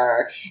with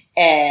her.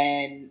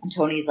 And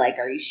Tony's like,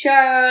 are you sure?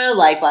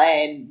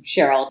 And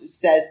Cheryl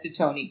says to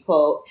Tony,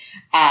 quote,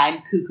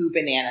 I'm cuckoo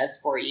bananas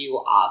for you,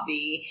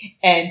 Avi.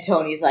 And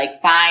Tony's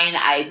like, fine,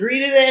 I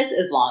agree to this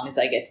as long as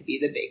I get to be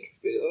the big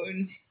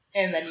spoon.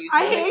 And then you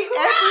I hate every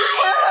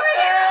part of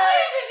it.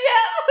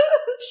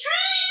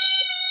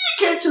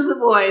 to the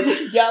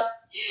void. Yep.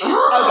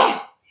 Okay.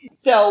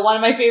 So one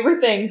of my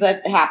favorite things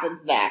that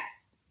happens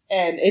next,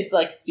 and it's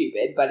like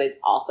stupid, but it's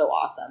also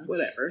awesome.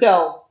 Whatever.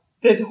 So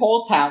this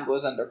whole town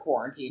goes under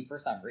quarantine for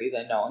some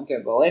reason. No one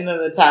can go into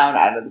the town,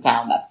 out of the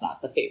town. That's not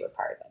the favorite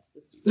part. That's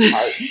the stupid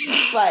part.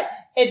 But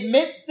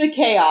amidst the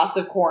chaos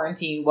of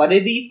quarantine, what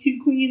did these two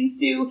queens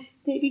do?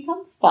 They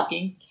become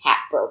fucking cat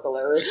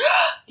burglars,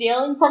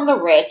 stealing from the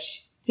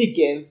rich to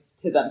give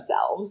to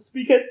themselves.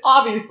 Because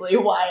obviously,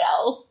 why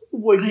else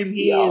would you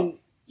steal?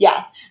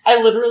 Yes.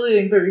 I literally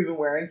think they're even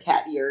wearing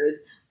cat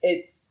ears.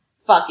 It's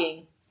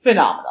fucking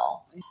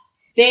phenomenal.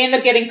 They end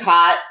up getting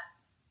caught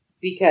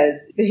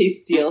because they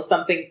steal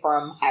something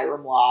from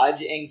Hiram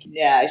Lodge, and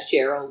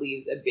Cheryl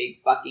leaves a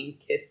big fucking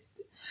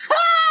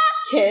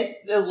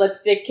a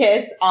lipstick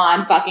kiss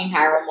on fucking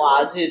Hiram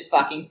Lodge's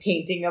fucking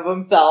painting of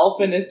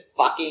himself in his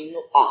fucking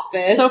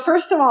office. So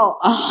first of all,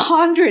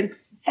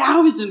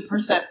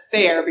 100,000%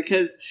 fair,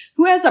 because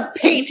who has a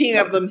painting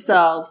of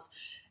themselves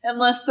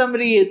unless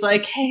somebody is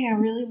like, hey, I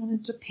really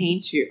wanted to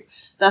paint you.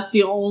 That's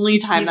the only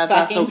time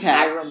that's okay.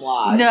 Hiram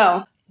Lodge.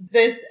 No.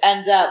 This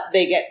ends up,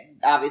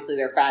 obviously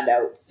they're found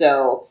out,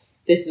 so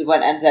this is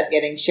what ends up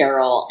getting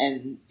Cheryl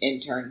and in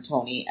turn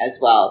Tony as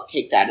well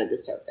kicked out of the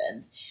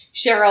Serpents.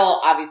 Cheryl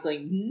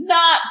obviously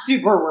not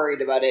super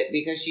worried about it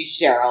because she's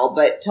Cheryl,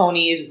 but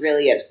Tony is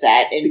really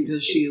upset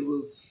because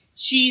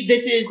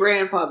this is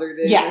grandfather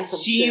did.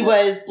 Yes, she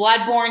was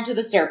bloodborne to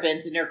the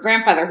Serpents, and her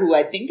grandfather, who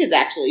I think is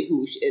actually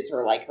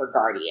her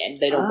guardian.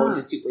 They don't go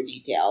into super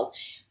details,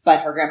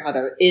 but her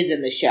grandfather is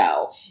in the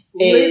show.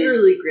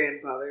 Literally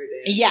grandfather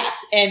did. Yes,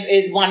 and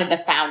is one of the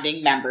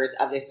founding members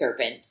of the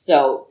Serpents.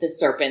 So the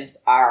Serpents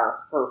are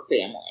her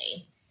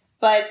family.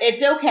 But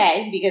it's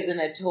okay, because in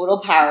a total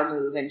power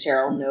move, and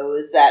Cheryl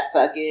knows that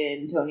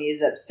fucking Tony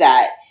is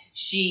upset,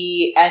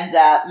 she ends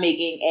up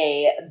making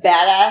a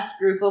badass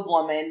group of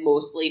women,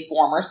 mostly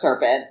former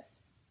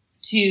Serpents,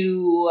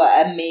 to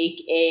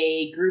make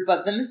a group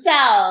of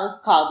themselves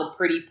called the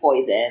Pretty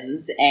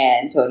Poisons,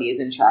 and Tony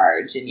is in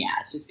charge, and yeah,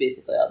 it's just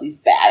basically all these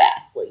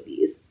badass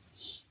ladies.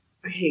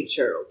 I hate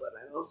Cheryl, but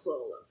I also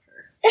love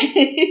her.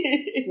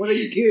 What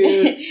a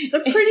goon. The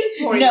Pretty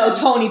Poisons. No,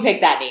 Tony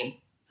picked that name.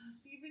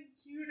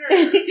 She's as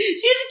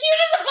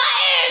cute as a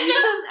button!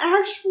 She's an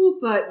actual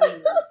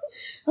button.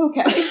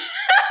 Okay.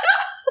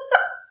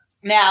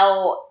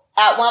 Now,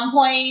 at one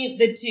point,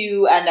 the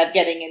two end up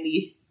getting in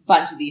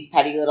bunch of these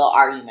petty little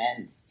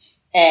arguments,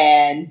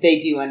 and they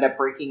do end up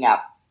breaking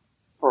up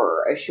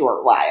for a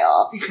short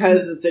while.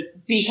 Because it's a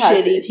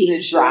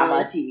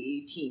drama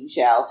TV teen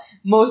show.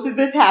 Most of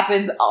this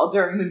happens all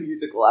during the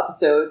musical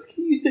episodes.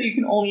 So you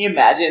can only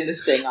imagine the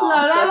sing-off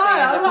that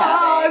they end up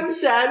having. I'm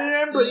sad and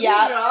I'm breaking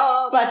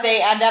up. But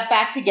they end up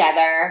back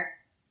together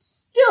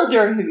still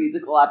during the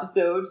musical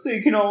episode, so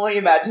you can only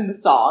imagine the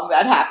song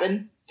that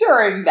happens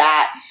during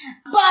that.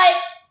 But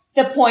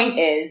the point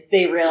is,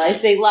 they realize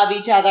they love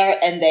each other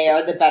and they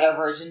are the better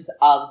versions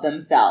of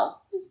themselves,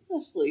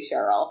 especially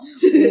Cheryl,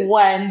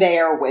 when they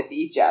are with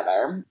each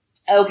other.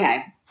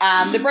 Okay.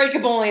 The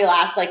breakup only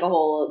lasts like a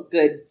whole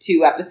good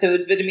 2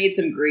 episodes, but it made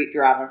some great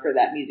drama for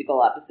that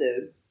musical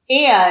episode.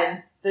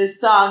 And the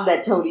song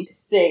that Tony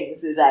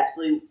sings is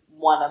actually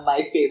one of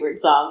my favorite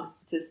songs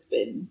to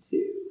spin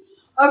to.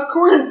 Of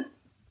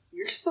course.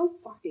 You're so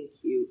fucking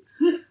cute.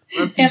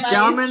 That's Am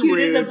dumb I as cute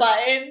as a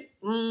button?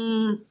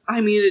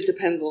 I mean, it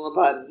depends on the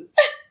button.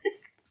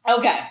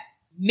 Okay.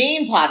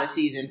 Main plot of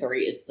season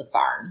 3 is the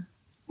farm,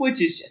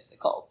 which is just a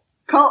cult.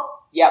 Cult?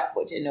 Yep,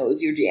 which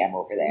knows your jam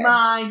over there.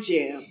 My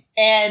jam.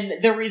 And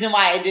the reason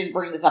why I didn't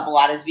bring this up a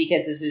lot is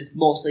because this is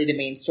mostly the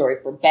main story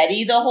for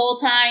Betty the whole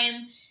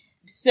time.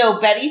 So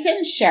Betty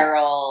sends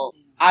Cheryl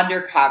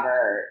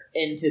undercover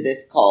into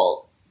this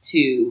cult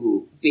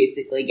to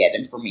basically get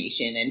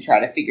information and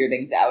try to figure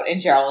things out. And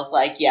Cheryl is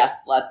like, yes,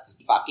 let's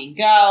fucking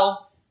go.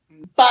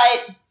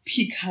 But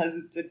because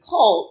it's a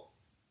cult,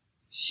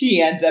 she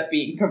ends up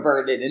being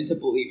converted into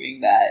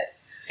believing that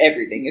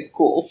everything is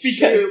cool.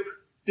 Because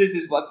this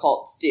is what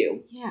cults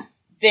do. Yeah.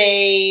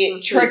 They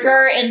trick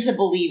her into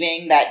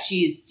believing that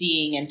she's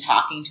seeing and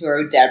talking to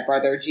her dead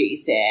brother,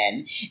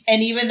 Jason.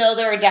 And even though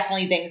there are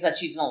definitely things that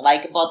she doesn't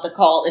like about the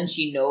cult and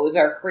she knows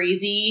are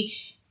crazy,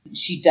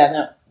 she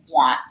doesn't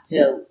want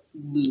to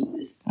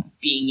lose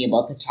being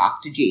able to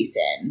talk to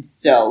Jason.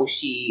 So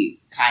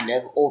she kind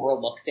of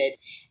overlooks it.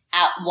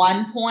 At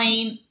one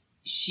point,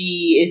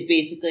 she is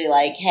basically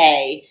like,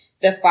 hey,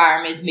 the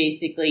farm is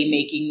basically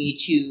making me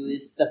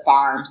choose the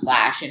farm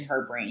 / in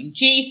her brain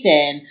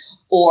Jason,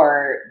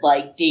 or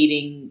like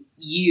dating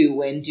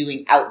you and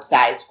doing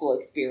outside school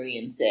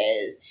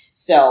experiences.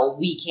 So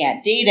we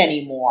can't date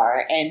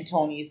anymore. And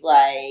Tony's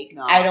like,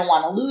 no. I don't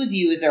want to lose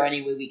you. Is there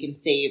any way we can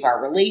save our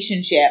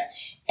relationship?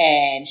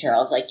 And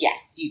Cheryl's like,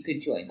 yes, you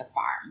can join the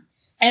farm.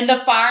 And the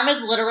farm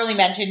is literally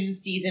mentioned in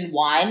season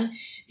 1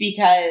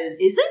 because...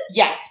 Is it?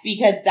 Yes,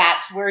 because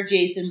that's where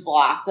Jason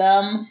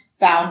Blossom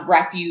found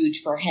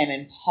refuge for him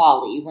and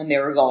Polly when they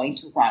were going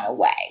to run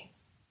away.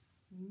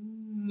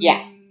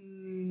 Yes.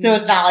 So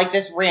it's not like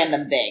this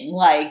random thing.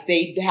 Like,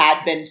 they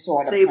had been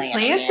sort of planning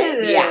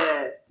planted it.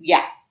 Yeah.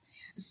 Yes.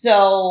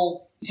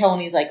 So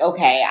Tony's like,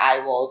 okay, I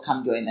will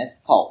come join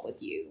this cult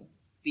with you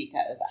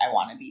because I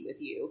want to be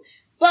with you.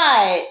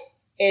 But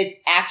it's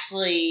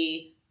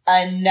actually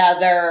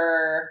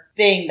another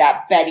thing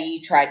that Betty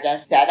tried to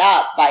set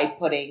up by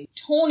putting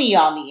Tony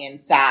on the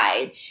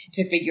inside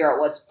to figure out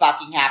what's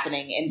fucking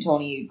happening. And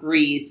Tony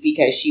agrees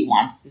because she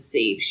wants to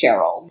save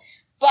Cheryl.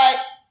 But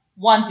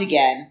once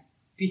again,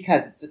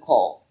 because it's a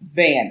cult,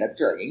 they end up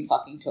dragging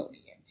fucking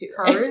Tony into it.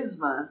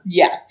 Charisma.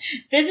 Yes.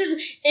 This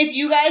is, if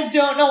you guys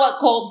don't know what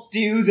cults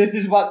do, this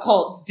is what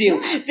cults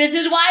do. This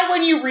is why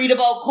when you read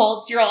about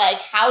cults, you're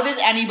like, how does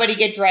anybody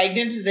get dragged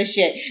into this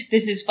shit?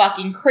 This is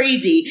fucking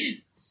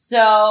crazy.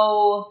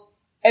 So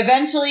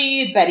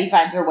eventually Betty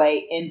finds her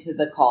way into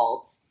the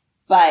cult.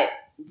 But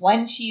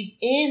when she's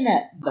in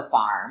the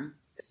farm,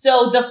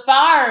 so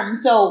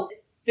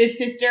the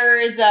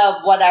sisters of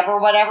whatever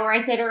I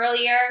said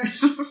earlier,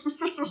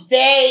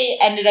 they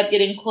ended up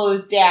getting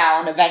closed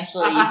down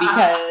eventually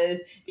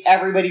because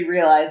everybody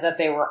realized that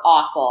they were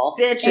awful.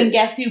 Bitches. And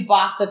guess who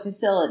bought the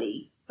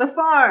facility? The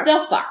farm.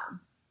 The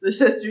farm. The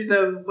sisters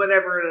of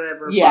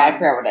whatever. Yeah, farm. I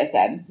forgot what I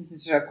said. The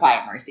sisters of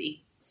Quiet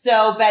Mercy.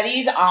 So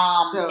Betty's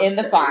in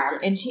the farm,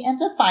 and she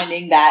ends up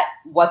finding that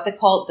what the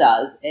cult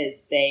does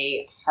is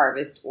they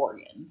harvest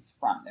organs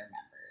from their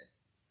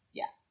members.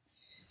 Yes.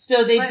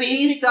 So they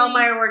basically sell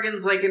my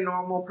organs like a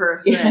normal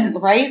person.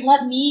 Right?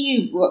 Let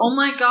me. Oh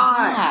my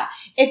God. Yeah.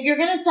 If you're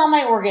going to sell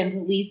my organs,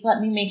 at least let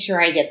me make sure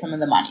I get some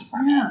of the money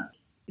from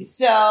it.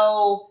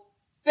 So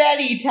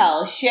Betty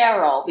tells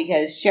Cheryl,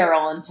 because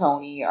Cheryl and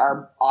Tony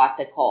are at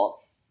the cult,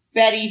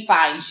 Betty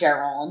finds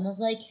Cheryl and is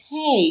like,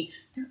 hey,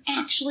 they're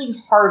actually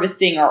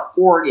harvesting our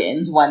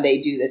organs when they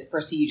do this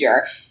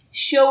procedure.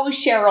 Show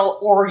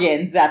Cheryl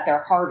organs that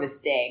they're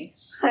harvesting.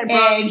 I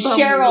brought some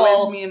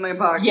Cheryl with me in my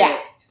pocket.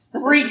 Yes.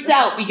 Freaks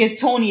out because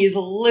Tony is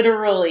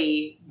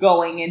literally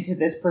going into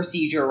this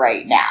procedure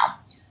right now.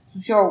 So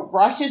Cheryl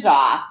rushes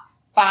off,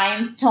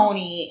 finds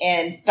Tony,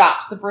 and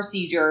stops the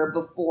procedure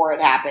before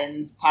it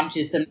happens,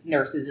 punches some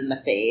nurses in the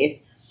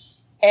face,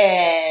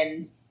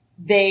 and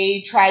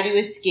they try to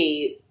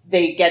escape.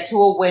 They get to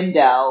a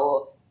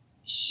window.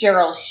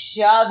 Cheryl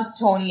shoves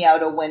Tony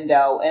out a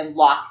window and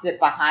locks it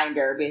behind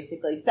her,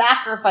 basically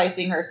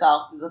sacrificing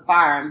herself to the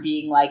farm,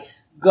 being like,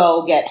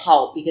 go get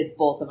help because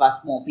both of us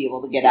won't be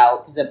able to get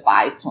out because it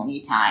buys Tony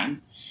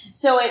time.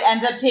 So it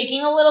ends up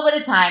taking a little bit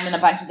of time and a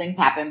bunch of things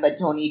happen, but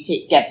Tony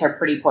gets her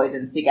pretty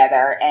poisons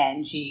together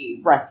and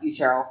she rescues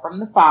Cheryl from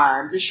the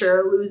farm. Does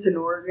Cheryl lose an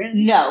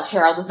organ? No,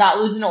 Cheryl does not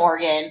lose an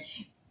organ.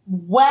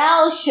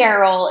 While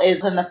Cheryl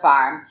is in the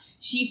farm,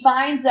 she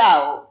finds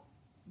out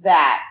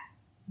that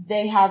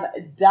they have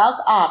dug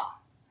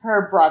up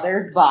her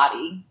brother's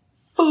body,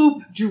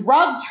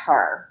 drugged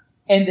her,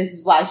 and this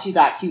is why she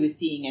thought she was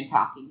seeing and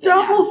talking to him.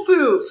 Double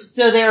food.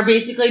 So they were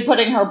basically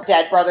putting her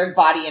dead brother's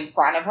body in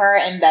front of her,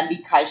 and then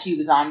because she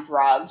was on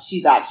drugs,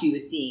 she thought she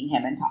was seeing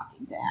him and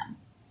talking to him.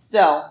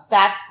 So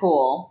that's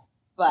cool.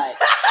 But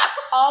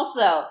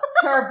also,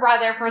 her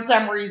brother, for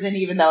some reason,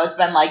 even though it's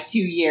been like 2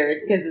 years,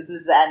 because this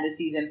is the end of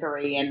season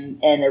 3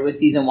 and it was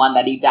season 1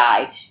 that he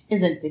died,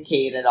 isn't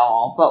decayed at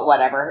all. But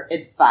whatever,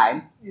 it's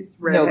fine. It's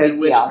redhead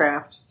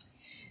witchcraft.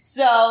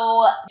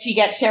 So she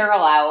gets Cheryl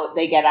out.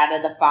 They get out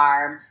of the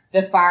farm.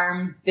 The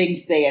farm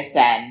thinks they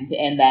ascend,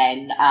 and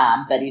then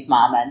Betty's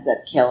mom ends up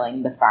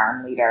killing the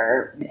farm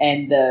leader,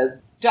 and the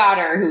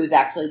daughter, who was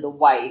actually the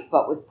wife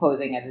but was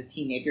posing as a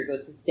teenager,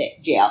 goes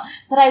to jail.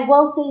 But I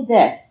will say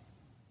this.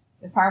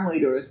 The farm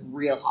leader was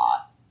real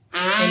hot.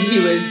 And he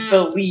was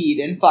the lead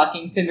in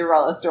fucking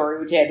Cinderella Story,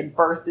 which I had to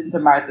burst into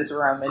Martha's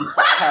room and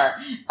tell her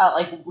at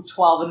like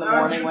 12 in the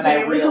morning when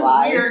I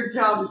realized. It was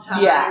a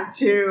weird time,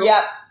 too.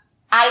 Yep.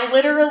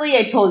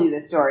 I told you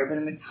this story, but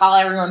I'm going to tell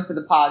everyone for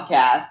the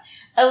podcast.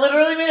 I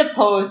literally made a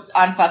post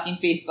on fucking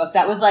Facebook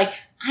that was like,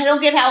 I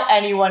don't get how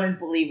anyone is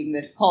believing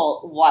this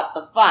cult. What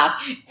the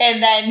fuck?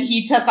 And then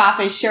he took off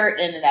his shirt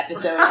in an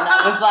episode, and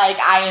I was like,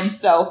 I am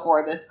so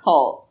for this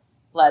cult.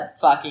 Let's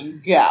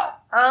fucking go.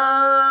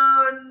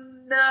 Oh,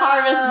 no.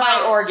 Harvest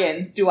my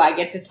organs. Do I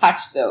get to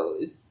touch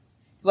those?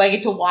 Do I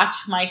get to watch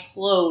my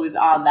clothes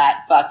on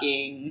that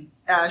fucking...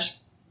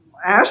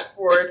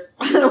 Ashboard.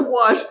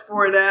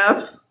 Washboard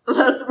apps.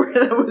 That's where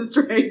that was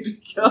trying to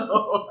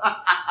go.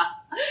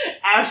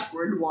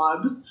 Ashboard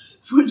wobs,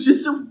 which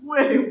is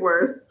way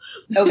worse.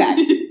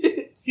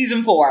 Okay.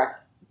 Season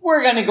 4.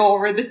 We're going to go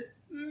over this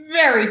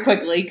very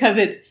quickly because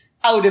it's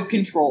out of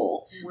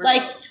control.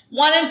 Like,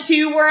 1 and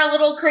 2 were a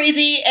little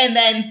crazy, and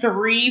then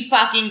 3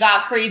 fucking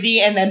got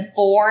crazy, and then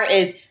 4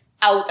 is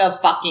out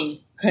of fucking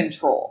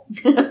control.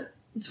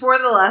 Is 4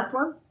 the last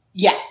one?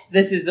 Yes,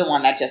 this is the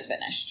one that just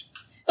finished.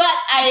 But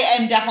I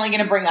am definitely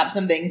going to bring up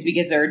some things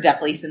because there are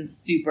definitely some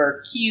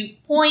super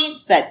cute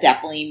points that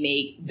definitely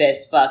make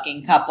this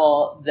fucking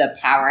couple the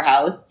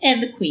powerhouse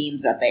and the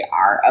queens that they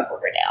are of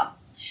Riverdale.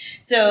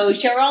 So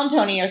Cheryl and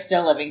Tony are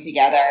still living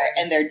together,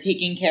 and they're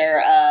taking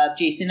care of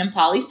Jason and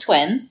Polly's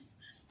twins.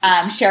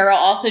 Cheryl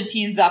also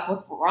teams up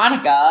with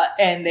Veronica,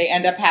 and they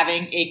end up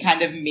having a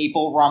kind of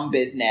maple rum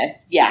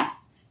business.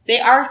 Yes, they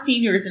are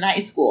seniors in high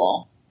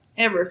school.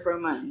 Ever for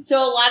money. So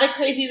a lot of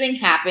crazy thing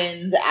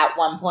happens at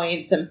one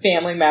point. Some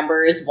family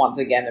members, once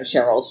again, of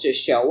Cheryl's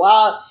just show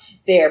up.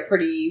 They are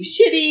pretty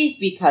shitty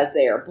because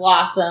they are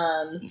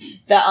blossoms.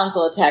 The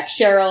uncle attacks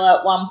Cheryl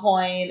at one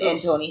point,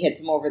 and Tony hits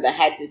him over the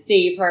head to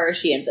save her.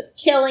 She ends up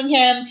killing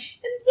him.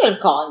 Instead of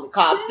calling the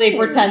cops, they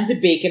pretend to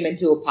bake him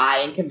into a pie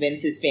and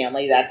convince his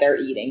family that they're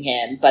eating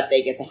him, but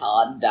they get the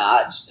hell out of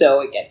Dodge,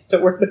 so it gets to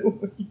where they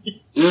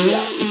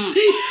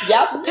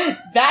Yep,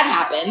 that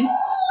happens.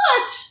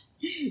 What?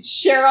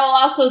 Cheryl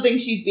also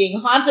thinks she's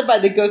being haunted by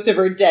the ghost of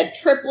her dead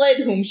triplet,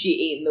 whom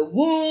she ate in the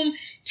womb.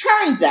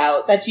 Turns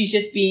out that she's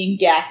just being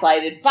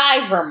gaslighted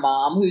by her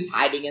mom, who's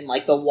hiding in,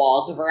 like, the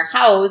walls of her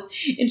house,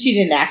 and she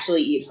didn't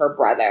actually eat her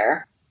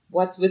brother.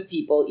 What's with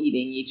people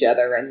eating each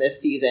other in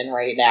this season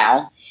right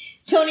now?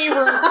 Tony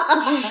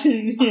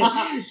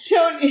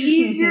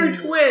Eat your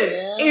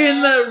twin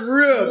in the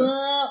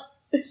room.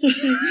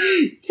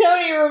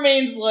 Tony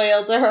remains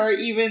loyal to her,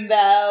 even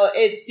though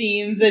it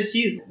seems that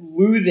she's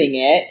losing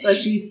it. But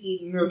she's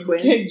eating her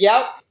twin.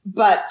 Yep.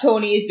 But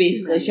Tony is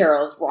basically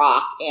Cheryl's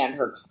rock and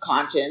her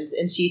conscience,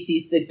 and she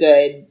sees the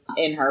good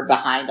in her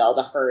behind all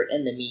the hurt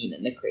and the mean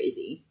and the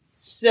crazy.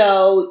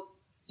 So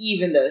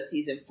even though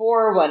season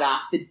 4 went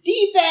off the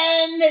deep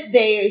end,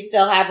 they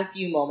still have a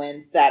few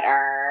moments that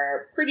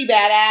are pretty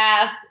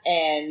badass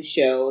and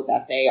show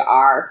that they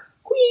are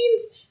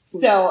queens.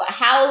 So,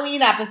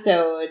 Halloween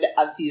episode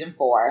of season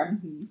 4,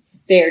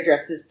 they are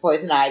dressed as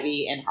Poison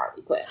Ivy and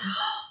Harley Quinn.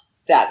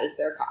 That is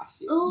their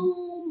costume.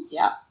 Oh.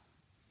 Yep.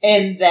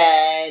 And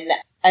then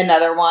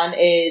another one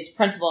is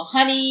Principal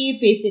Honey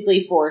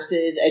basically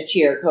forces a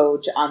cheer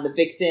coach on the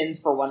Vixens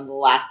for one of the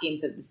last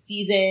games of the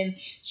season.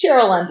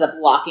 Cheryl ends up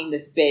locking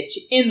this bitch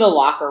in the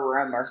locker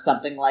room or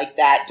something like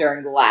that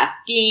during the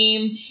last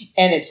game.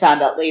 And it's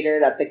found out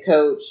later that the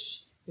coach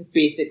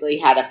basically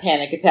had a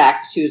panic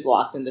attack. She was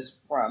locked in this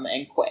room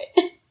and quit.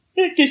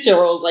 Because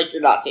Cheryl was like,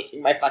 you're not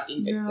taking my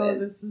fucking Vixens. No,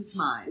 this is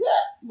mine.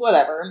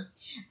 Whatever.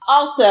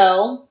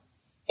 Also,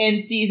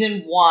 in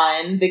season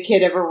 1, the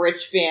kid of a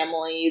rich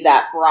family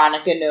that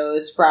Veronica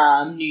knows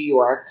from New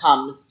York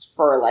comes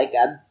for like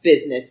a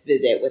business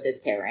visit with his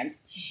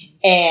parents.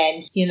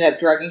 And he ended up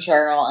drugging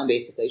Cheryl and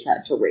basically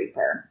tried to rape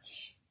her.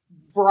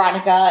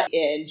 Veronica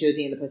and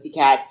Josie and the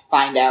Pussycats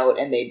find out,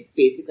 and they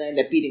basically end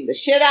up beating the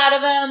shit out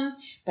of him.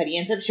 But he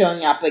ends up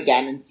showing up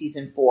again in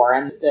season 4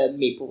 and the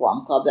Maple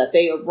Rum Club that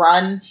they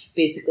run,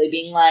 basically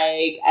being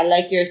like, I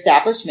like your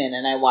establishment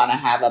and I want to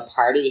have a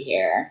party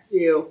here.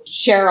 Ew.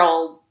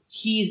 Cheryl,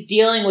 he's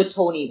dealing with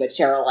Tony, but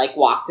Cheryl like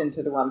walks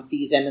into the room,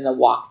 sees him, and then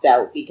walks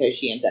out because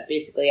she ends up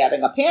basically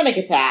having a panic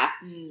attack.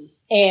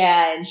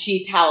 And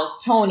she tells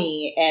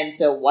Tony, and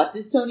so what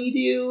does Tony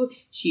do?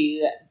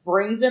 She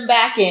brings him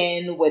back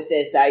in with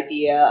this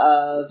idea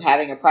of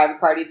having a private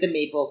party at the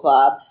Maple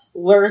Club,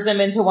 lures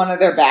him into one of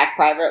their back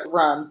private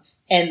rooms,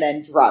 and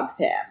then drugs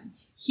him.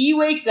 He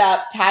wakes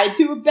up tied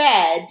to a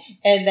bed,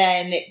 and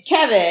then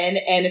Kevin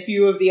and a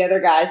few of the other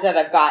guys that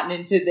have gotten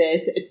into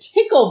this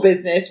tickle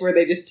business where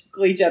they just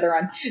tickle each other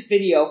on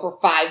video for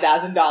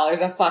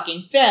 $5,000 a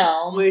fucking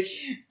film.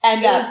 Which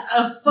end up,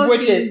 a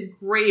fucking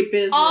great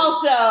business.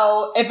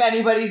 Also, if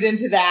anybody's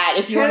into that,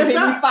 if you want to pay me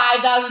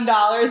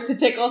 $5,000 to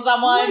tickle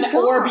someone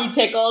or be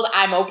tickled,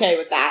 I'm okay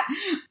with that.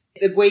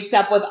 It wakes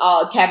up with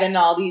Kevin and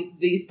all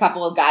these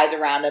couple of guys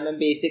around him and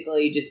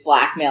basically just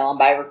blackmail him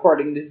by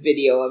recording this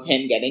video of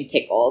him getting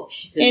tickled.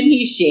 And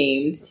he's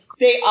shamed.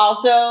 They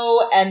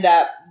also end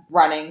up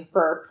running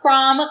for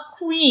prom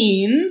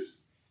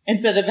queens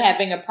instead of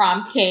having a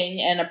prom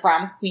king and a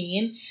prom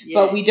queen. Yeah.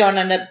 But we don't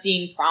end up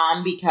seeing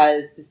prom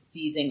because the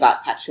season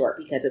got cut short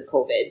because of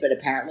COVID. But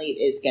apparently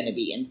it is going to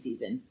be in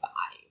season 5.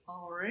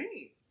 All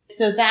right.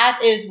 So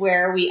that is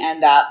where we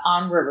end up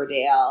on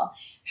Riverdale.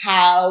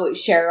 How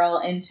Cheryl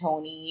and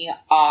Tony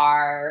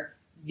are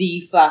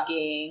the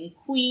fucking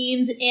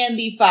queens and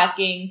the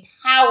fucking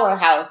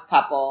powerhouse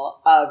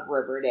couple of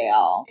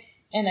Riverdale.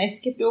 And I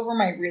skipped over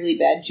my really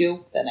bad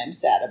joke that I'm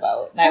sad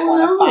about. And I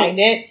want to find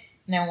it,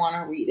 and I want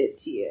to read it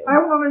to you. I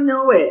want to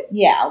know it.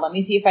 Yeah, let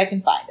me see if I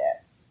can find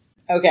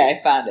it. Okay,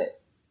 I found it.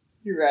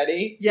 You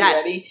ready? Yes. You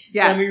ready?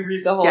 Yes. Let me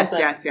read the whole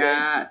sentence.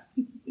 Yes.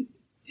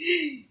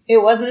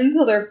 It wasn't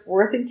until their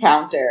 4th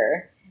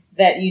encounter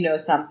that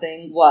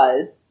something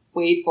was,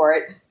 wait for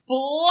it,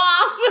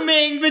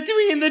 blossoming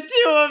between the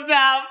two of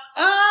them.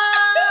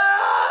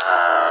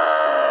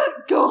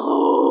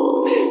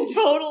 Go.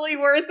 Totally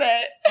worth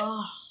it.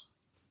 Oh,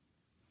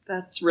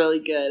 that's really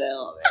good. I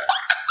love it.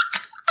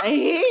 I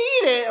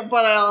hate it,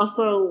 but I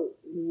also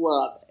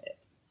love it.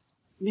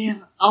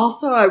 Man,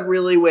 also I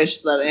really wish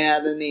that I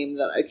had a name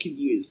that I could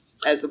use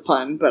as a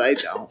pun, but I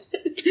don't.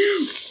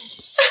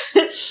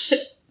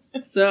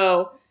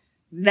 So,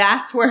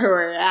 that's where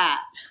we're at.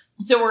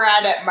 So we're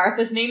at it.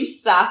 Martha's name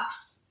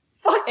sucks.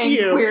 Fuck and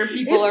you. Queer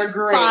people it's are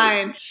great.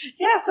 Fine.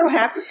 Yeah, so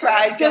happy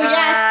Pride, so guys.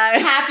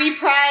 Yes, happy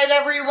Pride,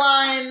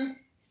 everyone.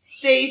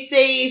 Stay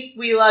safe.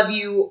 We love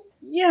you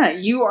Yeah,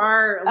 you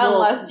are.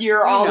 Unless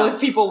you're all those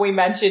people we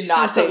mentioned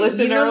not to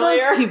listen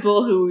earlier. Those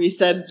people who we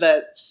said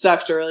that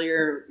sucked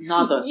earlier,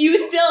 not those. You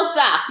still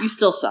suck. You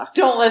still suck.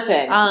 Don't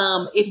listen.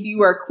 If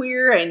you are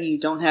queer and you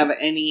don't have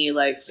any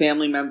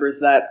family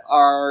members that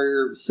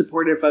are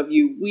supportive of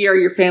you, we are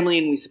your family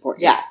and we support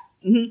you.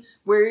 Yes. Mm-hmm.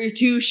 We're your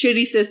two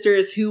shitty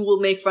sisters who will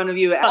make fun of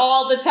you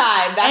all the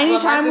time. That's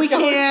anytime we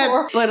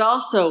can. But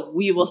also,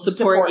 we will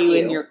support you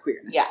in your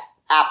queerness. Yes.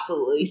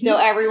 Absolutely. So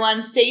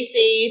everyone stay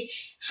safe.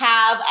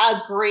 Have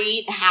a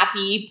great,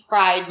 happy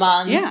Pride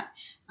Month. Yeah.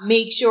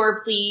 Make sure,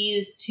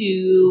 please,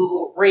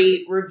 to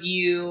rate,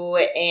 review,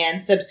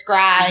 and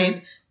subscribe.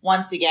 Mm-hmm.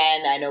 Once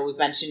again, I know we've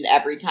mentioned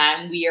every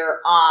time, we are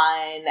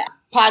on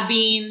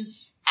Podbean,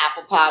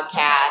 Apple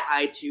Podcasts,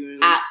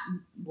 iTunes,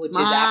 which is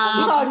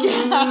Apple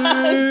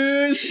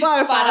Podcasts,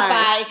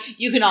 Spotify.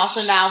 You can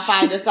also now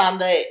find us on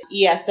the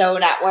ESO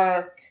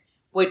network.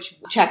 Which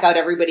check out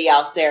everybody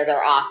else there.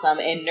 They're awesome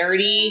and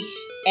nerdy.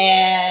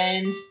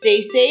 And stay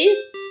safe.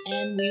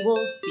 And we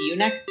will see you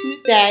next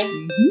Tuesday.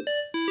 Mm-hmm.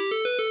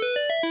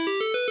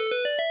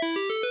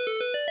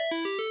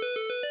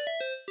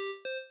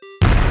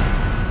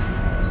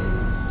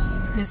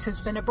 This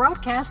has been a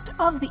broadcast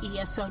of the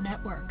ESO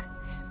Network.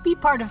 Be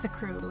part of the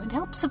crew and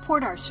help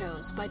support our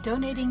shows by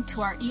donating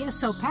to our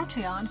ESO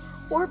Patreon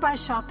or by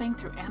shopping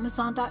through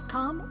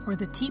Amazon.com or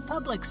the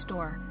TeePublic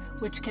store,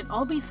 which can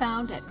all be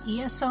found at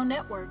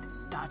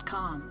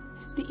esonetwork.com.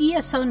 The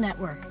ESO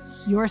Network,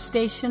 your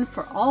station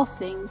for all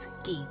things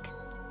geek.